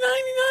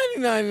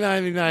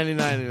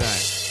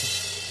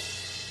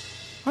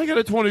 I got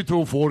a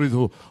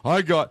 2242.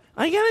 I got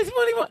a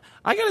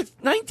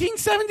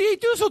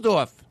 1978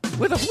 Dusseldorf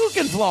with a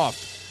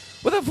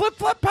Flukenfloft, with a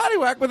flip-flop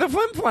paddywhack with a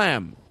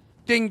flim-flam.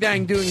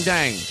 Ding-dang,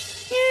 doing-dang.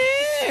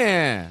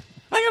 Yeah.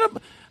 I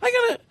got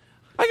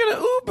a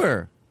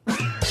Uber.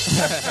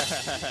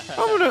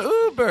 I'm gonna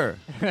Uber.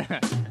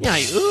 Yeah, I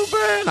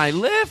Uber and I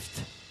Lyft.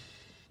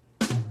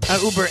 I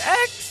Uber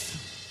X.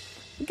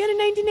 I got a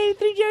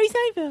 1983 Jerry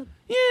Seinfeld.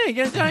 Yeah,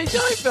 Jerry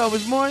Seinfeld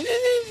was more in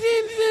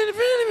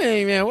front of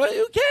me, man.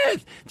 Who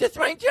cares? Just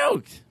my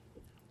jokes.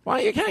 Why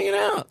are you hanging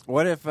out?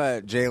 What if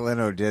Jay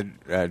Leno did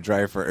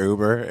drive for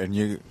Uber and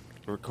you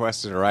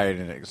requested a ride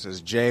and it says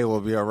Jay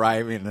will be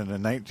arriving in a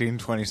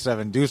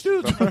 1927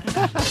 Dusseldorf?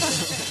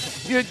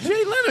 Yeah,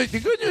 Jay Leno. The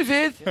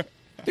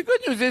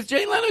good news is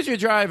Jay Leno's your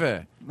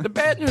driver. The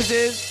bad news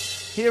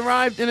is he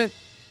arrived in an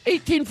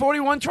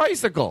 1841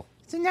 tricycle.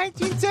 It's a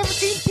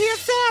 1917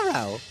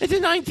 Piazzaro. It's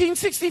a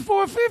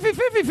 1964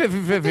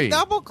 Fiffy. It's a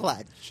double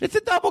clutch. It's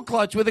a double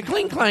clutch with a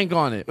cling clank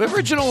on it.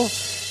 Original.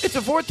 It's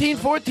a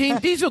 1414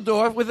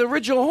 Dieseldorf with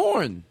original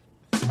horn.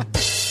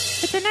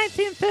 It's a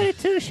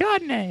 1932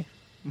 Chardonnay.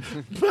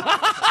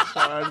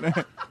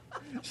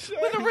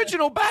 With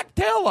original back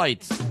tail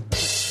lights.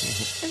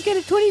 I've got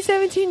a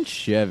 2017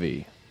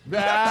 Chevy.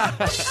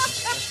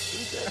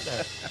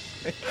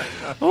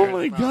 Oh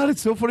my God,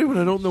 it's so funny when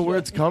I don't know where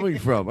it's coming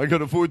from. I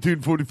got a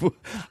 1444.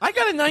 I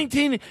got a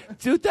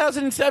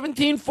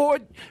 2017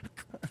 Ford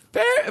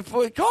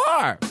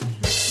car.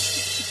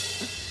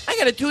 I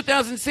got a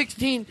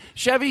 2016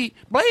 Chevy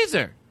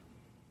Blazer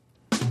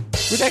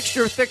with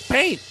extra thick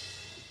paint.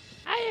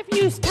 I have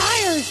used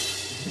tires.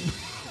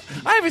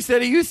 I have a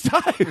set of used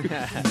tires.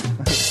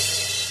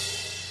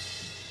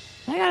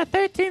 I got a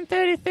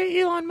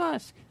 1333 Elon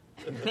Musk.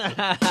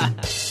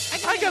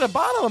 I got a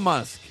bottle of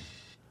Musk.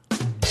 I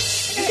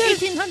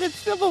got 1800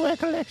 silverware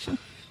collection.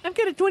 I've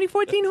got a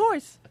 2014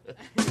 horse.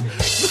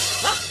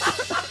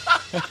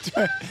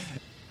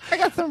 I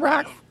got some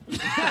rocks.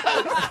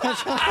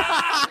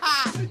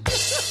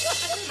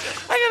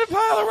 I got a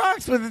pile of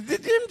rocks with the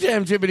Jim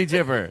Jam Jibbity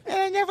Jibber. And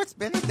I never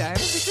spend a dime of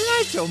the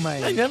Tonight Show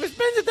money. I never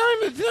spend a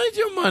dime of the Tonight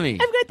Show money.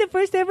 I've got the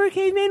first ever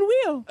caveman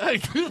wheel. I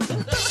got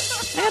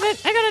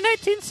a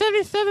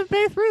 1977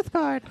 Babe Ruth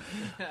card.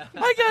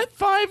 I got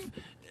 5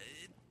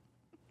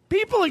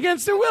 people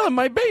against their will in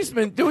my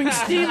basement doing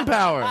steam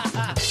power.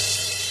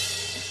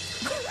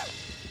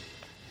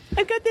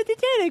 I've got the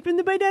Titanic from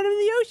the bite out of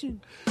the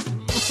ocean.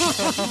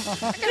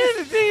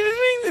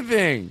 the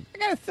thing. I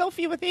got a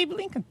selfie with Abe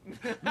Lincoln.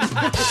 Yeah,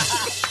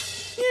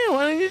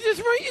 why don't you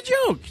just write your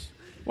jokes?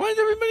 Why is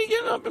everybody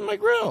getting up in my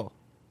grill?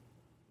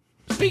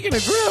 Speaking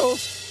of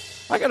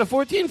grills, I got a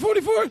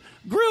 1444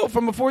 grill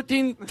from a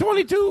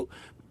 1422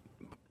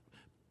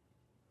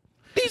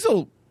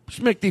 diesel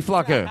schmickty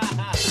flucker.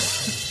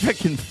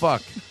 Frickin'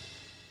 fuck.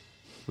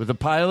 With a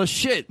pile of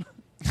shit.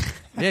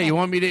 Yeah, you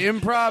want me to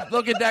improv?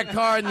 Look at that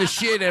car in the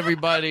shit,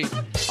 everybody.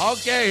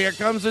 Okay, here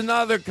comes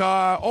another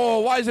car.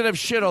 Oh, why does it have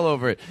shit all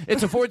over it?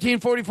 It's a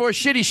 1444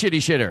 shitty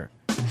shitter.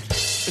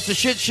 It's a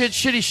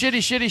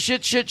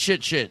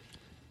shit.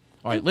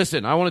 All right,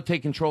 listen, I want to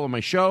take control of my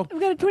show. I've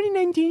got a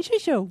 2019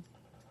 shit show.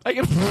 I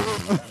can...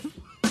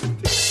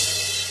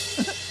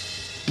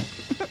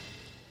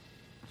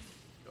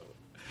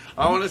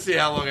 I want to see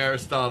how long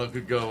Aristotle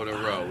could go in a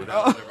row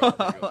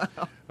without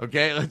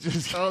Okay, let's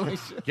just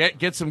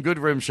get some good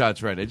rim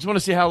shots ready. I just want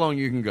to see how long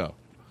you can go.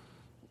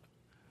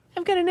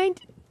 I've got a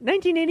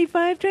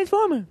 1985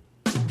 Transformer.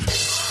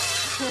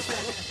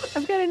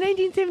 I've got a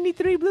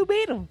 1973 Blue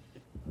Beetle.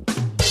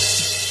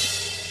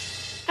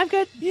 I've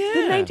got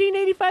the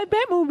 1985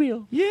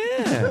 Batmobile.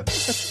 Yeah.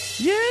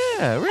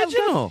 Yeah,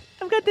 original.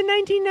 I've got the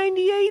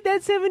 1998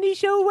 That 70s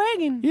Show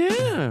wagon.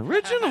 Yeah,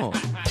 original.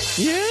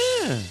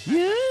 Yeah.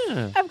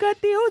 I've got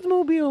the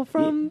Oldsmobile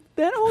from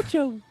that old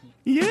show.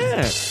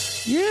 Yeah,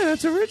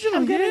 that's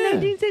original. I've got a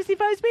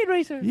 1965 Speed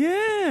Racer.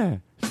 Yeah,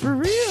 for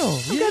real.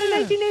 I've got a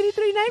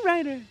 1983 Knight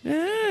Rider.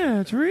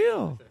 Yeah, it's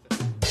real.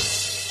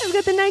 I've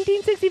got the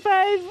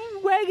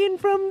 1965 wagon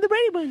from the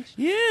Brady Bunch.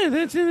 Yeah,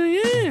 that's in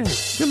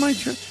my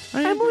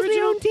I mostly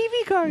own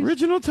TV cars.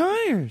 Original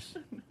tires.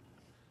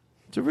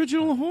 It's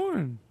original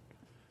horn.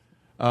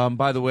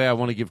 By the way, I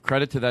want to give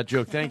credit to that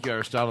joke. Thank you,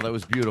 Aristotle. That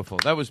was beautiful.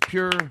 That was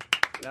pure.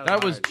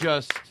 That was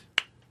just.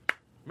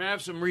 May I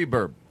have some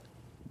reverb?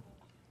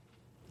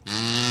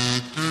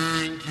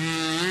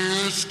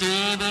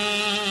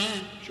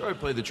 Sure, I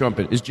played the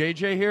trumpet. Is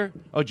JJ here?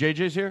 Oh,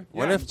 JJ's here?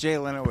 What if Jay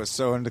Leno was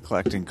so into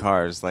collecting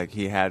cars, like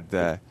he had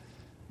the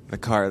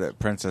car that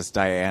Princess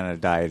Diana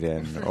died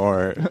in,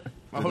 or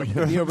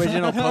the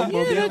original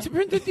Pumble? Yeah, that's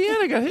Princess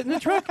Diana got hit in the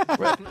truck.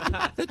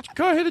 That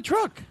car hit a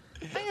truck.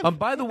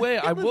 By the way,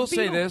 I will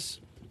say this.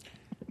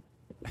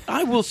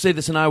 I will say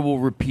this, and I will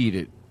repeat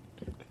it.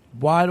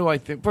 Why do I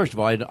think? First of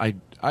all, I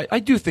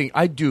do think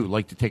I do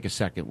like to take a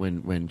second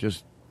when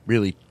just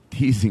really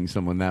teasing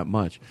someone that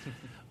much.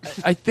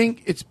 I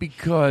think it's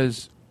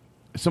because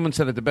someone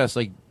said it the best.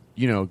 Like,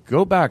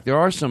 go back. There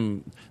are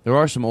some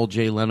old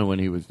Jay Leno when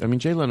he was. I mean,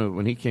 Jay Leno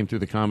when he came through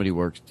the Comedy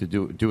Works to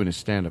doing his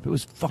stand up, it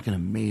was fucking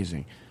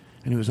amazing,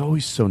 and he was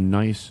always so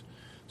nice.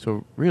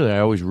 So really, I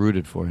always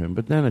rooted for him.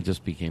 But then it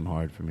just became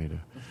hard for me to.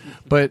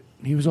 But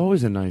he was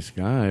always a nice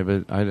guy.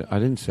 But I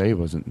didn't say he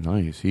wasn't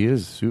nice. He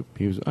is.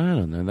 He was. I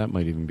don't know. That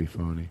might even be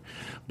phony.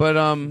 But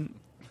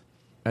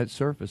at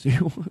surface, he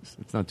was.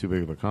 It's not too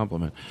big of a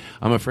compliment.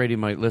 I'm afraid he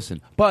might listen.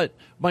 But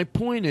my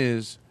point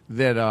is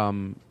that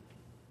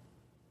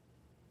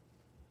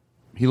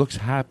he looks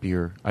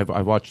happier.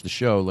 I've watched the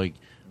show, like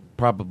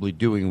probably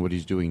doing what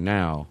he's doing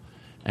now,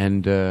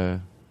 and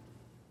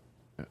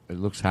it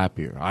looks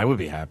happier. I would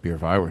be happier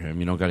if I were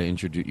him. You don't got to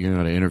introduce. You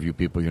got to interview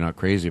people you're not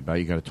crazy about.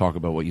 You got to talk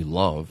about what you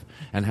love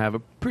and have a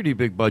pretty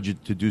big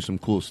budget to do some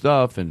cool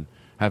stuff and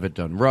have it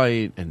done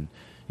right. And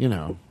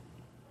no,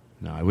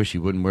 I wish he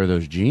wouldn't wear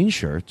those jean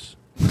shirts.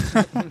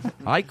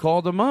 I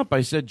called him up.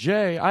 I said,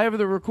 Jay, I have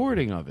the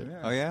recording of it.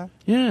 Oh yeah,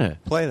 yeah.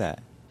 Play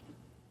that.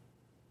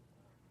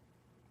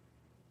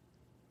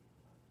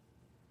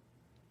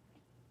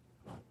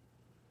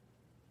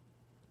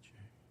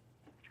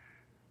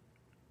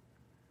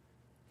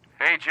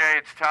 Hey, Jay,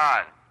 it's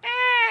Todd.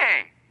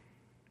 Hey!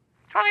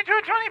 22,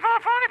 24,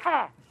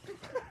 44.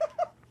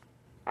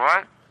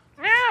 What?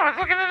 Yeah, I was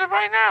looking at it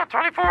right now.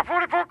 24,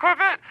 44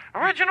 Corvette.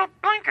 Original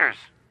blinkers.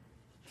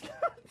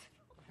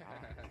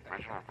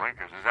 Original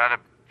blinkers. Is that a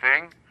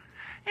thing?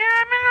 Yeah,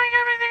 I mean like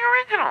everything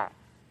original.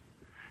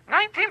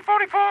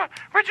 1944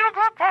 original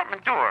glove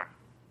compartment door.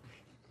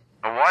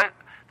 A what?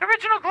 The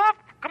original glove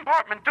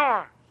compartment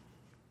door.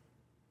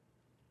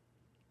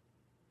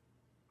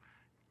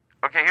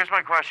 Okay, here's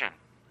my question.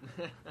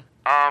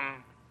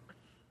 Hold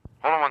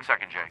on one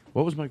second, Jay.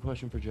 What was my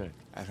question for Jay?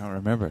 I don't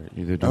remember.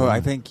 Either do Oh, I.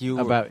 I think you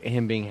about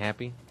him being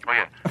happy. Oh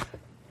yeah,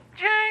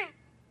 Jay,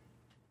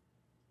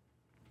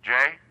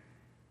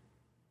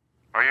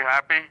 are you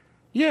happy?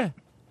 Yeah.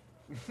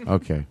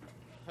 Okay.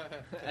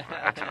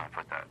 That's enough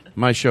with that.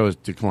 My show is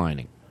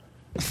declining.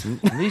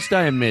 At least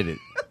I admit it.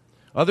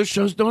 Other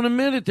shows don't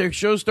admit it. Their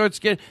show starts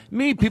getting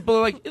me. People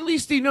are like, at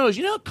least he knows.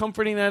 You know how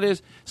comforting that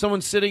is?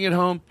 Someone's sitting at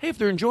home. Hey, if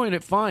they're enjoying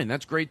it, fine.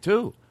 That's great,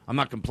 too. I'm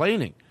not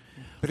complaining.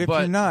 But if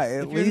you're not,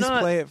 at least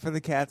play it for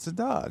the cats and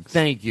dogs.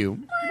 Thank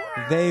you.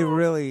 They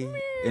really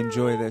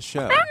enjoy this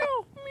show.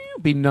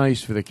 Be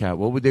nice for the cat.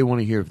 What would they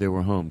want to hear if they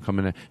were home?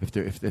 Coming in, if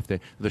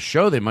the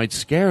show, they might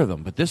scare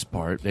them, but this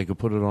part they could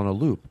put it on a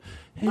loop.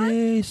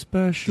 Hey,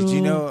 special. Did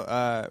you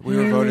know we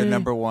were voted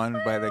number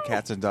 1 by the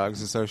Cats and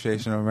Dogs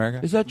Association of America?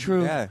 Is that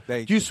true? Yeah.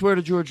 Do you swear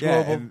to George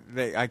yeah, Global?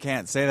 and I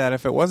can't say that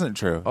if it wasn't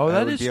true. Oh,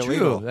 that is would be true.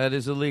 illegal. That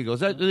is illegal. Is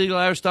that illegal,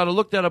 Aristotle?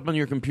 Look that up on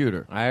your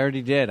computer. I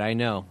already did. I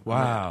know.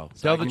 Wow.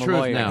 So Tell the I'm a truth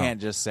lawyer. now. I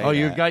can't just say Oh,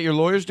 you that. got your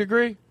lawyer's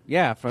degree?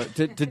 Yeah,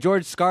 to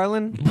George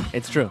Scarlin,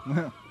 it's true.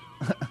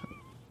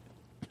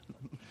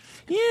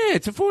 Yeah,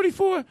 it's a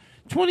 44,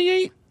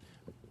 28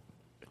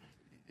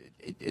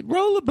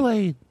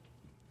 rollerblade.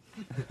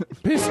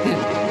 Piston.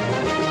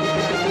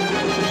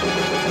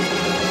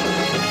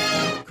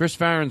 Chris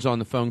Farron's on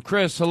the phone.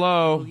 Chris,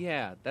 hello. Oh,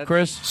 yeah.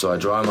 Chris? So I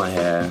dry my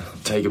hair,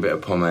 take a bit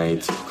of pomade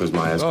because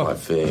my hair's quite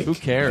thick. Who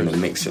cares? And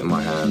then mix it in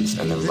my hands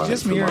and then Is it run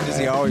just it through me or my does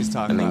hair. he always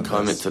talk And then about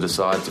comb this? it to the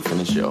side to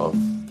finish it off.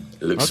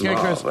 It looks Okay,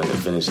 smart Chris. when they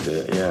finished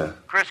it, yeah.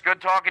 Chris,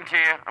 good talking to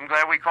you. I'm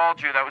glad we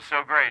called you. That was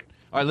so great.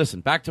 All right,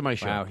 listen, back to my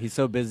show. Wow, he's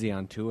so busy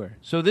on tour.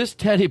 So this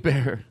teddy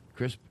bear,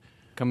 Chris...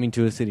 Coming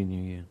to a city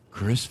near you.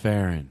 Chris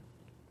Farron.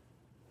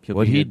 He'll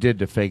What be he here- did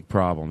to fake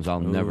problems, I'll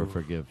never Ooh.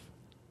 forgive.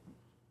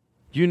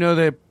 Do you know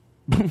that...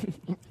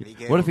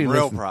 What if he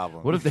real listened?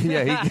 problem? What if they...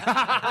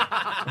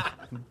 Yeah,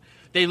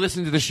 they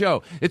listen to the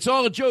show. It's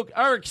all a joke.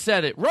 Eric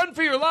said it. Run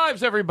for your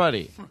lives,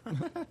 everybody.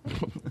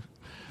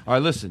 All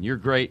right, listen, you're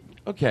great.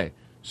 Okay,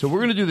 so we're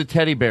going to do the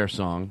teddy bear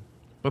song.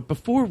 But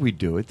before we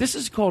do it, this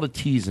is called a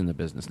tease in the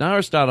business. Now,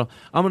 Aristotle,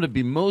 I'm going to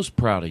be most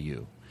proud of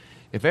you.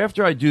 If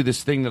after I do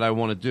this thing that I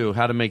want to do,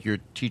 how to make your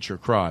teacher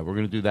cry, we're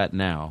going to do that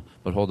now.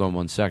 But hold on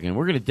one second.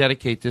 We're going to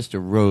dedicate this to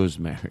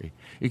Rosemary.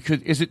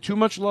 Is it too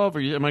much love,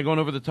 or am I going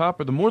over the top?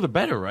 Or the more the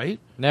better, right?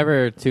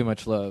 Never too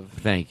much love.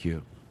 Thank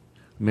you.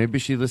 Maybe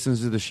she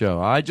listens to the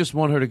show. I just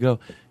want her to go,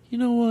 you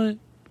know what?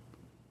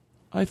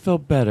 I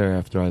felt better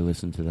after I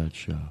listened to that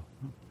show.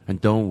 And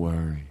don't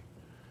worry.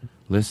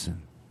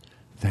 Listen,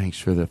 thanks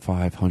for the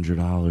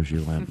 $500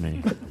 you lent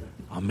me.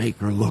 I'll make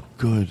her look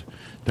good.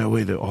 That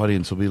way the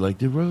audience will be like,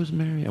 did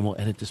Rosemary? And we'll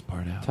edit this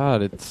part out.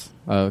 Todd, it's...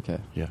 Oh, okay.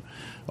 Yeah.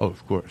 Oh,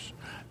 of course.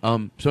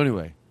 So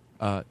anyway,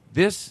 after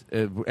this,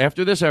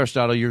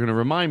 Aristotle, you're going to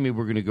remind me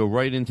we're going to go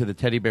right into the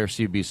Teddy Bear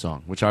CB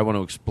song, which I want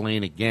to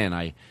explain again.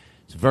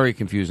 It's very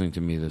confusing to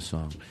me, this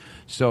song.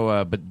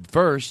 So, but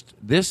first,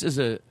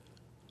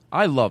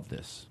 I love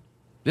this.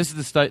 This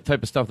is the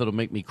type of stuff that'll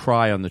make me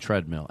cry on the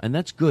treadmill. And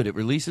that's good. It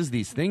releases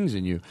these things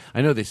in you.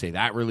 I know they say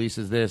that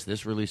releases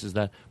this releases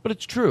that. But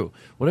it's true.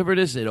 Whatever it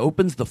is, it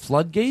opens the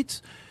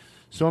floodgates.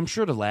 So I'm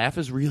sure to laugh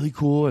is really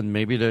cool, and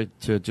maybe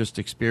to just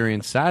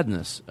experience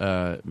sadness.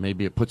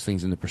 Maybe it puts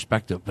things into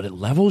perspective. But it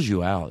levels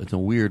you out in a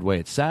weird way.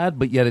 It's sad,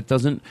 but yet it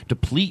doesn't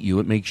deplete you.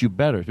 It makes you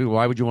better.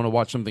 Why would you want to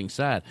watch something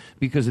sad?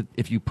 Because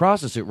if you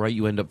process it right,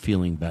 you end up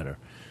feeling better.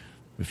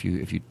 If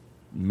you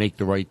make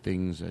the right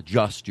things,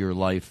 adjust your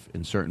life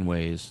in certain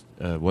ways,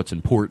 what's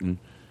important,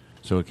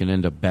 so it can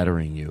end up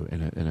bettering you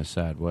in a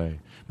sad way.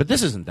 But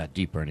this isn't that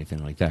deep or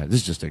anything like that.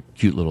 This is just a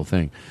cute little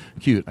thing.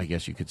 Cute, I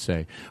guess you could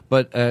say.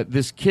 But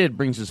this kid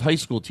brings his high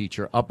school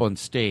teacher up on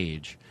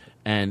stage,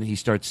 and he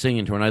starts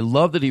singing to her. And I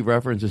love that he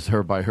references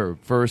her by her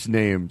first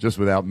name, just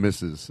without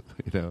Mrs.,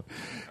 you know.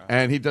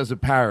 And he does a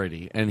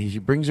parody, and he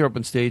brings her up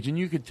on stage, and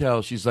you could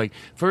tell she's like,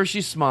 first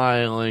she's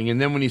smiling, and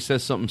then when he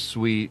says something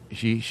sweet,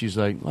 she's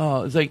like,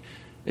 oh, it's like,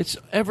 it's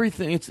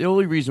everything. It's the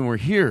only reason we're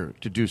here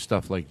to do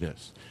stuff like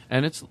this.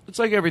 And it's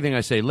like everything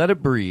I say, let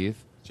it breathe.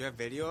 Do you have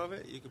video of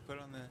it you could put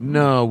on the...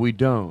 No, we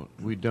don't.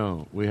 We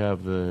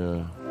have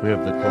the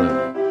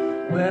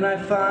clip. When I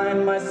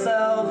find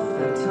myself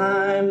in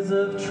times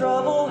of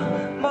trouble,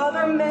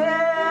 Mother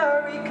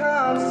Mary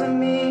comes to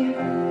me,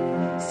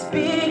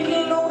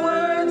 speaking the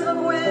words of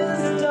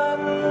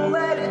wisdom,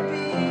 let it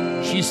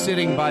be. She's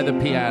sitting by the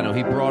piano.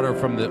 He brought her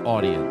from the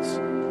audience.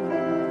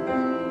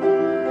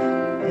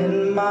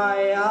 In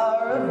my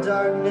hour of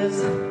darkness,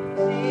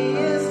 she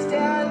is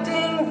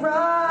standing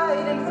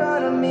right in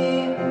front of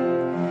me,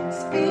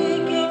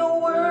 speaking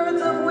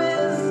words of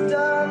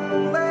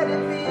wisdom, let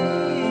it be.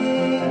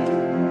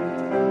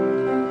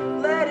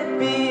 Let it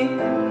be.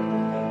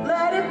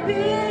 Let it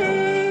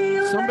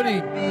be. Somebody,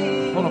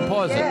 hold on,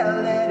 pause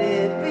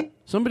it.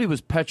 Somebody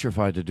was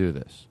petrified to do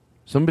this.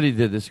 Somebody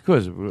did this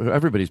because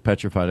everybody's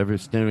petrified.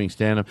 Everybody's doing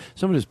stand-up.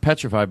 Somebody was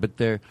petrified, but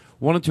they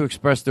wanted to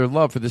express their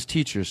love for this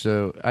teacher.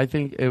 So I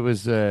think it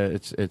was.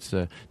 It's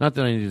not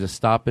that I needed to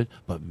stop it,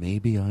 but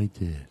maybe I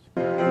did.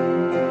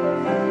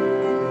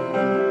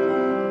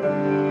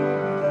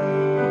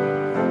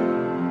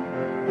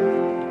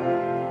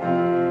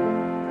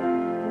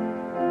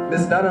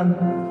 Miss Dunham,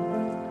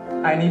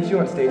 I need you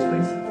on stage,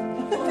 please.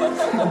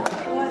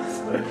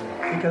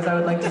 Because I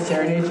would like to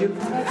serenade you.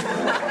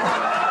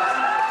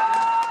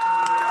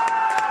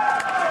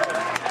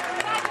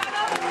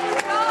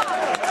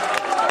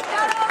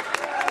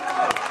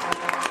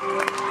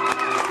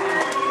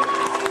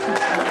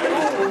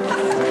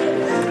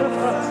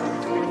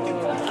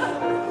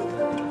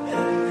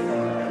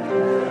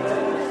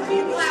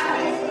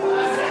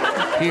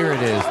 Here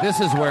it is. This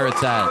is where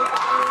it's at.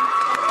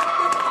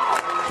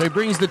 So he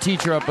brings the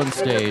teacher up on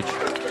stage.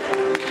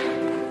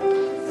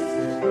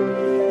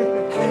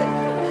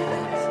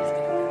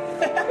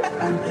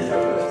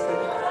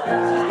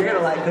 You're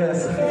gonna like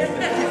this.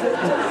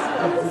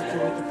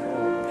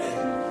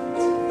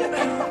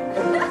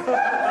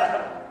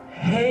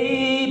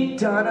 Hey,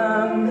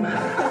 Dunham,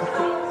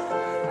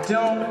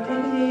 don't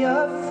be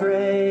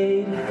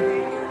afraid.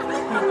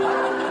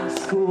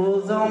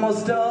 School's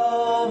almost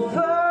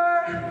over,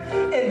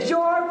 and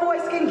your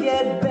voice can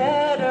get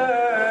better.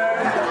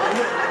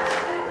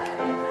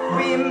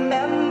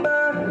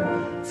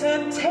 Remember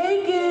to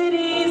take it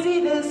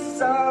easy this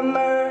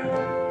summer.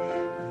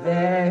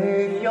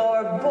 Then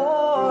your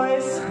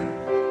voice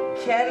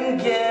can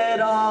get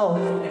all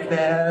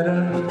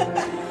better.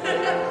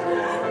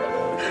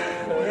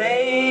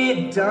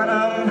 Hey,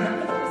 Dunham,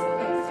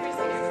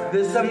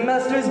 this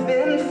semester's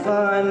been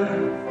fun,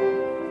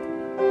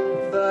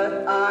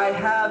 but I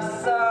have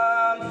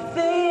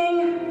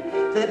something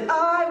that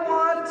I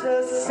want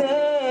to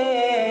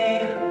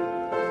say.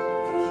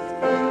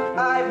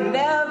 I've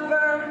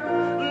never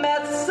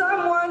met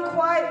someone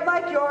quite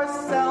like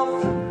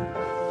yourself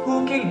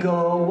who can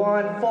go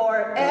on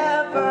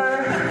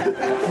forever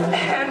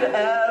and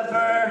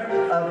ever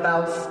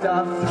about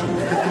stuff.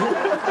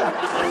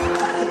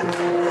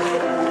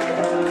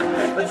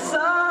 But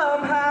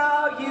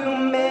somehow you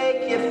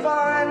make it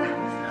fun.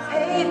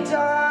 Hey,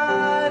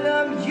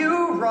 Dunham,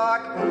 you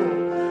rock.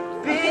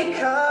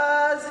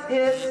 Because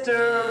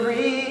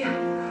history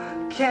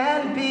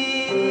can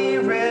be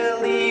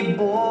really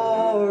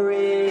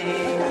boring.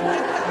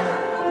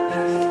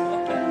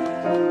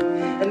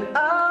 And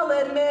I'll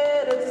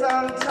admit it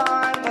some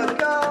time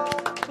ago.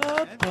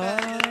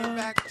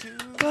 Back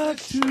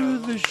to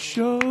the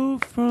show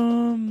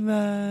from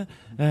that.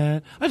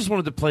 I just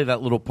wanted to play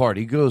that little part.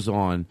 He goes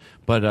on,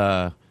 but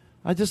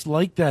I just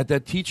like that.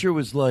 That teacher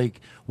was like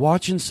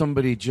watching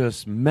somebody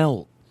just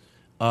melt.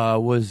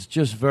 Was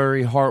just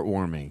very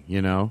heartwarming.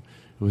 You know,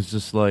 it was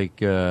just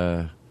like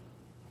it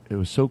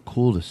was so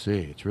cool to see.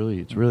 It's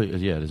really,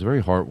 yeah, it's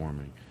very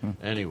heartwarming.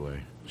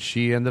 Anyway.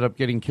 She ended up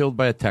getting killed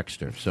by a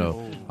texter.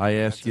 So I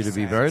ask you to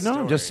be very... No,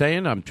 I'm just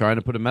saying. I'm trying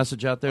to put a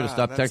message out there to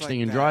stop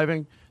texting and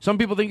driving. Some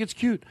people think it's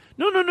cute.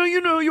 No,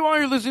 you know you are.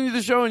 You're listening to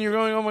the show and you're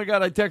going, oh, my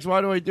God, I text.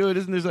 Why do I do it?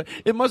 Isn't this...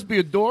 It must be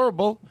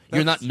adorable.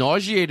 You're not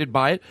nauseated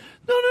by it.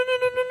 No.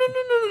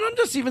 I'm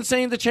just even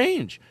saying the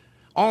change.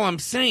 All I'm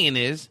saying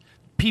is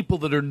people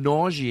that are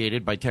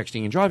nauseated by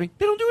texting and driving,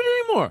 they don't do it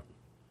anymore.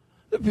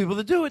 The people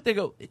that do it, they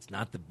go, it's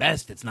not the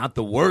best. It's not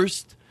the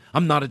worst.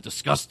 I'm not a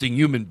disgusting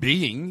human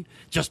being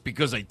just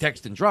because I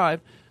text and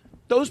drive.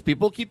 Those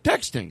people keep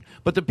texting.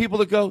 But the people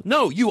that go,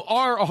 no, you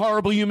are a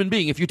horrible human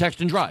being if you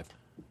text and drive.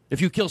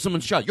 If you kill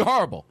someone's child, you're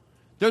horrible.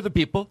 They're the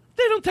people,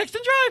 they don't text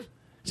and drive.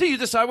 See, you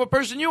decide what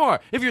person you are.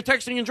 If you're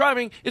texting and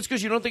driving, it's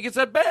because you don't think it's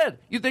that bad.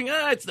 You think,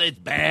 it's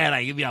bad,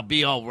 I'll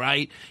be all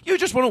right. You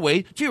just want to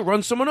wait till you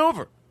run someone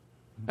over.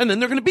 And then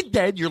they're going to be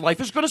dead, your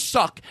life is going to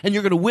suck, and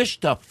you're going to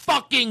wish to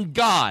fucking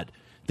God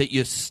that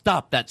you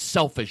stop that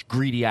selfish,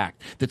 greedy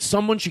act. That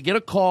someone should get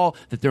a call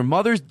that their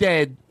mother's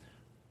dead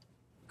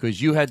because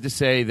you had to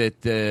say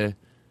that,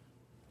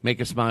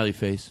 make a smiley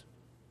face.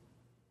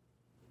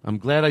 I'm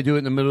glad I do it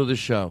in the middle of the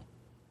show.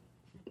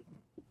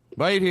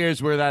 Right here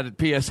is where that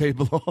PSA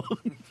belongs.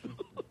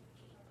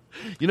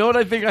 You know what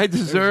I think I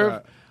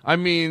deserve? I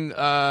mean,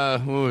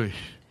 the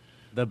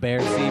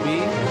Bear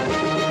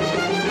CB?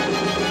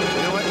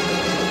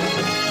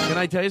 Can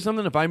I tell you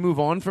something? If I move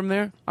on from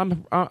there,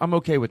 I'm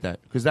okay with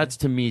that because that's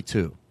to me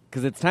too.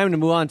 Because it's time to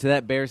move on to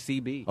that Bear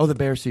CB. Oh, the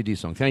Bear CD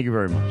song. Thank you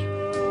very much.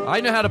 I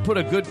know how to put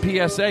a good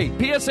PSA.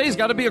 PSA's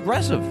got to be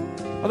aggressive,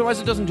 otherwise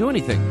it doesn't do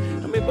anything.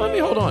 Let me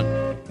hold on.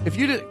 If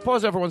you did,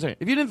 pause that for 1 second.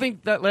 If you didn't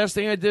think that last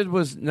thing I did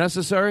was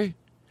necessary,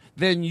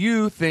 then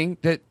you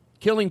think that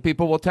killing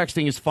people while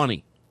texting is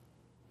funny.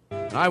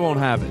 I won't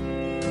have it.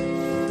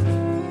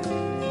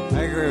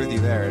 I agree with you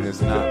there. It is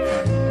not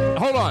funny.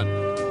 Hold on.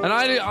 And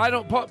I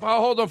don't...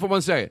 I'll hold on for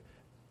 1 second.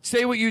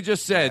 Say what you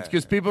just said,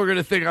 because people are going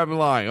to think I'm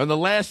lying. On the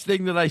last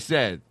thing that I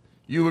said,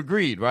 you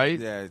agreed, right?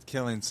 Yeah,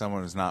 killing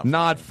someone is not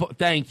funny.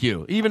 Thank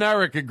you. Even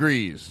Eric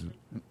agrees.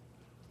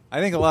 I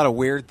think a lot of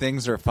weird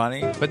things are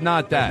funny. But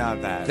not that.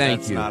 Not that.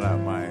 Thank you. Not up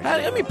my...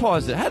 Let me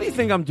pause it. How do you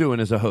think I'm doing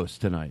as a host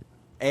tonight?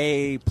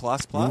 A++.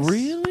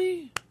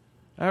 Really?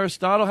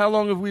 Aristotle, how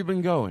long have we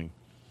been going?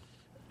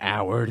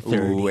 Hour 30.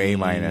 Ooh, A-.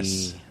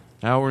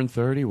 Hour and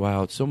 30?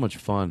 Wow, it's so much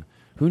fun.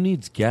 Who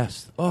needs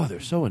guests? Oh, they're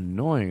so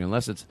annoying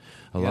unless it's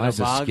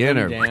Eliza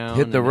Skinner.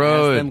 Hit the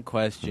road. Ask them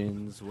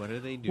questions. What are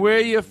they doing?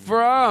 Where you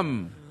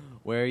from?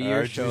 Where are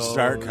your shows? You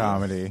start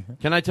comedy.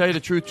 Can I tell you the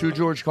truth, True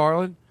George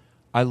Carlin?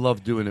 I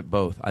love doing it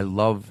both. I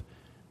love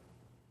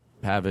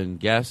having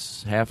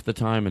guests half the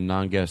time and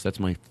non-guests. That's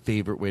my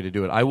favorite way to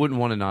do it. I wouldn't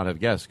want to not have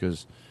guests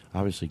because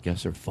obviously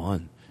guests are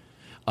fun,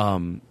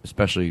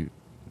 especially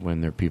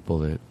when they're people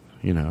that,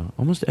 you know,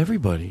 almost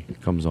everybody who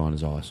comes on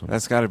is awesome.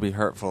 That's got to be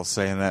hurtful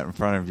saying that in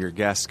front of your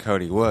guest,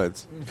 Cody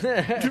Woods.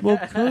 Well,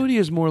 Cody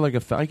is more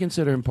like I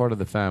consider him part of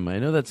the family. I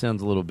know that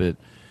sounds a little bit,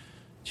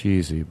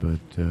 cheesy, but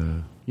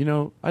you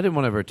know, I didn't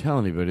want to ever tell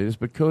anybody this,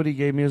 but Cody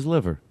gave me his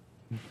liver.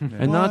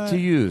 And not to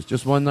use.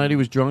 Just one night he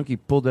was drunk, he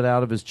pulled it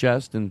out of his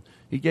chest, and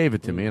he gave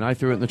it to me, and I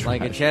threw it in the trash.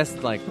 Like a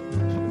chest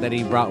that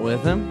he brought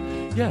with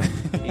him? Yeah.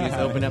 He just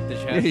opened up the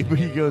chest? Yeah,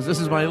 he goes, this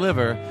is my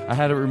liver. I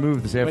had it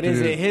removed this afternoon. But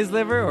is it his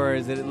liver, or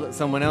is it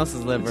someone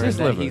else's liver It's his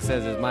that liver. he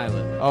says is my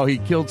liver? Oh, he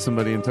killed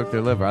somebody and took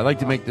their liver. I like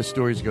to make the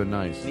stories go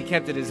nice. He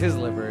kept it as his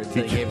liver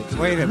until he gave it to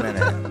me. Wait a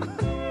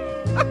minute.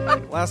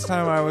 Last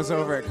time I was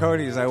over at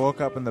Cody's, I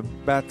woke up in the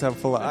bathtub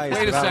full of ice.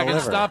 Wait a without second. liver.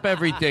 Stop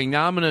everything.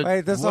 Now I'm going to...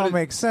 Wait, this all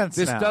makes sense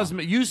This now. does...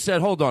 You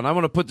said... Hold on. I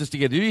want to put this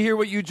together. Did you hear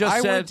what you just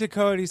I said? went to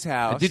Cody's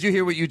house. Did you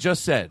hear what you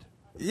just said?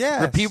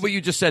 Yes. Repeat what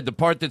you just said. The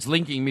part that's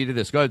linking me to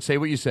this. Go ahead. Say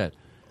what you said.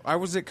 I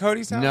was at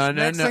Cody's house. No.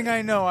 Next thing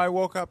I know, I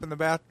woke up in the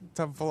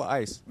bathtub full of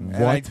ice. And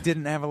What? I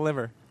didn't have a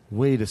liver.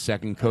 Wait a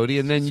second, Cody.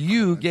 And then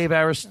you gave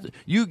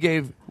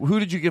Who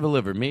did you give a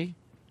liver? Me?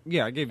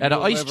 Yeah, I gave At you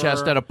an a ice liver.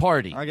 chest at a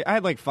party. I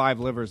had like 5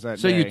 livers that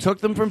So day. you took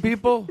them from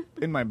people?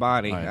 In my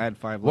body. All right. I had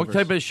 5 What livers.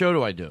 type of show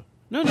do I do?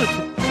 No.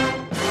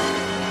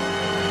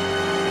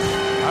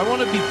 I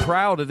want to be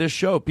proud of this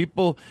show.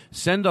 People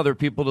send other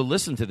people to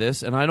listen to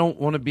this, and I don't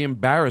want to be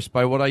embarrassed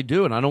by what I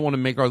do, and I don't want to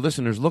make our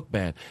listeners look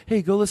bad.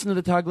 Hey, go listen to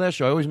the Todd Glass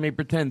Show. I always may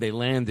pretend they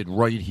landed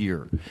right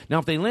here. Now,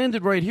 if they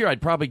landed right here,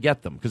 I'd probably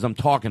get them because I'm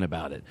talking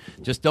about it.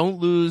 Just don't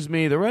lose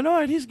me. They're right. All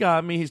right, he's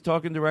got me. He's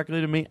talking directly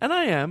to me, and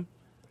I am.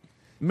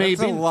 Maybe.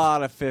 That's a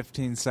lot of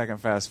 15-second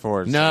fast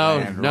forwards. No,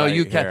 right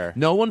you can't. here.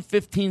 No one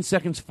 15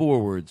 seconds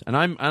forwards, and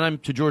I'm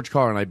to George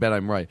Carlin. I bet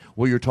I'm right.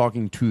 Well, you're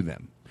talking to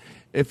them.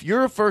 If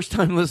you're a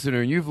first-time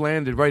listener and you've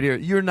landed right here,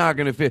 you're not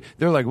going to fit.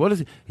 They're like, "What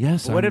is it?"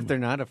 Yes. What if they're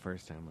not a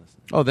first-time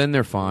listener? Oh, then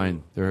they're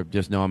fine. They're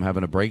just know I'm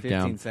having a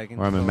breakdown, 15 seconds.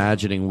 or I'm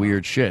imagining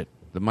weird shit.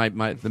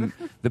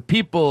 The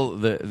people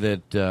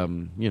that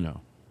you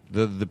know,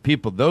 the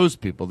people, those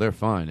people, they're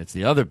fine. It's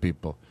the other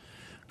people.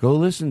 Go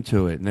listen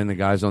to it. And then the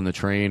guy's on the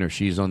train or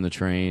she's on the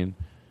train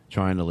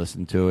trying to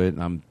listen to it,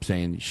 and I'm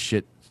saying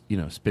shit, you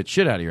know, spit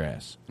shit out of your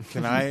ass.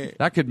 Can I?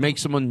 That could make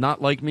someone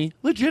not like me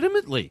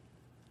legitimately.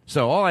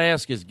 So all I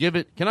ask is give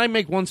it. Can I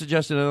make one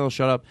suggestion and then I'll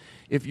shut up?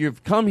 If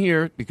you've come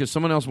here because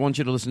someone else wants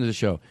you to listen to the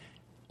show,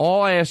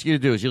 all I ask you to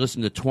do is you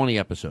listen to 20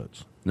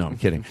 episodes. No, I'm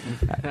kidding.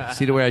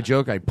 See the way I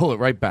joke? I pull it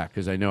right back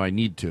because I know I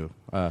need to.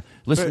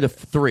 Listen to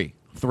three.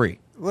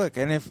 Look,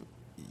 and if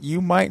you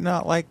might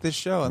not like this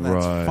show, and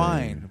that's Right.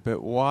 fine,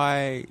 but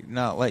why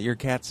not let your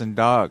cats and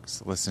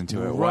dogs listen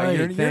to it? Why? Right,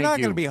 You're thank not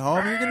you. going to be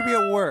home. You're going to be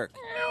at work.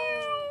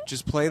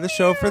 Just play the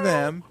show for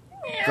them.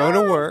 Go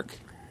to work.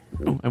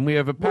 And we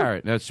have a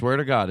parrot. I swear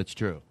to God, it's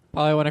true.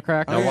 Polly want a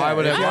cracker? Now, why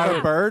would If you have I?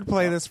 a bird,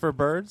 play this for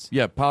birds.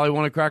 Yeah, Polly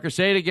want a cracker.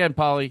 Say it again,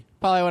 Polly.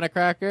 Polly want a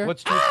cracker?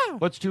 What's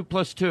 2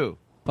 plus 2?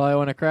 Polly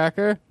want a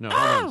cracker? No,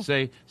 hold on.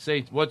 Say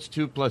what's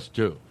 2 plus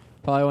 2?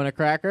 Polly want a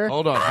cracker?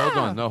 Hold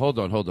on. No, hold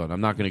on.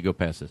 I'm not going to go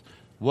past this.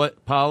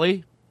 What,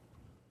 Polly?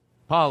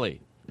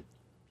 Polly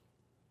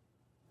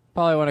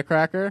want a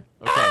cracker?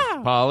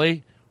 Okay,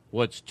 Polly.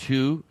 What's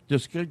 2?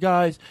 Just good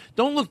guys.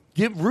 Don't look.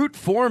 Root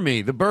for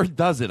me. The bird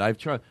does it. I've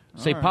tried.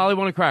 Say, right. Polly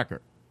want a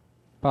cracker.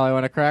 Polly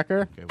want a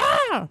cracker?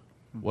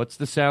 What's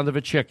the sound of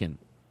a chicken?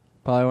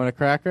 Polly want a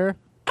cracker?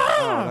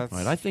 All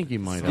right, I think he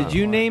might. Did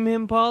you name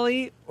him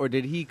Polly, or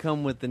did he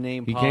come with the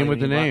name He Polly? came with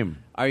when the bought- name.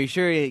 Are you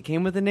sure it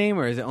came with the name,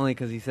 or is it only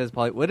because he says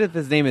Polly? What if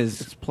his name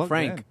is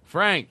Frank?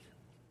 Frank.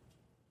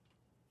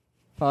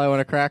 Polly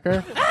want a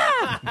cracker?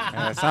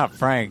 It's not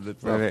Frank.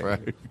 It's not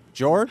Frank.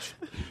 George?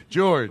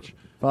 George.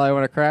 Polly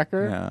want a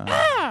cracker?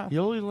 No. You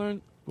only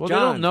learn. Well, John.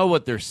 they don't know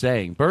what they're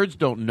saying. Birds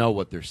don't know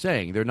what they're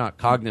saying. They're not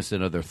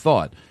cognizant of their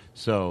thought.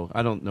 So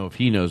I don't know if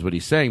he knows what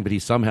he's saying, but he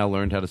somehow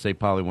learned how to say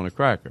Polly want a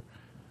cracker.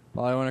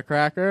 Polly want a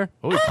cracker?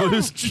 Oh,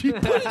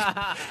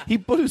 he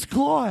put his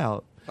claw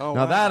out. Oh,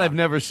 now wow. that I've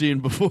never seen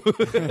before.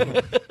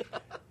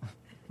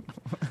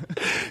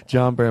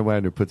 John Brand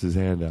Wagner puts his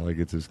hand out like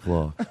it's his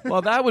claw.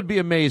 Well, that would be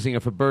amazing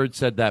if a bird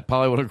said that,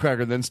 Polly want a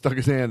cracker, and then stuck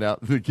his hand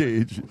out in the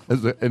cage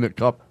in a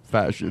cup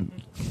fashion.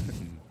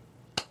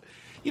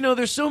 You know,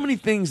 there's so many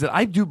things that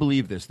I do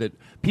believe this, that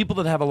people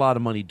that have a lot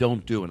of money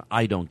don't do, and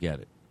I don't get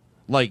it.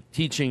 Like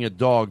teaching a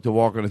dog to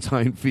walk on its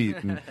hind feet,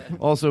 and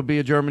also be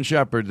a German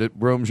Shepherd that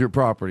roams your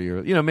property,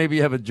 or maybe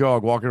you have a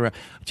dog walking around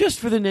just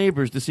for the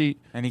neighbors to see.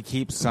 And he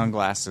keeps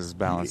sunglasses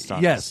balanced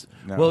on Yes.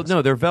 his nose. Well,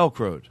 no, they're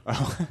Velcroed.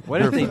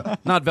 What if they?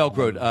 Not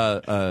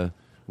Velcroed.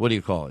 What do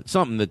you call it?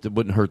 Something that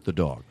wouldn't hurt the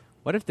dog.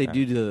 What if they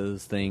do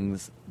those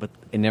things, but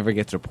it never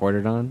gets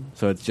reported on?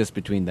 So it's just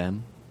between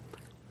them.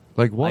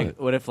 Like what? Like,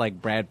 what if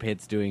Brad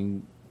Pitt's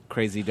doing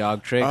crazy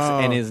dog tricks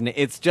and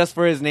it's just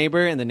for his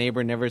neighbor, and the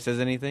neighbor never says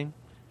anything?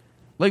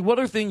 Like, what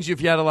are things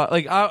if you had a lot?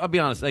 Like, I'll be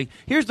honest. Like,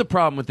 here's the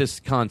problem with this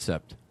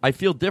concept. I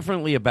feel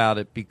differently about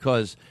it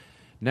because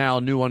now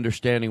new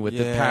understanding with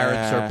the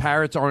parrots. Our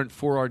parrots aren't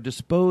for our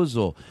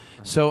disposal.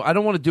 So I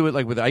don't want to do it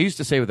like with. I used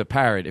to say with a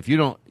parrot, if you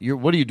don't,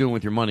 what are you doing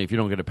with your money if you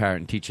don't get a parrot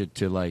and teach it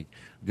to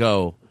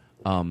go?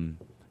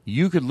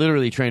 You could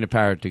literally train a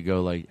parrot to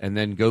go and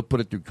then go put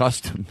it through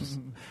customs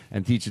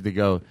and teach it to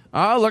go.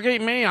 Oh, look at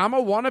me! I'm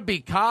a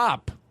wannabe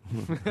cop.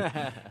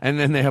 And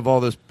then they have all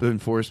this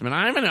enforcement.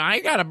 I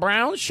got a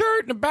brown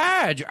shirt and a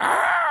badge.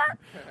 Arr!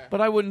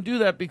 But I wouldn't do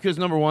that because,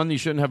 number one, you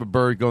shouldn't have a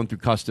bird going through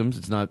customs.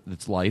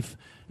 It's life.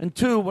 And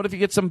two, what if you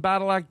get some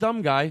battle act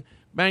dumb guy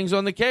bangs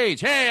on the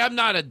cage? Hey, I'm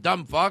not a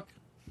dumb fuck.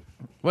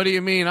 What do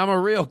you mean? I'm a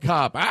real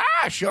cop.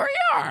 Sure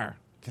you are.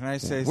 Can I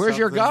say Where's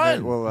your gun?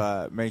 that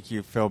will make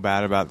you feel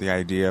bad about the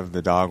idea of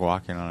the dog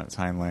walking on its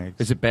hind legs?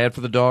 Is it bad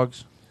for the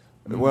dogs?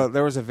 Well,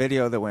 there was a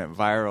video that went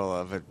viral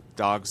of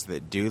dogs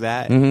that do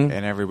that, Mhm.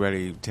 and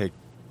everybody take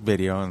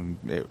video, and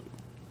it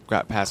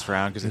got passed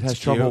around because It it's has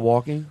trouble cute.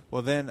 walking?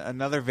 Well, then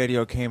another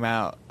video came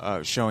out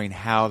showing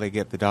how they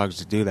get the dogs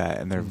to do that,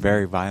 and they're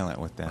very violent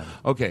with them.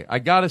 Okay, I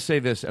got to say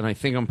this, and I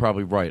think I'm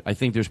probably right. I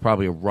think there's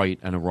probably a right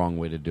and a wrong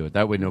way to do it.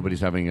 That way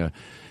nobody's having a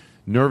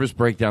nervous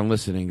breakdown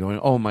listening, going,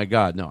 oh, my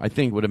God. No, I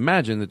would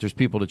imagine that there's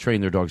people to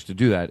train their dogs to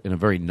do that in a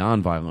very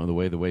nonviolent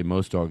way, the way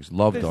most dogs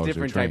love There's dogs are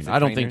different trained. types of I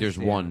don't think trainers,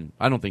 there's yeah. one.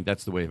 I don't think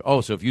that's the way.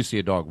 So if you see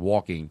a dog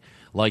walking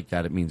like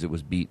that, it means it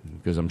was beaten,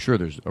 because I'm sure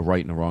there's a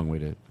right and a wrong way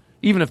to.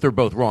 Even if they're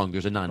both wrong,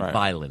 there's a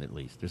nonviolent at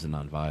least. There's a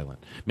nonviolent.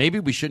 Maybe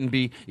we shouldn't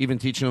be even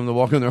teaching them to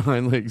walk on their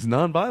hind legs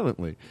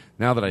nonviolently,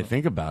 now that I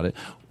think about it.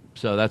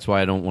 So that's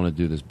why I don't want to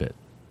do this bit.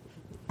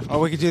 Oh,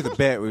 we could do the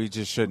bit. We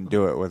just shouldn't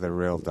do it with a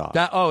real dog.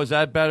 Is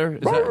that better?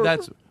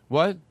 That's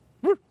what?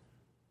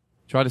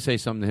 Try to say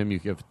something to him. You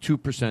have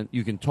 2%.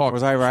 You can talk.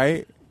 Was I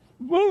right?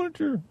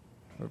 Bollinger.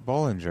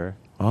 Bollinger.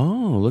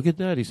 Oh, look at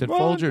that. He said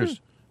Folgers.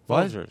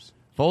 What? Folgers.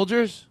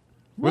 Folgers?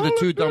 We're the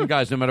two dumb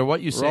guys, no matter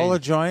what you say. Roll a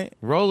joint.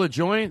 Roll a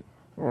joint?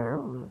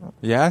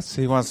 Yes,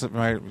 he wants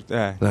my. He wants me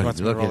to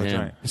Look roll at a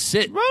him.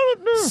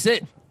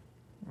 joint.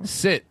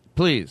 Sit,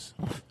 please.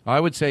 I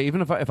would say,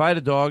 even if I had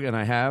a dog, and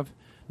I have,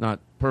 not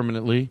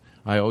permanently,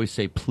 I always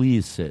say,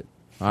 please sit.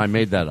 I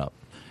made that up.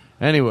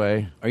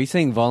 Anyway. Are you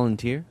saying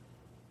volunteer?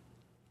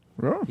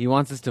 Yeah. He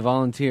wants us to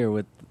volunteer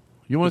with.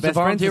 You want us to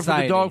volunteer for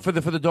the dog for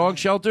the dog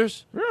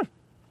shelters? Yeah.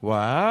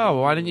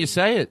 Wow. Why didn't you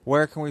say it?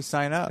 Where can we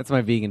sign up? That's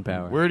my vegan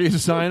power. Where do you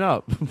sign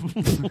up?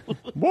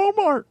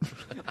 Walmart.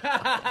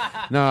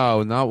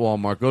 No, not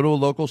Walmart. Go to a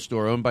local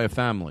store owned by a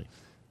family.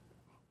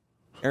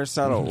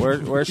 Aristotle,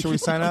 where should we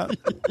sign up?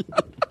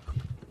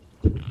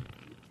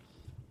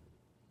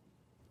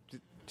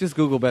 Just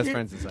Google Best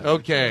Friends Society.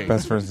 Okay.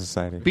 Best Friends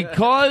Society.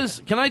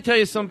 Because, can I tell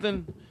you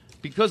something?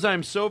 Because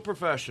I'm so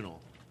professional.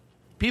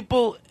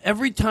 People,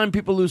 every time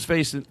people lose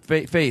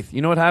faith,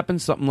 you know what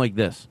happens? Something like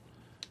this.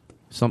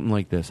 Something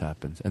like this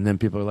happens. And then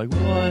people are like,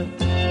 what?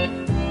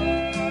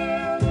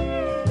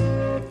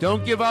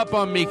 Don't give up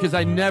on me, because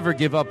I never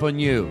give up on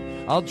you.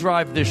 I'll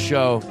drive this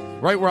show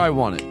right where I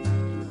want it.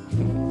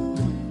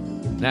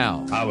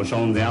 Now. I was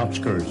on the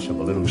outskirts of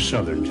a little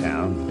southern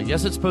town. I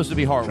guess it's supposed to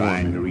be heartwarming.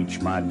 Trying to reach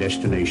my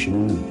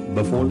destination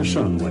before the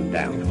sun went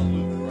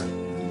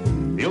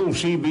down. The old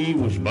CB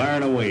was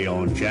blaring away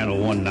on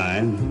Channel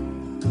 19.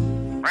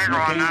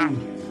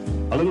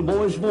 A little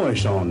boy's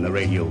voice on the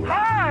radio.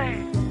 Hi!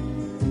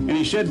 And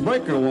he said,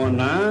 Breaker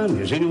 19,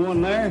 is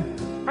anyone there?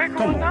 Breaker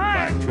Come on,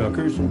 19. back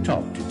truckers, and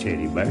talk to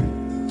Teddy Bear.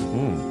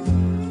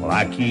 Well,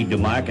 I keyed the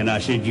mic and I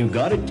said, you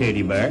got it,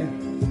 Teddy Bear.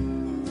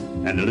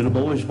 And the little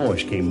boy's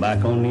voice came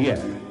back on the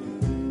air.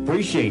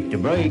 Appreciate the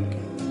break.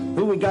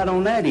 Who we got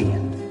on that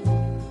end?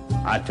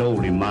 I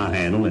told him my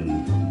handle,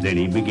 and then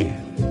he began.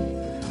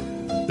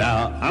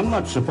 Now, I'm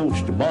not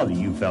supposed to bother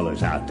you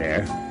fellas out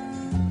there.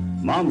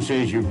 Mom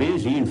says you're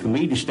busy and for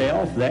me to stay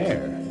off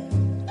there.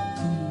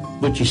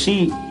 But you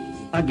see,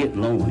 I get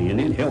lonely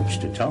and it helps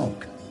to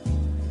talk.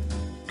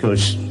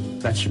 'Cause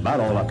that's about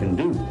all I can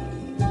do.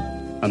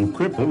 I'm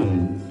crippled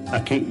and I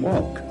can't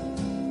walk.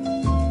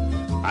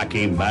 I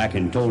came back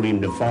and told him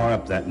to fire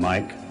up that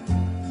mic,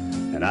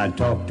 and I'd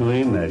talk to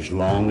him as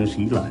long as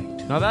he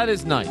liked. Now that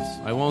is nice.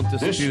 I won't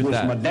dispute This was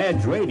that. my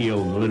dad's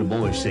radio, the little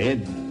boy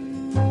said.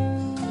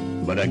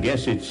 But I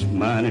guess it's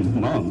mine and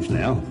Mom's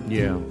now.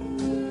 Yeah.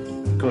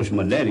 'Cause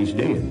my daddy's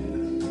dead.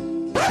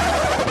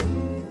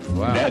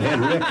 Wow. Dad had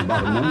a wreck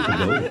about a month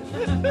ago.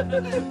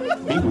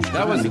 He was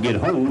trying to get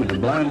home in the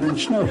blinding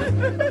snow.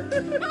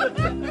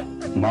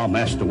 Mom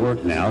has to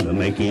work now to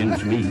make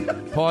ends meet.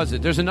 Pause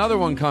it. There's another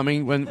one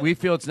coming when we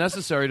feel it's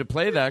necessary to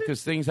play that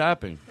because things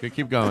happen. Okay,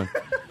 keep going.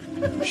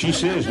 She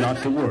says not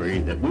to worry,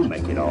 that we'll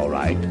make it all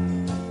right.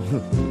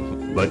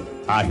 But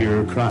I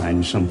hear her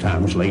crying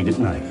sometimes late at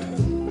night.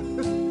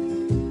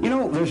 You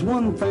know, there's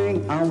one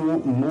thing I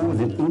want more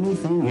than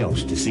anything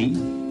else to see.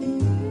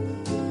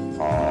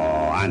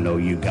 Oh, I know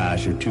you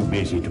guys are too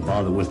busy to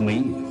bother with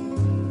me.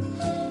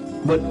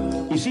 But,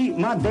 you see,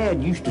 my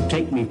dad used to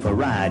take me for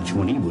rides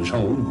when he was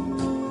home.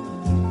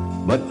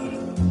 But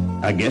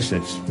I guess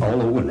that's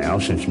all over now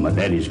since my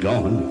daddy's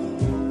gone.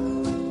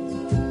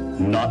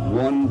 Not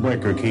one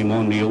breaker came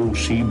on the old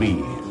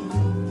CB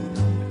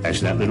as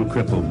that little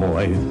crippled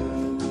boy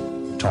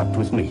talked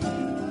with me.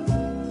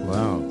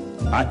 Wow.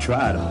 I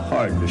tried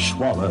hard to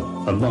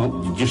swallow a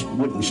lump that just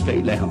wouldn't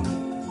stay down.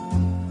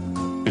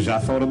 As I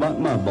thought about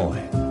my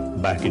boy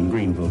back in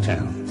Greenville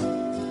town.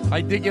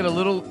 I did get a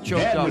little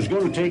choked Dad up. was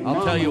going to take I'll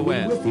Mom tell you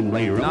away when. with him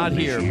later Not on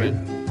this here, year.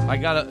 but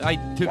Well, I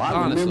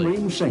honestly,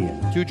 remember him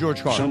saying, to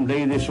George Carlin.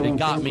 someday this It old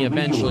got trunk me will be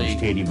eventually.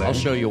 yours, Teddy Bear. I'll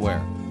show you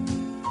where.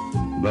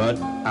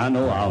 But I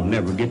know I'll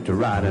never get to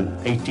ride an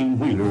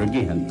 18-wheeler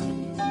again.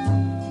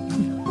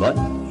 But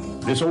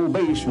this old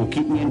bass will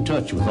keep me in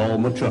touch with all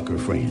my trucker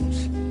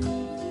friends.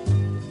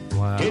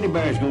 Wow. Teddy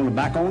Bear's going to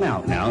back on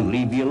out now and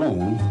leave you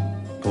alone,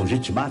 because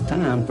it's about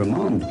time for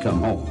Mom to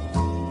come home.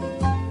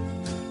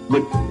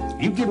 But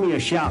you give me a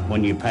shout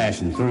when you're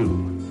passing through,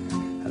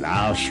 and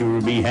I'll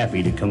sure be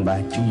happy to come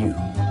back to you.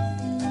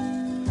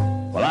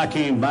 Well, I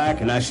came back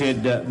and I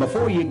said,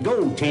 before you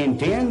go,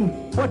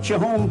 1010, what's your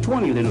home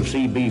 20, little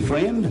CB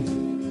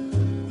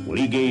friend? Well,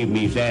 he gave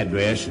me his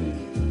address,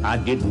 and I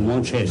didn't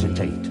once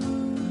hesitate,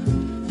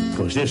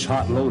 because this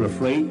hot load of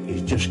freight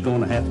is just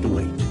going to have to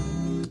wait.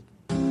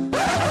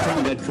 I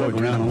turned that truck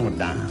around on a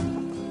dime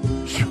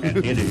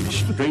and headed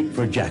straight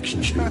for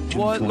Jackson Street,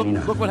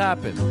 229. Look what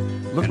happened.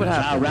 Look what As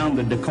I happened.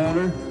 rounded the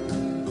corner,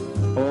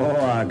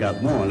 I got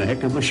one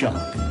heck of a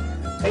shock.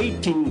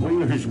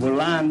 18-wheelers were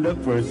lined up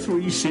for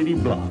 3 city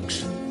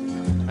blocks.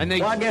 And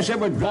they I guess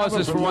every pause driver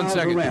this for from 1 miles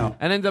second. around.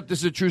 And end up, this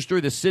is a true story.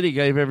 The city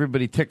gave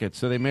everybody tickets,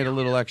 so they made a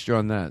little extra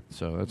on that.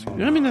 So that's,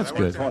 I mean, that's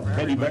good.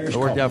 Teddy Bear's It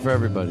worked out for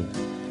everybody.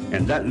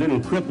 And that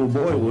little cripple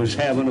boy was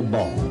having a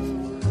ball.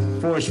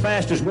 For as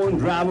fast as one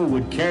driver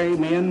would carry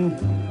him in,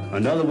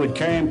 another would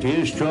carry him to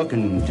his truck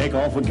and take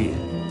off again.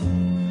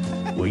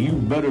 Well, you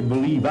better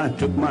believe I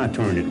took my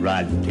turn at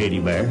riding Teddy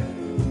Bear.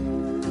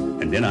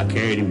 And then I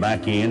carried him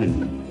back in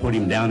and put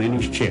him down in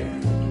his chair.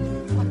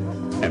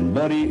 And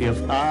buddy,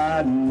 if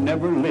I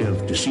never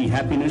live to see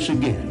happiness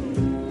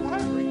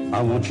again,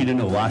 I want you to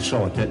know I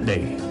saw it that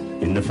day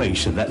in the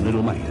face of that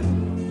little man.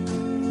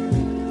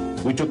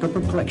 We took up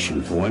a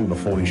collection for him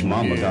before his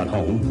mama got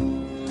home.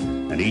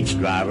 And each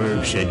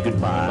driver said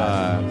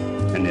goodbye,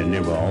 and then they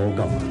were all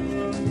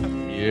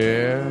gone.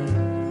 Yeah.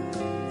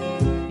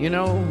 You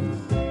know,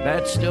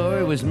 that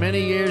story was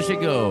many years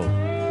ago.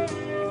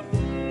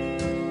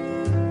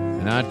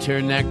 And I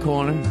turned that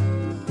corner,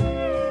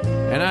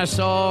 and I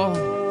saw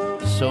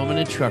so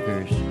many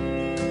truckers.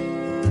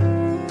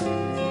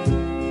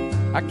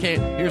 I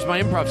can't. Here's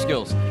my improv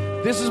skills.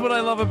 This is what I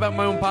love about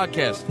my own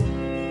podcast.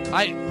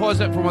 I pause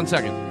that for 1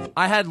 second.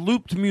 I had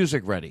looped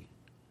music ready.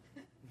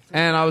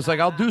 And I was like,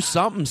 I'll do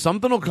something.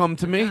 Something will come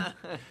to me.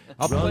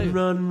 I'll play.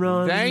 Run.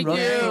 Thank run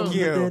you. from the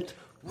bit.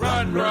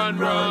 Run. Run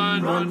from the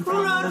bit. Run from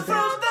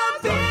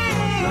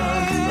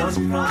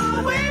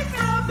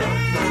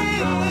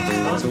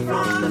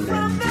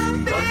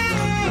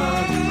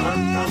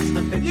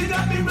the bit. You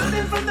got me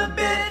running from the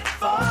bit.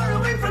 Far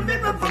away from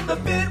it. Run from the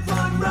bit.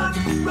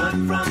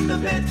 Run from the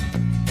bit.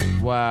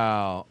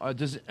 Wow.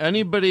 Does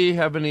anybody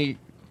have any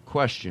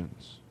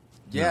questions?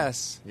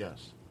 Yes. No.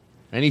 Yes.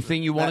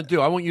 Anything you want to do?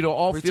 I want you to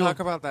all we feel.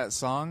 talk about that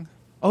song?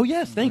 Oh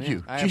yes, thank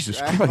you. I Jesus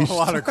have Christ, a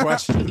lot of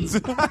questions.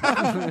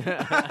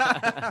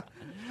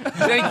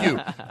 Thank you.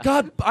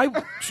 God,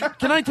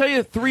 can I tell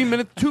you 2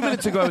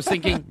 minutes ago I was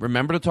thinking,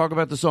 remember to talk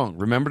about the song.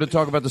 Remember to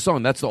talk about the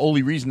song. That's the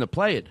only reason to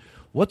play it.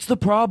 What's the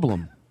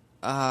problem?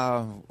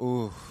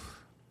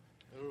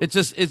 It's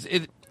just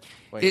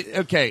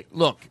okay,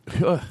 look.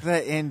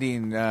 The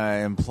ending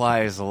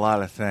implies a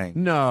lot of things.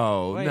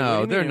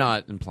 No, they're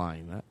not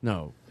implying that.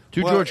 No.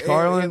 To George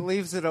Carlin? It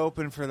leaves it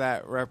open for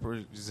that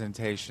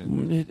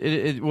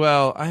representation.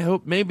 Well, I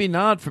hope maybe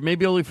not.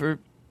 Maybe only for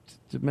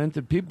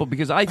demented people.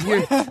 Because I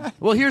hear...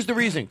 Well, here's the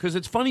reason. Because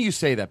it's funny you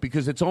say that.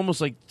 Because it's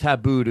almost like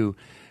taboo to...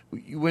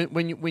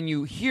 When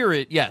you hear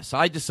it, yes,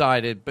 I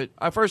decided. But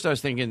at first I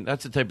was thinking,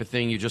 that's the type of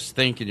thing you just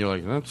think. And you're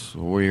like, that's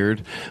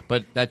weird.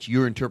 But that's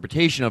your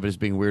interpretation of it as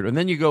being weird. And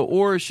then you go,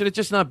 or should it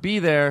just not be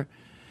there?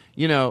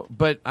 You know,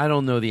 but I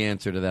don't know the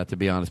answer to that, to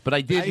be honest. But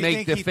I did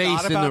make the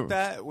face in the...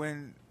 that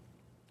when...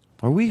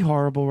 Are we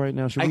horrible right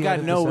now? Should I we got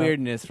edit no this out?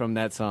 weirdness from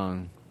that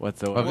song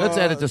whatsoever. Let's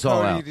edit this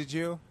all Cody, out. Did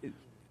you?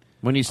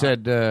 When he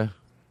said,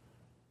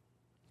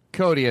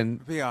 Cody,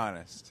 and be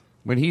honest.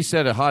 When he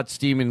said a hot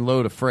steaming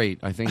load of freight,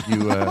 I think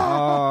you.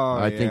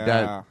 I think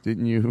that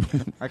didn't you?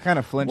 I kind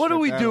of flinched. What do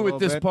at we that do a with little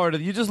this bit. part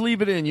of? You just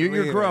leave it in.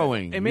 You're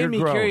growing. It made You're me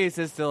growing. curious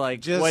as to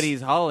what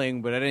he's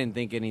hauling, but I didn't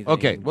think anything.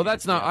 Okay, well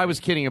that's not. I was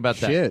kidding about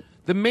that. Shit.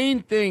 The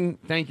main thing.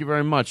 Thank you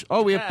very much.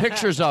 Oh, we have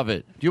pictures of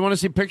it. Do you want to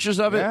see pictures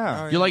of it?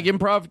 Yeah. You like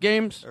improv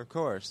games? Of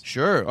course.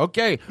 Sure.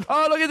 Okay.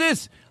 Oh, look at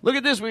this. Look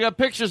at this. We got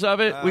pictures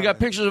of it. We got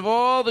pictures of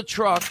all the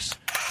trucks.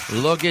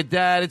 Look at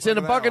that. It's in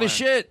a bucket of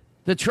shit.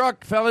 The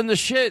truck fell in the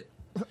shit.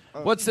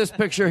 What's this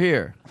picture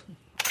here?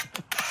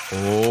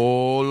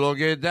 Oh,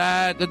 look at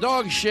that. The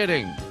dog's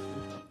shitting.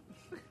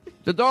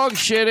 The dog's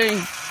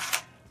shitting.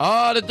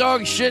 Oh, the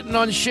dog's shitting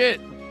on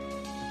shit.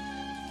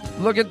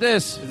 Look at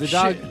this. The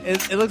dog.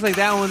 It looks like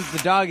that one.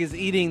 The dog is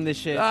eating the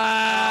shit.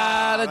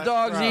 The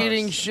dog's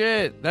eating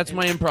shit. That's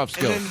my improv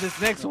skills. And then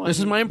this next one. This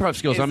is my improv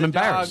skills. is I'm the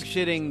embarrassed. Dog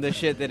shitting the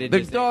shit that it. The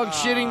just dog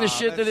shitting the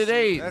shit that it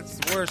ate. That's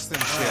worse than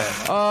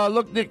shit. Oh,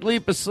 look, Nick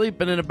Lipa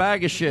sleeping in a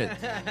bag of shit.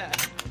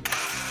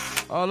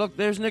 Oh, look,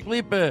 there's Nick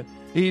Lipa.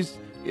 He's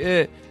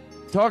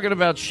talking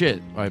about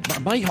shit. All right,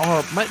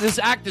 this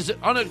act is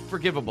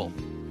unforgivable.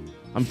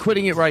 I'm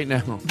quitting it right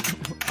now.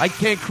 I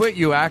can't quit,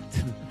 you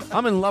act.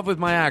 I'm in love with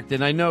my act,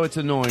 and I know it's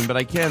annoying, but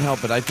I can't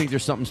help it. I think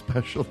there's something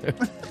special there.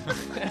 All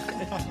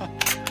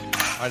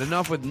right,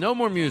 enough with no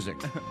more music.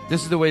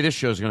 This is the way this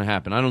show's going to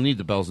happen. I don't need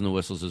the bells and the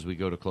whistles as we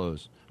go to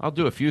close. I'll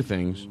do a few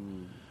things.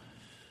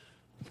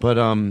 But,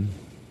 are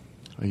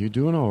you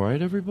doing all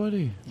right,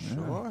 everybody?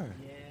 Sure.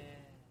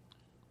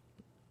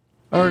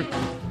 All right.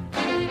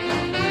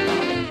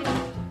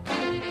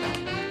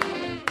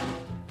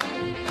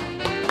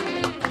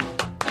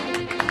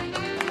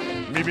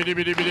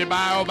 Bibbidi-bibbidi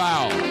bow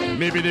bow.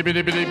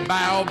 Bibbidi-bibbidi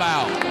bow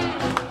bow.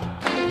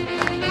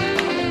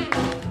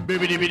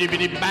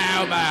 Bibbidi-bibbidi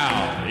bow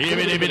bow.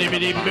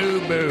 Bibbidi-bibbidi boo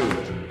boo.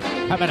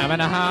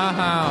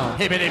 Ha-ba-da-ba-da-ha-ha.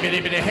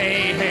 Hibbidi-bibbidi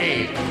hey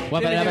hey.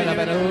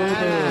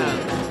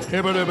 Wa-ba-da-ba-da-ba-da-boo-boo.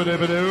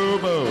 Hibbidi-bibbidi-boo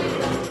boo.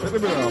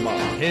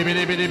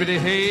 Hibbidi-bibbidi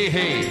hey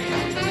hey.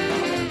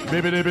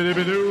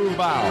 Bibbidi-bibbidi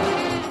bow.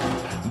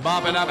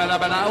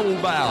 Ba-ba-da-ba-da-ba-da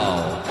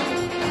bow.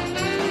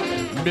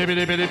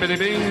 Bibbidi-bibbidi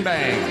bing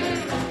bang.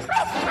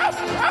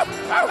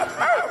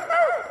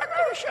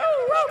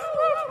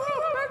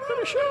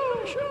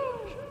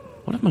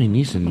 What if my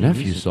niece and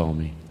nephew saw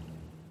me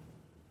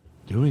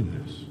doing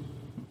this?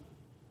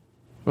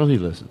 Well, he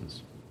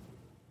listens.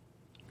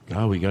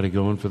 God, we got to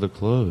go in for the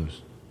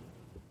close.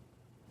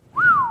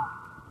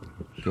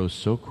 It goes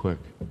so quick.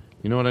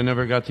 You know what I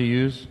never got to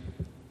use?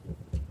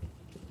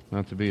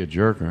 Not to be a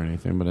jerk or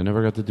anything, but I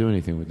never got to do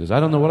anything with this. I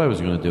don't know what I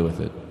was going to do with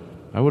it.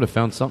 I would have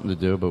found something to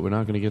do, but we're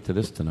not going to get to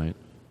this tonight.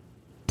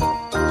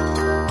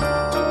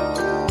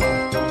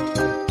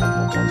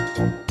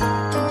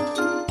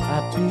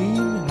 Happy.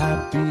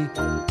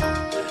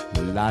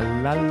 La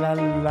la la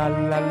la la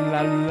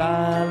la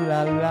la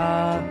la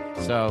la.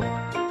 So,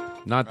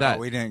 not that.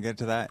 We didn't get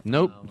to that?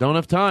 Nope, don't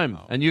have time.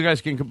 And you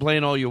guys can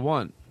complain all you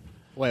want.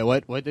 Wait,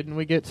 what didn't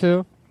we get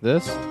to?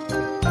 This?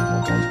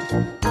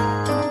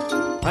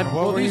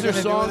 Well, these are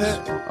songs,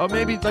 or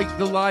maybe like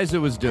the Liza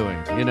was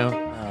doing, you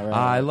know?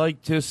 I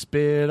like to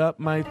spit up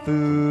my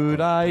food,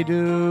 I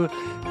do.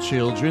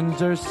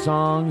 Children's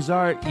songs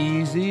are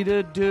easy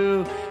to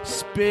do.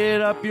 Spit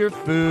up your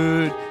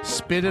food,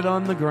 spit it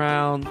on the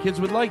ground.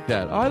 Kids would like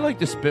that. I like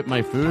to spit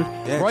my food.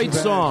 Write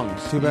songs.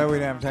 Too bad we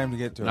didn't have time to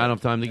get to it. I don't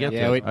have time to get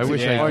to it. I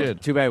wish I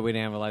did. Too bad we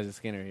didn't have Eliza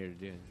Skinner here to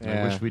do it.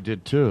 I wish we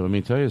did too. Let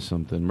me tell you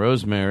something.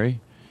 Rosemary.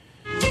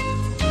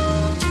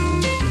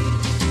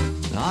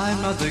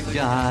 I'm not the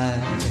guy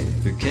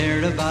who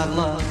cared about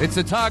love. It's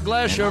the Todd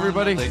Glass Show,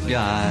 everybody.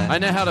 I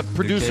know how to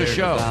produce a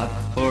show.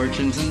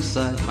 Fortunes and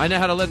such. I know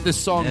how to let this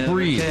song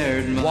breathe.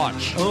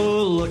 Watch.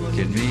 Oh, look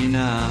at me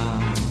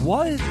now.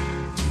 What?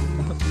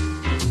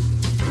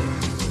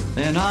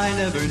 And I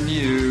never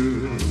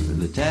knew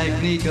the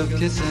technique of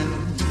kissing.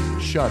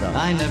 Shut up.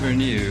 I never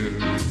knew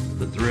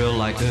the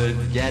thrill I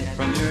could get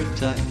from your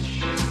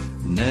touch.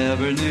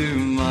 Never knew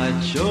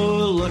much.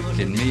 Oh, look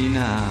at me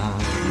now.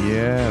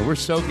 Yeah, we're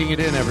soaking it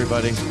in,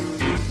 everybody.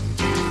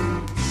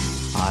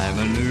 I'm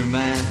a new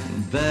man,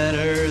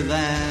 better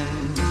than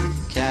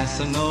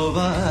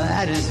Casanova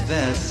at his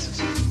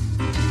best.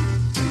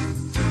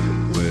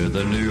 With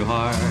a new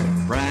heart,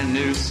 brand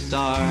new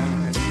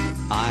start.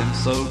 I'm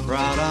so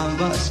proud I'm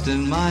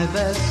busting my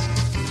best.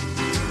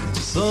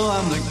 So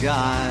I'm the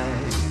guy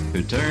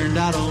who turned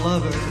out a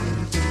lover.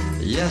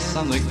 Yes,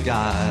 I'm the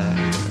guy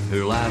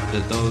who laughed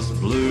at those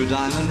blue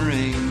diamond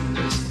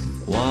rings.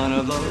 One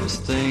of those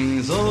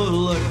things, oh,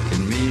 look at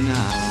me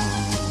now.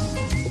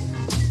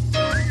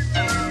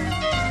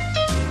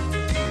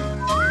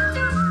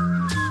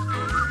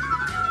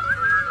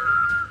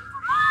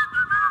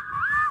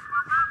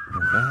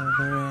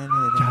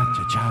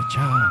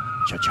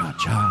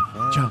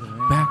 Cha-cha-cha-cha.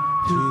 Back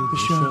to the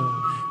show.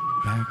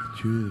 Back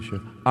to the show.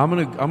 I'm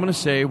gonna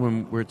say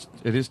when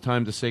it is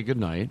time to say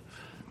goodnight.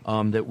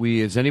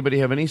 Does anybody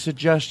have any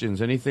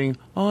suggestions? Anything?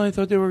 Oh, I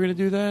thought they were going to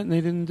do that and they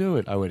didn't do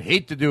it. I would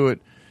hate to do it,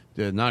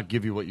 to not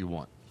give you what you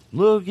want.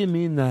 Look at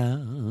me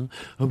now.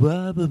 I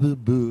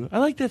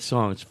like that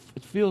song.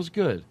 It feels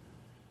good.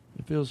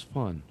 It feels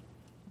fun.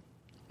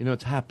 You know,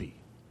 it's happy.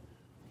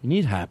 You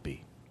need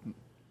happy.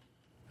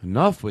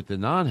 Enough with the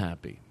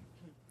non-happy.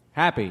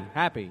 Happy.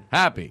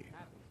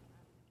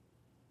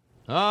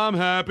 I'm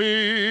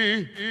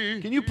happy.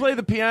 Can you play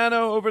the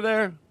piano over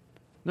there?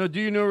 No, do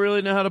you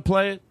really know how to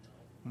play it?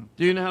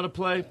 Do you know how to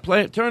play?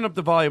 Play it. Turn up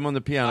the volume on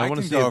the piano. I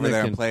want to see go if over Nick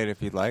there can and play it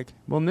if you'd like.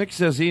 Well, Nick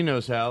says he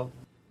knows how.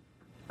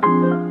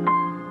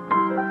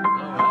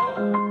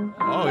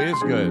 Oh, he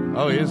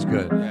is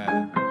good.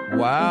 Yeah.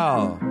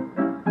 Wow.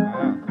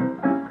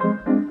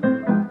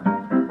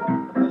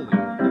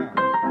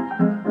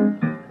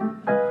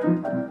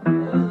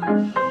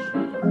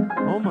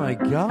 Oh my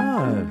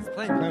God.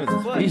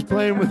 He's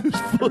playing with his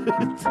foot.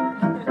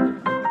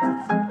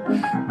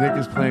 Nick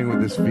is playing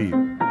with his feet.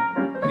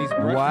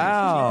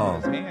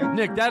 Wow.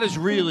 Nick, that is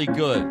really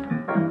good.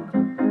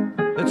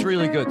 That's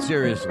really good.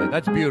 Seriously.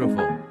 That's beautiful.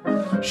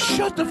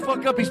 Shut the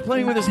fuck up. He's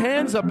playing with his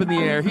hands up in the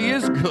air. He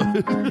is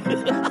good.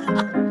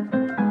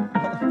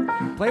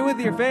 Play with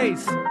your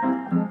face.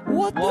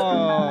 What the?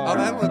 Oh,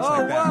 that looks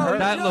like that hurt.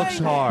 That looks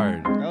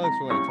hard. That looks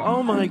really tough.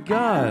 Oh, my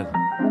God.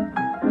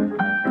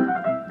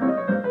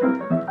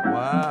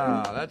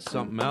 Wow, that's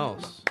something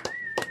else.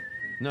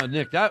 No,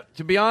 Nick,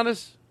 to be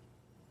honest,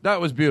 that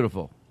was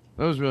beautiful.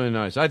 That was really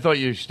nice. I thought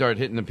you'd start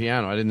hitting the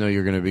piano. I didn't know you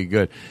were going to be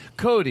good.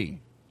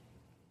 Cody,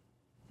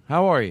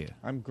 how are you?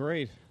 I'm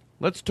great.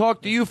 Let's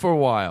talk to you for a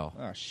while.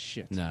 Oh,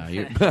 shit. No,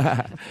 you.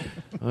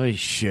 Oh,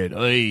 shit.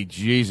 Oh,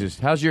 Jesus.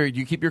 Do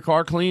you keep your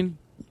car clean?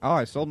 Oh,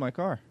 I sold my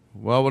car.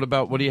 Well,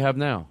 what do you have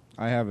now?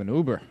 I have an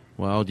Uber.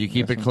 Well, do you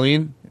keep it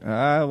clean?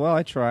 Well,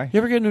 I try. You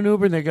ever get in an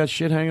Uber and they got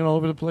shit hanging all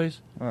over the place?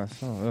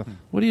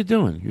 What are you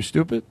doing? You're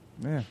stupid?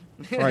 Yeah.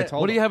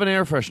 What do you have an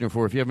air freshener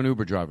for if you have an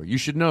Uber driver? You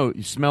should know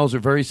smells are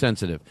very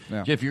sensitive.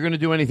 Yeah. If you're going to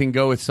do anything,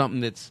 go with something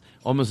that's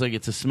almost like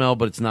it's a smell,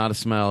 but it's not a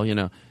smell, you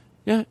know.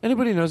 Yeah,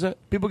 anybody knows that.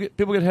 People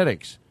get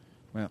headaches.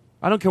 Yeah.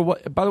 I don't care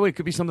what. By the way, it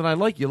could be something I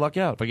like. You luck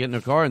out. If I get in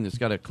a car and it's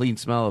got a clean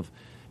smell of,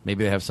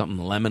 maybe they have something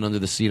lemon under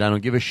the seat. I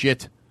don't give a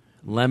shit.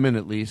 Lemon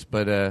at least.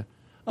 But,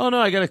 oh no,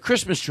 I got a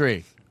Christmas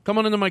tree. Come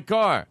on into my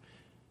car.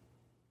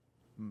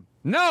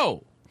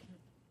 No!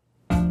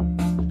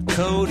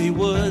 Cody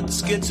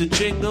Woods gets a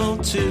jingle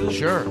too.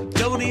 Sure.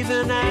 Don't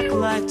even act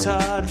like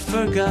Todd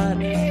forgot.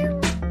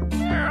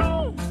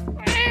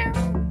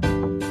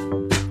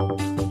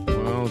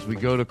 Well, as we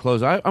go to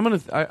close, I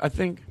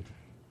think.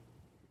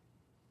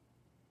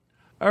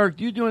 Eric,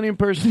 do you do any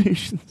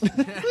impersonations?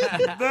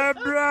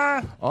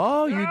 Deborah!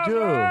 Oh, you do.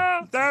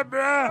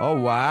 Deborah! Oh,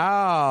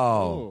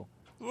 wow.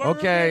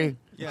 Okay.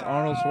 Yeah,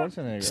 Arnold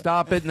Schwarzenegger.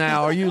 Stop it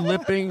now. Are you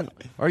lipping?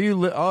 Are you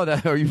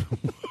lipping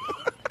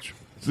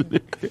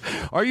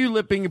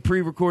a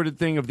pre-recorded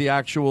thing of the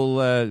actual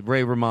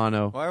Ray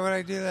Romano? Why would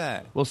I do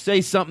that? Well, say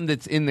something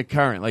that's in the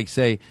current. Like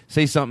say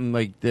something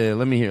like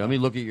let me hear. Let me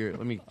look at your.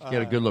 Let me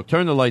get a good look.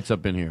 Turn the lights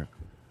up in here.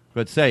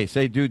 But say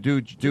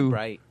do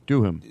right.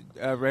 Do him.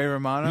 Ray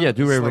Romano? Yeah,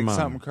 do Ray Like Romano.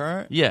 something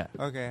current? Yeah.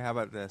 Okay, how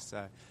about this?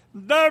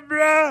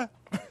 Deborah!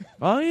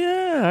 Oh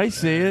yeah, I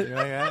see it. You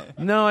like that?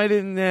 No, I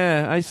didn't.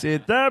 I see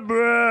it.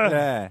 Deborah.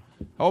 Yeah.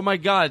 Oh my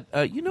God.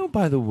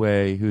 By the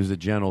way, who's a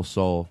gentle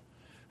soul?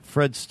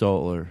 Fred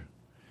Stoller.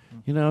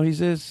 You know, he's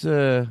this.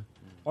 You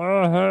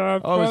want to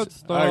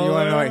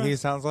know what he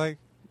sounds like?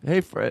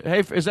 Hey, Fred.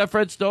 Hey, is that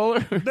Fred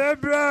Stoller?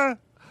 Deborah!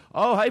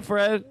 Oh, hey,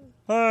 Fred.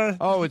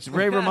 Oh, it's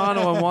Ray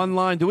Romano on one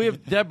line. Do we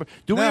have Deborah?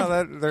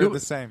 They're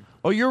the same.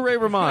 Oh, you're Ray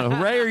Romano.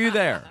 Ray, are you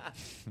there?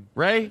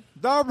 Ray?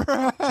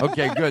 Deborah!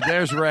 Okay, good.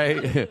 There's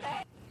Ray.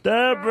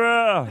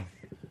 Deborah!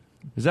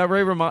 Is that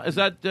Ray Romano? Is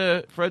that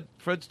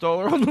Fred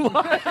Stoller on the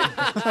line?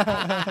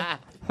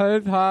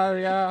 Hey,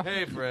 yeah.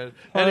 Hey, Fred.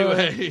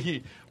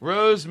 Anyway,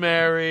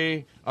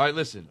 Rosemary. All right,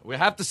 listen. We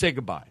have to say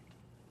goodbye.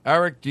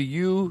 Eric, do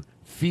you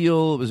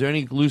feel, is there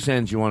any loose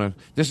ends you want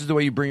to, this is the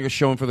way you bring a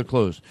show in for the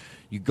close.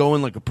 You go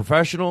in like a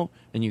professional,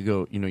 and you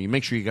go, you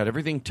make sure you got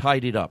everything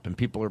tidied up, and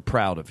people are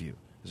proud of you.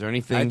 Is there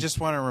anything? I just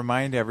want to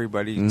remind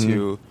everybody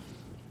to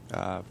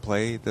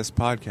play this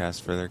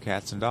podcast for their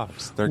cats and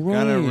dogs. They're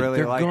gonna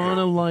really like it. They're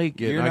gonna like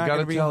it. You're I not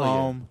gotta gonna be tell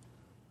home.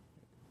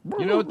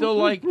 You know what they'll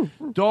like?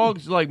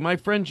 Dogs like my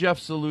friend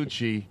Jeff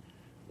Salucci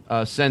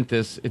sent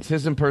this. It's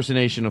his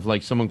impersonation of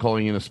like someone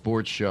calling in a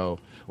sports show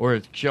or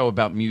a show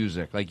about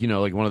music, like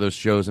like one of those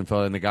shows, and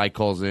the guy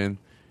calls in,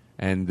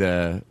 and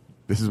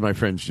this is my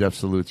friend Jeff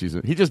Salucci's.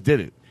 He just did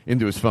it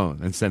into his phone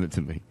and sent it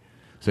to me.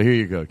 So here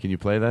you go. Can you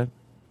play that?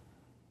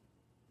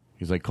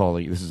 He's like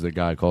calling. This is the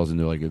guy who calls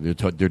into like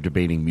they're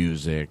debating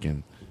music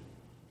and.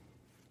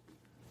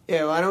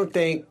 Yeah, well, I don't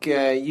think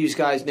you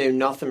guys know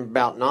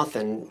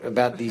nothing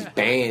about these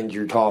bands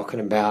you're talking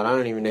about. I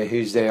don't even know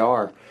whose they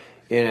are.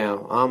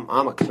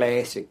 I'm a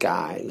classic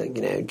guy,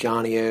 like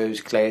Johnny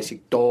O's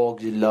classic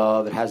Dogs of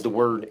Love. It has the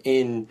word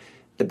in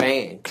the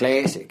band,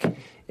 classic.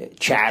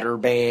 Chatter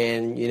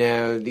Band,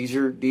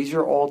 these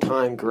are all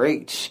time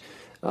greats.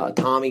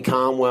 Tommy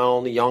Conwell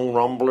and the Young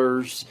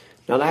Rumblers.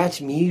 Now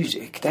that's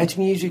music. That's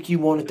music you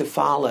wanted to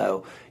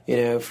follow.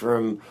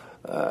 From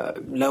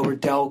Lower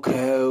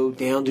Delco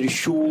down to the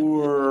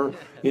shore.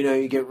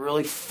 You get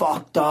really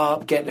fucked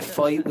up, get in a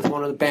fight with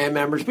one of the band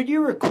members, but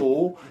you were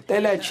cool. They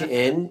let you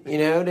in.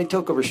 They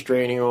took a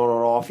restraining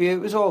order off you.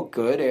 It was all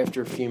good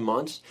after a few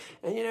months,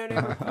 and they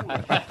were cool.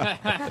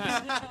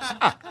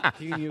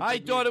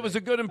 I thought it was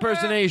a good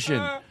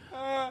impersonation.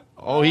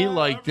 Oh, he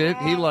liked it.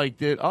 He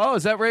liked it. Oh,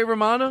 is that Ray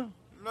Romano?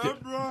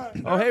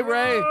 Oh, hey,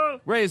 Ray.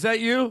 Ray, is that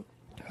you?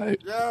 Hey.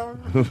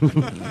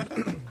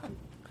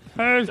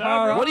 Hey,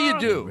 Todd. What do you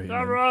do?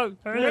 Todd,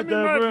 give me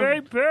my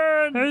vape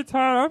pen. Hey,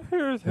 Todd, I'm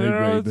here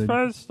with It's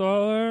Fred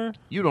Stoller.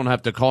 You don't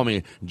have to call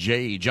me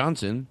J.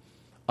 Johnson.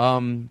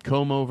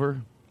 Comb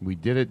over. We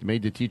did it.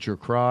 Made the teacher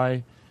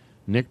cry.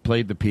 Nick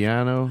played the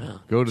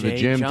piano. Go to the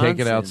gym. Take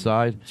it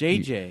outside.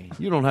 JJ.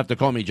 You don't have to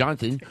call me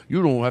Johnson.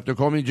 You don't have to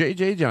call me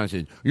JJ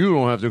Johnson. You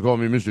don't have to call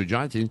me Mr.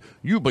 Johnson.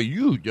 But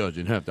you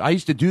doesn't have to. I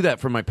used to do that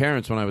for my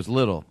parents when I was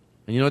little.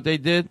 And you know what they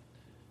did?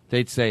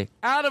 They'd say,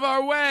 "Out of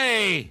our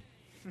way."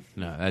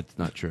 No, that's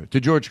not true. To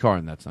George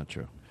Carlin, that's not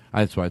true.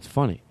 That's why it's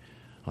funny.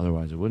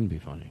 Otherwise, it wouldn't be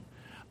funny.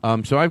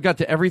 So I've got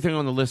to everything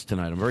on the list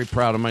tonight. I'm very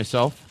proud of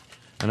myself,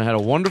 and I had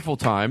a wonderful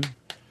time.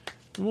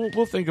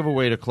 We'll think of a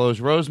way to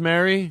close.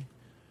 Rosemary,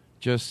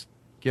 just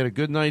get a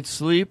good night's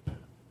sleep.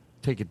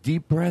 Take a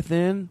deep breath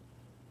in.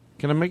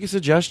 Can I make a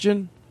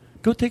suggestion?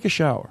 Go take a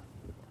shower.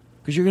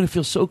 Because you're going to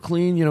feel so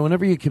clean. You know,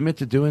 whenever you commit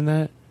to doing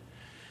that,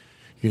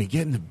 you're going to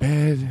get into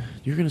bed.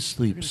 You're going to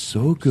sleep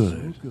so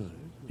good.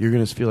 You're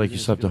going to feel like you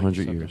slept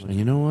 100 years. And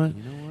you know what?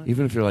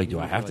 Even if you're like, do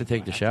I have to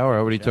take the shower? I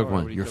already took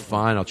one. You're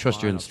fine. I'll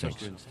trust your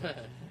instincts.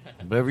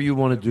 Whatever you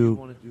want to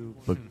do,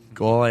 but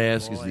all I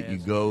ask is that you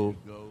go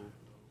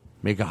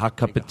make a hot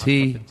cup of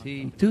tea.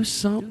 Do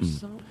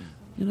something.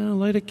 You know,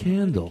 light a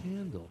candle.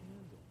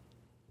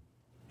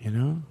 You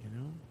know?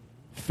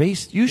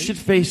 You should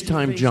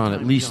FaceTime John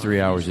at least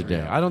 3 hours a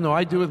day. I don't know.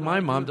 I do with my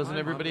mom. Doesn't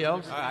everybody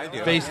else? I do.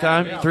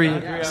 FaceTime?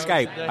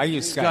 Skype. I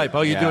use Skype.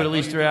 Oh, you do it at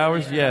least 3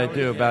 hours? Yeah, I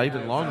do. About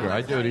even longer.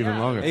 I do it even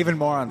longer. Even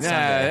more on Sunday.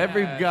 Yeah,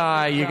 every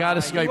guy, you got to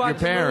Skype your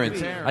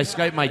parents. I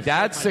Skype my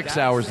dad 6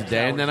 hours a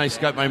day, and then I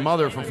Skype my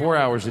mother for 4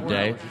 hours a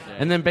day.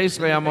 And then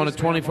basically I'm on a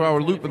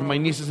 24-hour loop with my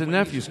nieces and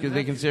nephews because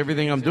they can see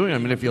everything I'm doing. I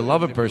mean, if you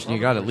love a person, you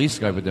got to at least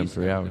Skype with them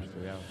 3 hours.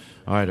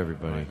 All right,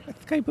 everybody. I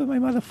Skype with my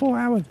mother 4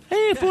 hours.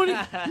 Hey, funny.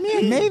 Me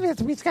and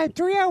Mavis, we Skype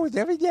 3 hours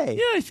every day.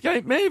 Yeah, I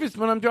Skype Mavis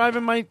when I'm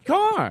driving my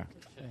car,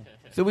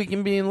 so we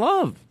can be in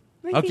love.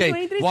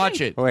 Okay,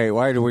 watch it. Wait,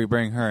 why do we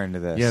bring her into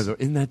this? Yeah,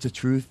 isn't that the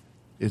truth?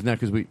 Isn't that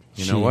because we?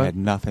 You know She what? had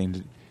nothing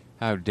to.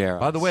 How dare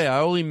By the way,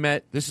 I only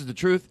met. This is the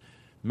truth.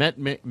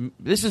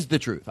 This is the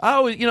truth. I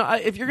always,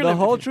 if you're gonna the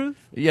whole truth.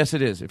 Yes,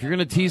 it is. If you're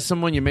gonna tease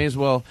someone, you may as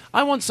well.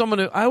 I want someone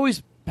to. I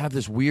always have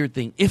this weird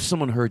thing. If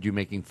someone heard you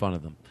making fun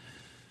of them.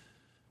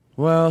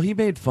 Well, he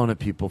made fun of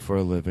people for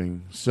a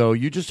living, so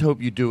you just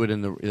hope you do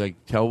it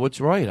tell what's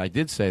right. I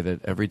did say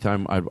that every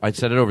time I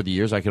said it over the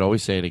years. I could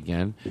always say it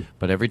again,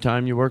 but every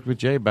time you worked with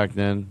Jay back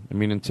then, I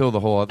mean, until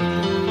the whole other.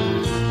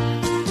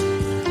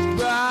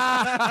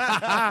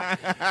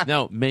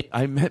 No,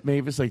 I met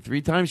Mavis like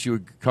 3 times. She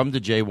would come to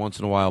Jay once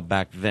in a while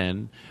back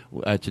then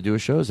to do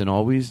shows, and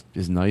always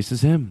as nice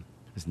as him.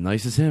 As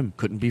nice as him.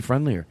 Couldn't be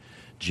friendlier.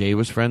 Jay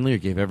was friendlier.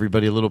 Gave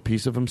everybody a little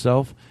piece of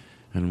himself.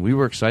 And we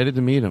were excited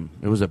to meet him.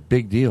 It was a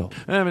big deal.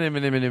 We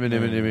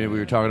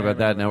were talking about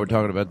that. Now we're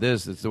talking about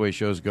this. It's the way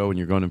shows go when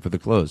you're going in for the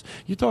close.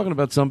 You're talking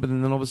about something,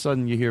 and then all of a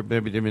sudden you hear...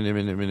 Next thing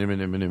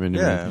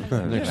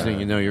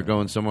you know, you're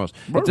going somewhere else.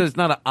 It's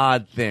not an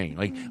odd thing.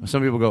 Like,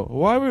 some people go,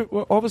 why were...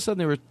 All of a sudden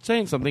they were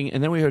saying something,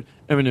 and then we heard...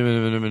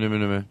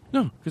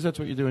 No, because that's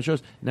what you do in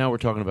shows. Now we're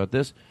talking about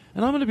this.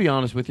 And I'm going to be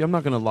honest with you. I'm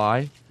not going to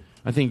lie.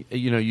 I think,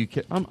 you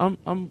can...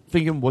 I'm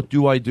thinking, what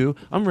do I do?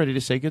 I'm ready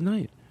to say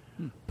goodnight.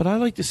 But I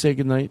like to say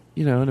goodnight,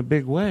 in a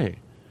big way.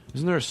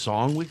 Isn't there a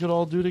song we could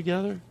all do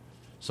together?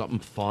 Something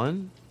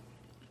fun?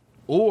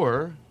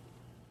 Or,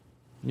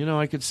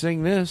 I could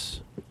sing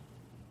this.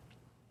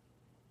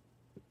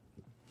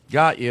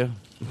 Got you.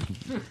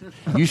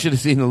 You should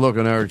have seen the look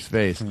on Eric's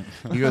face.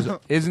 He goes,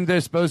 isn't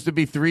there supposed to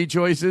be 3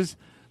 choices?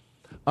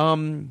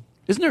 Isn't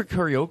there a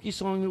karaoke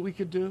song that we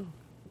could do?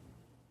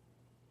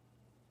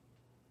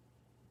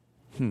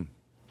 Can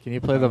you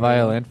play the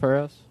violin for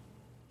us?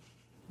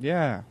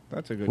 Yeah,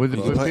 that's a good Would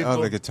you play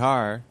the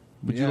guitar?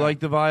 Would you like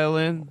the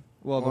violin?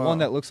 Well, the one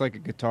that looks like a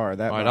guitar.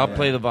 That all right, I'll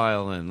play the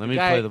violin. Let me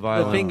play the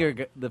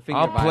violin. The finger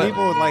I'll violin.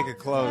 People would like it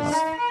close.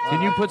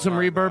 Can you put some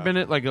reverb in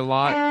it, like a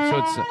lot? So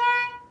it's.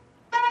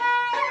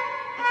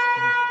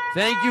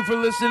 Thank you for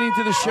listening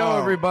to the show,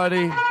 everybody.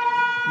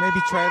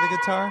 Maybe try the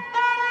guitar.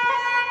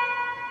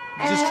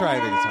 Just try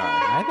the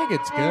guitar. I think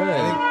it's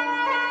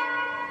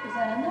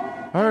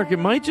good. Eric, it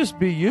might just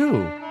be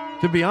you.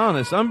 To be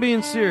honest, I'm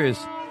being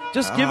serious.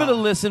 Just give it a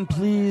listen,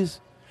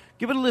 please.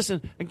 Give it a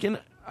listen. And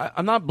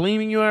I'm not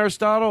blaming you,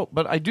 Aristotle,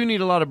 but I do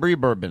need a lot of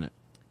reverb in it.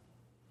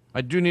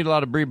 I do need a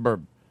lot of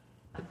reverb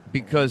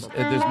because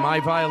there's my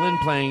violin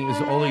playing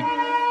is only.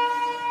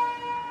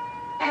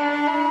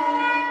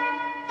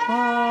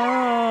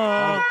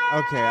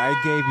 Okay, I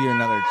gave you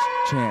another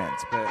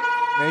chance, but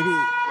maybe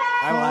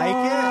I like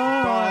it,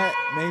 but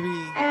maybe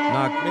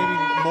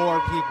more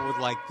people would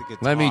like the guitar.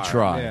 Let me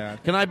try. Yeah.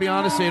 Can I be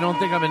honest so you don't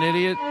think I'm an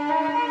idiot?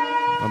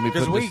 Let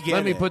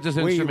me put this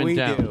instrument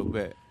down. Do,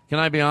 but Can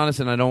I be honest,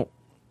 and I don't,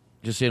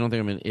 just so you don't think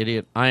I'm an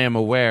idiot, I am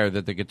aware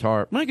that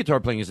my guitar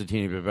playing is a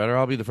teeny bit better.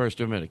 I'll be the first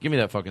to admit it. Give me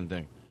that fucking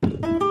thing.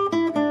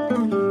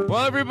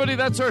 Well, everybody,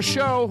 that's our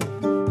show.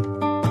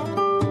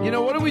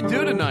 What do we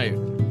do tonight?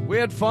 We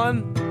had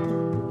fun.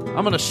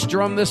 I'm going to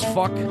strum this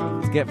fuck.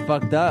 Let's get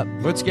fucked up.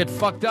 Let's get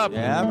fucked up.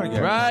 Yeah, I'm going to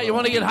get right? You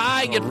want to get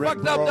high? Get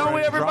fucked up, don't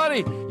we, everybody?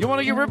 You want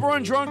to get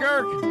rip-roaring drunk,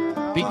 Eric?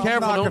 Be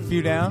careful. Knock a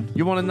few down.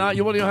 You want to not?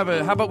 You want to have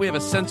a? How about we have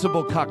a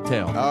sensible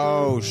cocktail?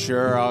 Oh,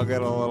 sure. I'll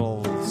get a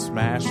little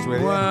smashed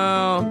with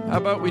Well, how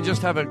about we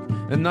just have a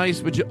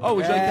nice? Would you? Oh,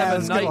 would you like to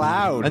have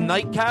a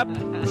nightcap?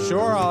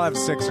 Sure, I'll have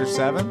 6 or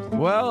 7.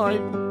 Well,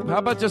 how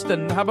about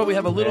how about we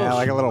have a little? Yeah,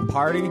 like a little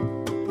party.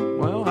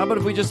 Well, how about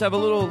if we just have a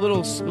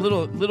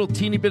little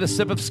teeny bit of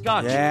sip of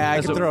scotch? Yeah,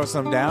 I can throw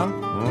some down.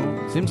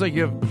 Well, seems like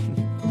you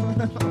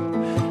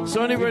have.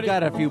 So anyway, we've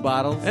got a few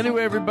bottles.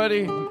 Anyway,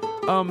 everybody.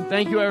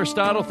 Thank you,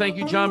 Aristotle. Thank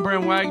you, John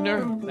Brand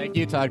Wagner. Thank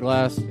you, Todd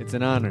Glass. It's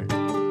an honor.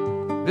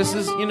 This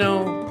is,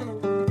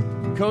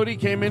 Cody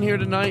came in here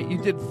tonight.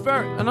 You did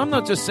and I'm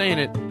not just saying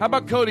it. How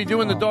about Cody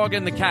doing the dog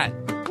and the cat?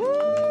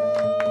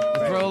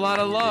 Throw a lot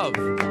of love.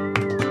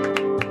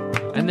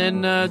 And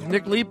then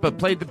Nick Lipa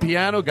played the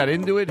piano, got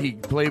into it. He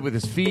played with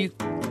his feet.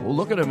 Oh,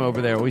 look at him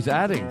over there. Oh, he's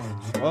adding.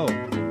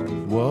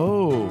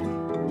 Whoa.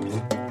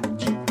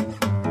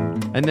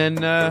 And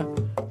then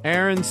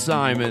Aaron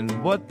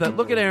Simon.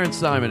 Look at Aaron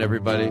Simon,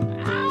 everybody.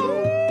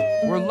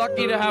 We're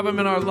lucky to have him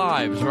in our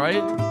lives, right?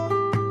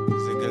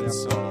 He's a good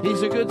soul.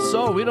 He's a good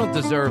soul. We don't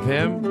deserve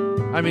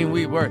him. I mean,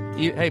 we were.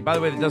 Hey, by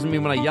the way, that doesn't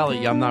mean when I yell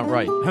at you, I'm not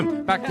right.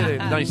 Back to the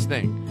nice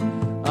thing.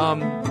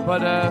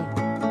 But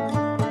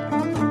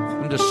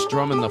I'm just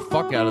strumming the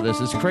fuck out of this.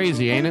 It's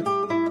crazy, ain't it?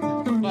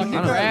 Fucking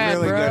rad,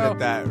 really bro. Good at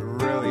that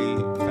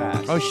really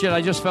fast. Oh, shit,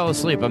 I just fell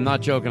asleep. I'm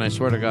not joking. I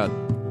swear to God.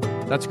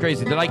 That's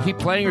crazy. Did I keep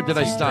playing or did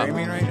I stop?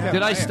 Right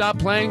did I stop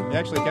playing? You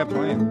actually kept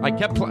playing. I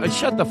kept playing.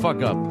 Shut the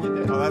fuck up.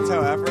 Oh, that's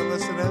how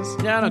effortless it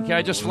is? Yeah, I don't care.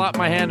 I just flopped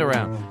my hand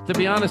around. To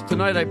be honest,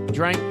 tonight I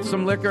drank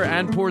some liquor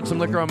and poured some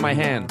liquor on my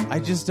hand. I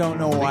just don't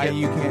know why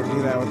you can't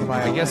do that with the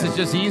violin. I guess it's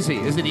just easy.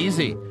 Is it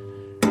easy?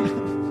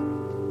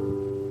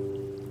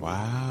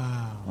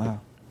 Wow.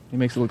 He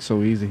makes it look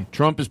so easy.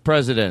 Trump is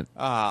president.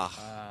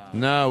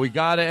 No, we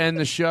got to end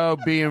the show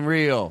being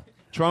real.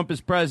 Trump is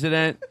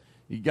president.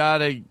 You got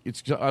to.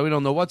 We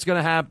don't know what's going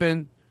to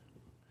happen.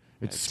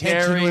 It's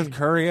scary with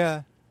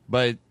Korea.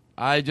 But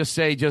I just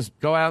say, just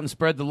go out and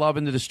spread the love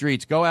into the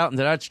streets. Go out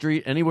into that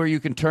street, anywhere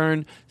you can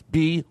turn.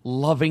 Be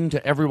loving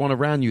to everyone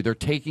around you. They're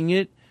taking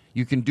it.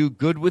 You can do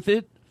good with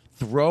it.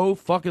 Throw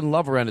fucking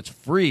love around. It's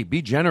free.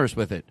 Be generous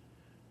with it.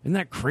 Isn't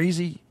that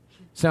crazy?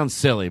 Sounds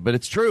silly, but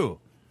it's true.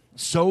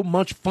 So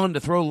much fun to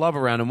throw love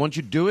around, and once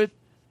you do it,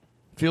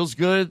 it feels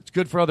good. It's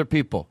good for other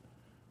people.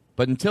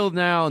 But until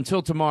now,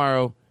 until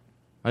tomorrow,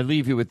 I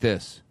leave you with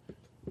this.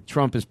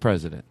 Trump is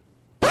president.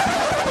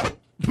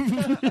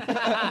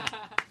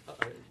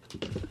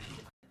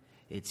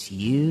 It's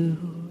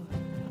you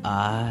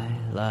I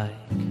like.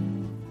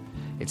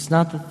 It's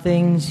not the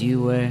things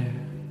you wear,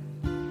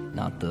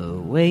 not the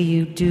way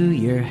you do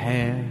your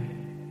hair,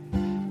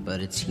 but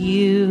it's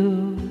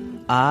you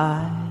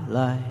I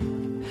like.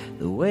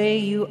 The way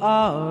you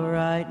are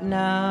right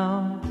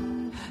now,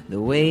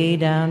 the way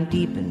down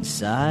deep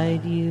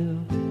inside you.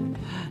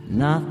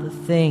 Not the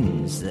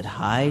things that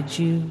hide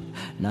you,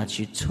 not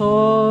your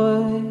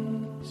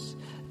toys,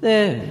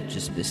 they're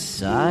just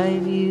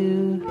beside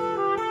you.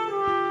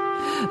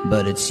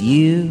 But it's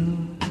you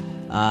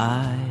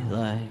I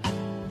like,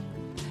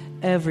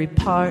 every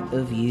part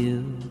of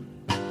you.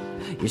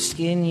 Your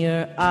skin,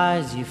 your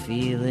eyes, your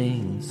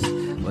feelings,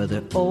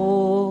 whether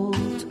old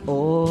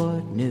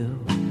or new.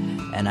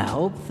 And I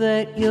hope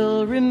that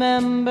you'll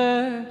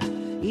remember,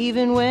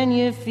 even when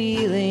you're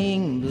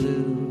feeling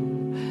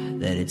blue,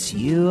 that it's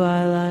you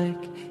I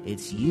like,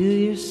 it's you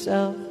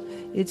yourself,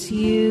 it's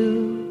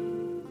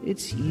you,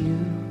 it's you,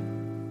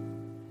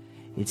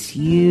 it's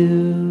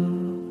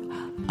you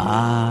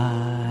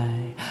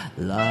I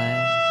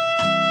like.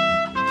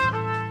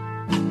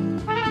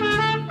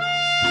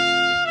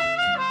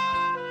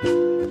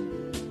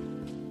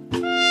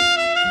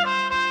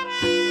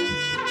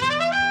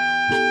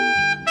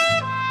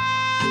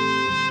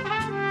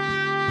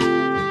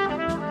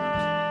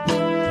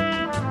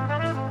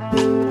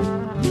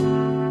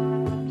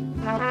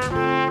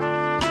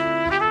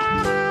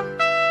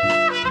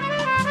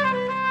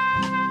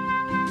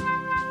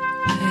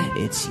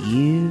 It's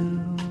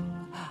you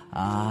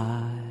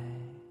I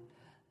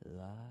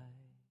like.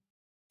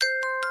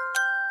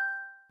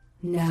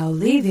 Now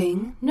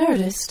leaving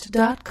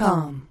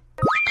Nerdist.com.